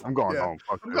 dude? Yeah, I'm going Yeah. home.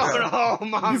 Fuck I'm this. going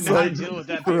home. I'm He's not like, dealing with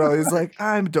that. bro, he's like,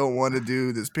 I don't want to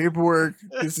do this paperwork.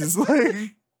 This is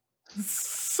like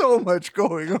so much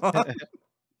going on.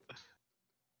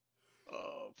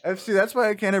 Oh, FC, that's why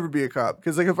I can't ever be a cop.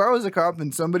 Because like if I was a cop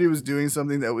and somebody was doing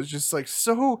something that was just like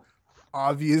so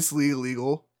obviously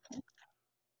illegal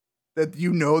that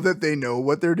that they know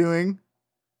what they're doing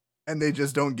and they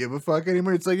just don't give a fuck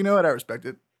anymore, it's like, you know what? I respect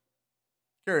it.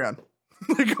 Carry on.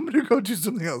 Like I'm gonna go do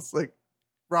something else, like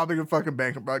robbing a fucking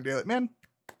bank in broad daylight. Man,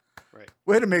 Right.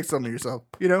 way to make something of yourself.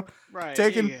 right.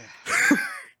 Taking yeah.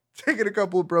 taking a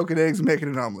couple of broken eggs and making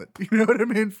an omelet. You know what I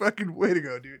mean? Fucking way to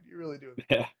go, dude. You really do it.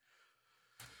 Yeah.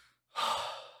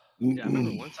 Yeah, I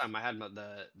remember one time I had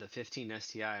the 15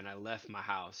 STI and I left my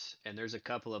house, and there's a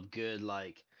couple of good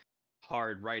like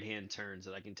hard right hand turns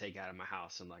that I can take out of my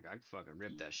house, and like I can fucking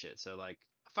rip that shit. So like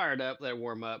I fired up, let it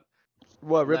warm up.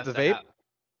 What, rip left the vape? hou-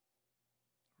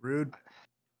 Rude.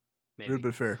 Maybe. Rude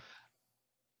but fair.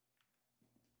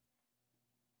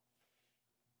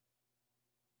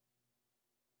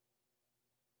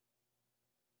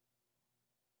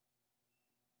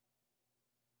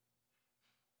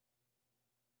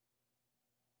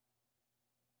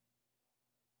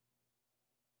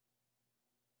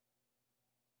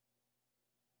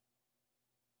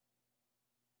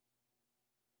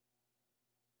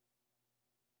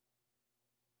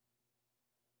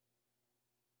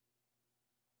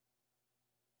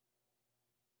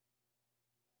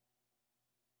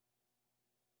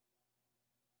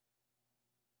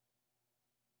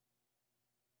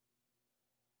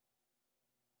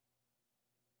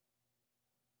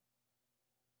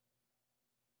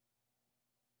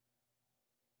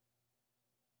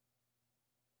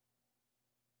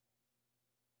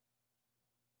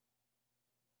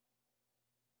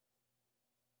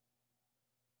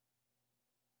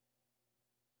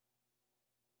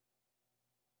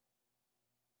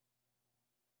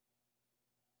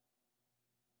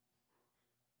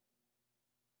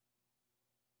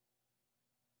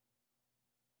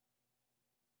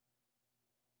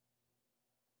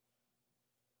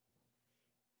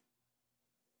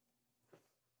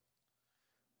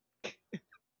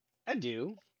 I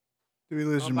do. Did we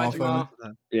lose Oh, Jamal bye, Jamal.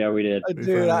 finally? Yeah, we did. We Dude,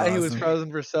 finally he lost was him.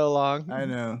 frozen for so long. I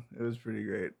know. It was pretty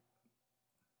great.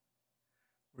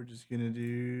 We're just gonna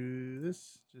do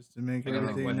this just to make I gotta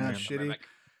everything run not away. I'll be right shitty. back.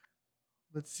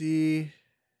 Let's see.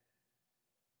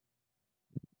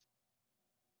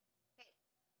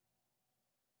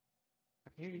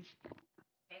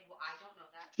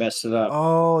 Messed it up.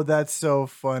 Oh, that's so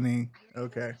funny.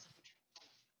 Okay.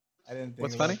 I didn't think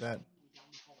What's about funny? that.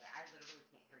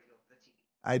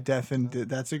 I deafened.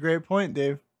 That's a great point,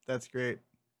 Dave. That's great.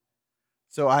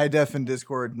 So I deafened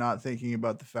Discord, not thinking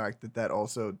about the fact that that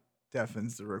also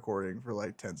deafens the recording for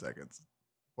like 10 seconds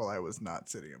while I was not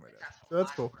sitting at my desk. So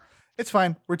that's cool. It's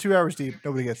fine. We're 2 hours deep.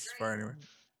 Nobody gets this far anyway.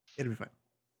 It'll be fine.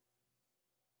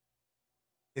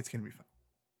 It's gonna be fine.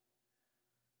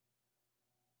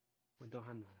 We don't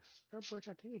have no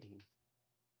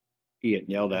You getting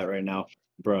yelled at right now,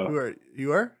 Who bro. are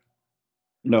you? Are?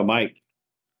 No, Mike.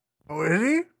 Oh, is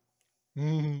he?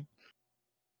 Mhm.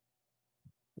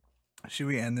 Should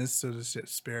we end this so to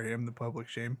spare him the public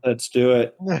shame? Let's do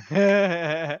it.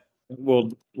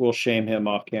 We'll shame him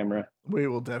off camera. We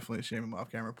will definitely shame him off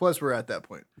camera. Plus, we're at that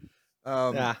point.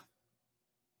 Yeah.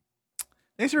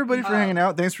 Thanks everybody for hanging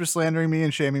out. Thanks for slandering me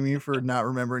and shaming me for not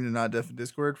remembering to not deafen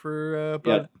Discord for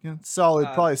about solid,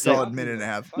 probably solid fuck minute you- and a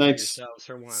half. Fuck Thanks. yourselves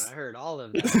for one. I heard all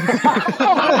of that.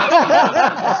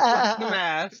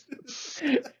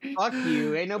 Dumbass. Fuck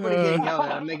you. Ain't nobody getting yelled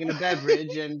at. I'm making a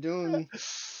beverage and doing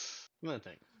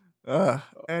nothing.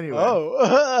 Anyway.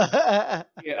 Oh.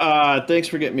 Thanks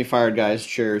for getting me fired, guys.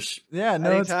 Cheers. Yeah,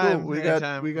 no, it's cool. Anytime, We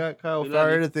anytime. got Kyle We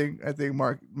love you. fired. I think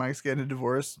Mike's getting a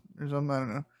divorce or something. I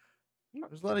don't know.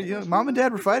 There's a lot of mom and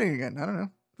dad were fighting again. I don't know.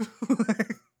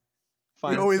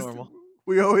 Fine, it's normal.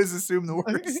 we always assume the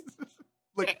worst.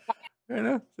 Like, I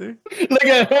know. See, Look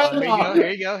at Here you go. him. Here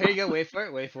you go. Here you go. Wait for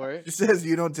it. Wait for it. she says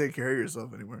you don't take care of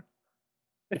yourself anymore.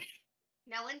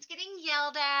 No one's getting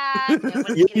yelled at. No one's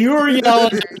getting You were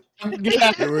yelling. hurt. Get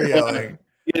out, You were yelling.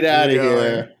 get out of You're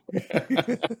here.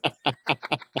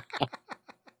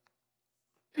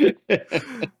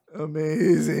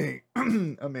 Amazing.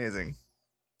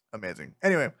 Amazing.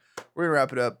 Anyway, we're gonna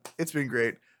wrap it up. It's been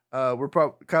great.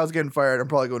 Kyle's getting fired. I'm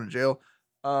probably going to jail.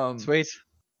 Sweet.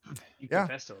 You Yeah.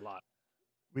 confessed to a lot.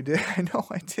 We did. I know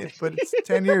I did, but it's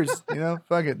 10 years.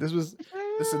 Fuck it. This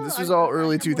was all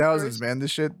early 2000s, man.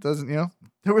 This shit doesn't.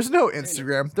 There was no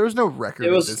Instagram. There was no record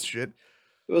It was- of this shit.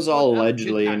 It was all Well, that was good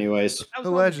allegedly, times. anyways. That was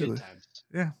all Allegedly. Good times.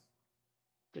 Yeah.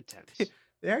 Good times.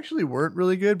 They actually weren't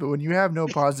really good, but when you have no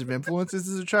positive influences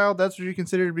as a child, that's what you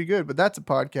consider to be good. But that's a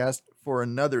podcast for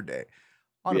another day.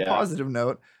 On a Yeah. positive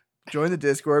note, join the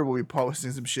Discord. We'll be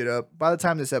posting some shit up. By the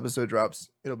time this episode drops,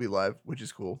 it'll be live, which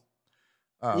is cool.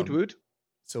 Woot woot.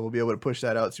 So we'll be able to push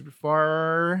that out super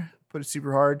far, put it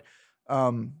super hard.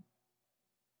 Again,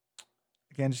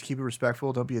 just keep it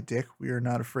respectful. Don't be a dick. We are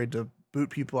not afraid to boot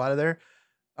people out of there.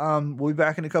 We'll be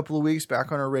back in a couple of weeks,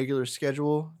 back on our regular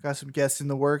schedule. Got some guests in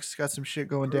the works. Got some shit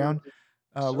going down.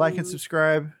 Like and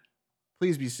subscribe.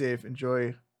 Please be safe.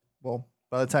 Enjoy. Well,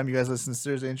 by the time you guys listen this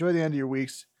Thursday, enjoy the end of your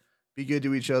weeks. Be good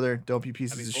to each other. Don't be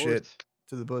pieces Happy of 4th. shit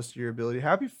to the best of your ability.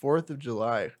 Happy 4th of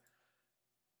July.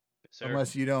 Yes, sir.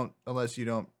 Unless you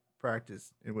don't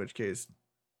practice, in which case,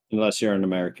 Unless you're an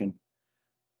American.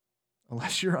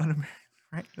 unless you're un-American,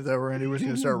 right? Is that where we're going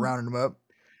to start rounding them up?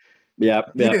 Yeah.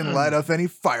 You Yeah. didn't light off any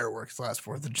fireworks last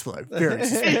 4th of July. Very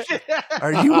suspicious.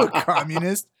 Are you a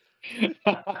communist?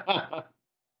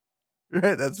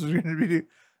 Right, that's what you're going to be doing.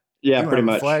 Yeah, You don't pretty have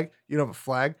a much. Flag. You don't have a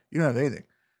flag. You don't have anything.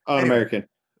 Un-American.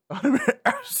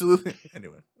 Absolutely.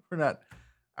 Anyway,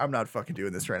 I'm not fucking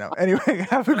doing this right now. Anyway,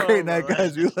 have a great night,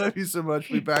 guys. We love you so much.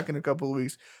 We'll be back in a couple of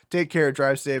weeks. Take care.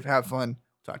 Drive safe. Have fun.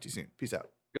 Talk to you soon. Peace out.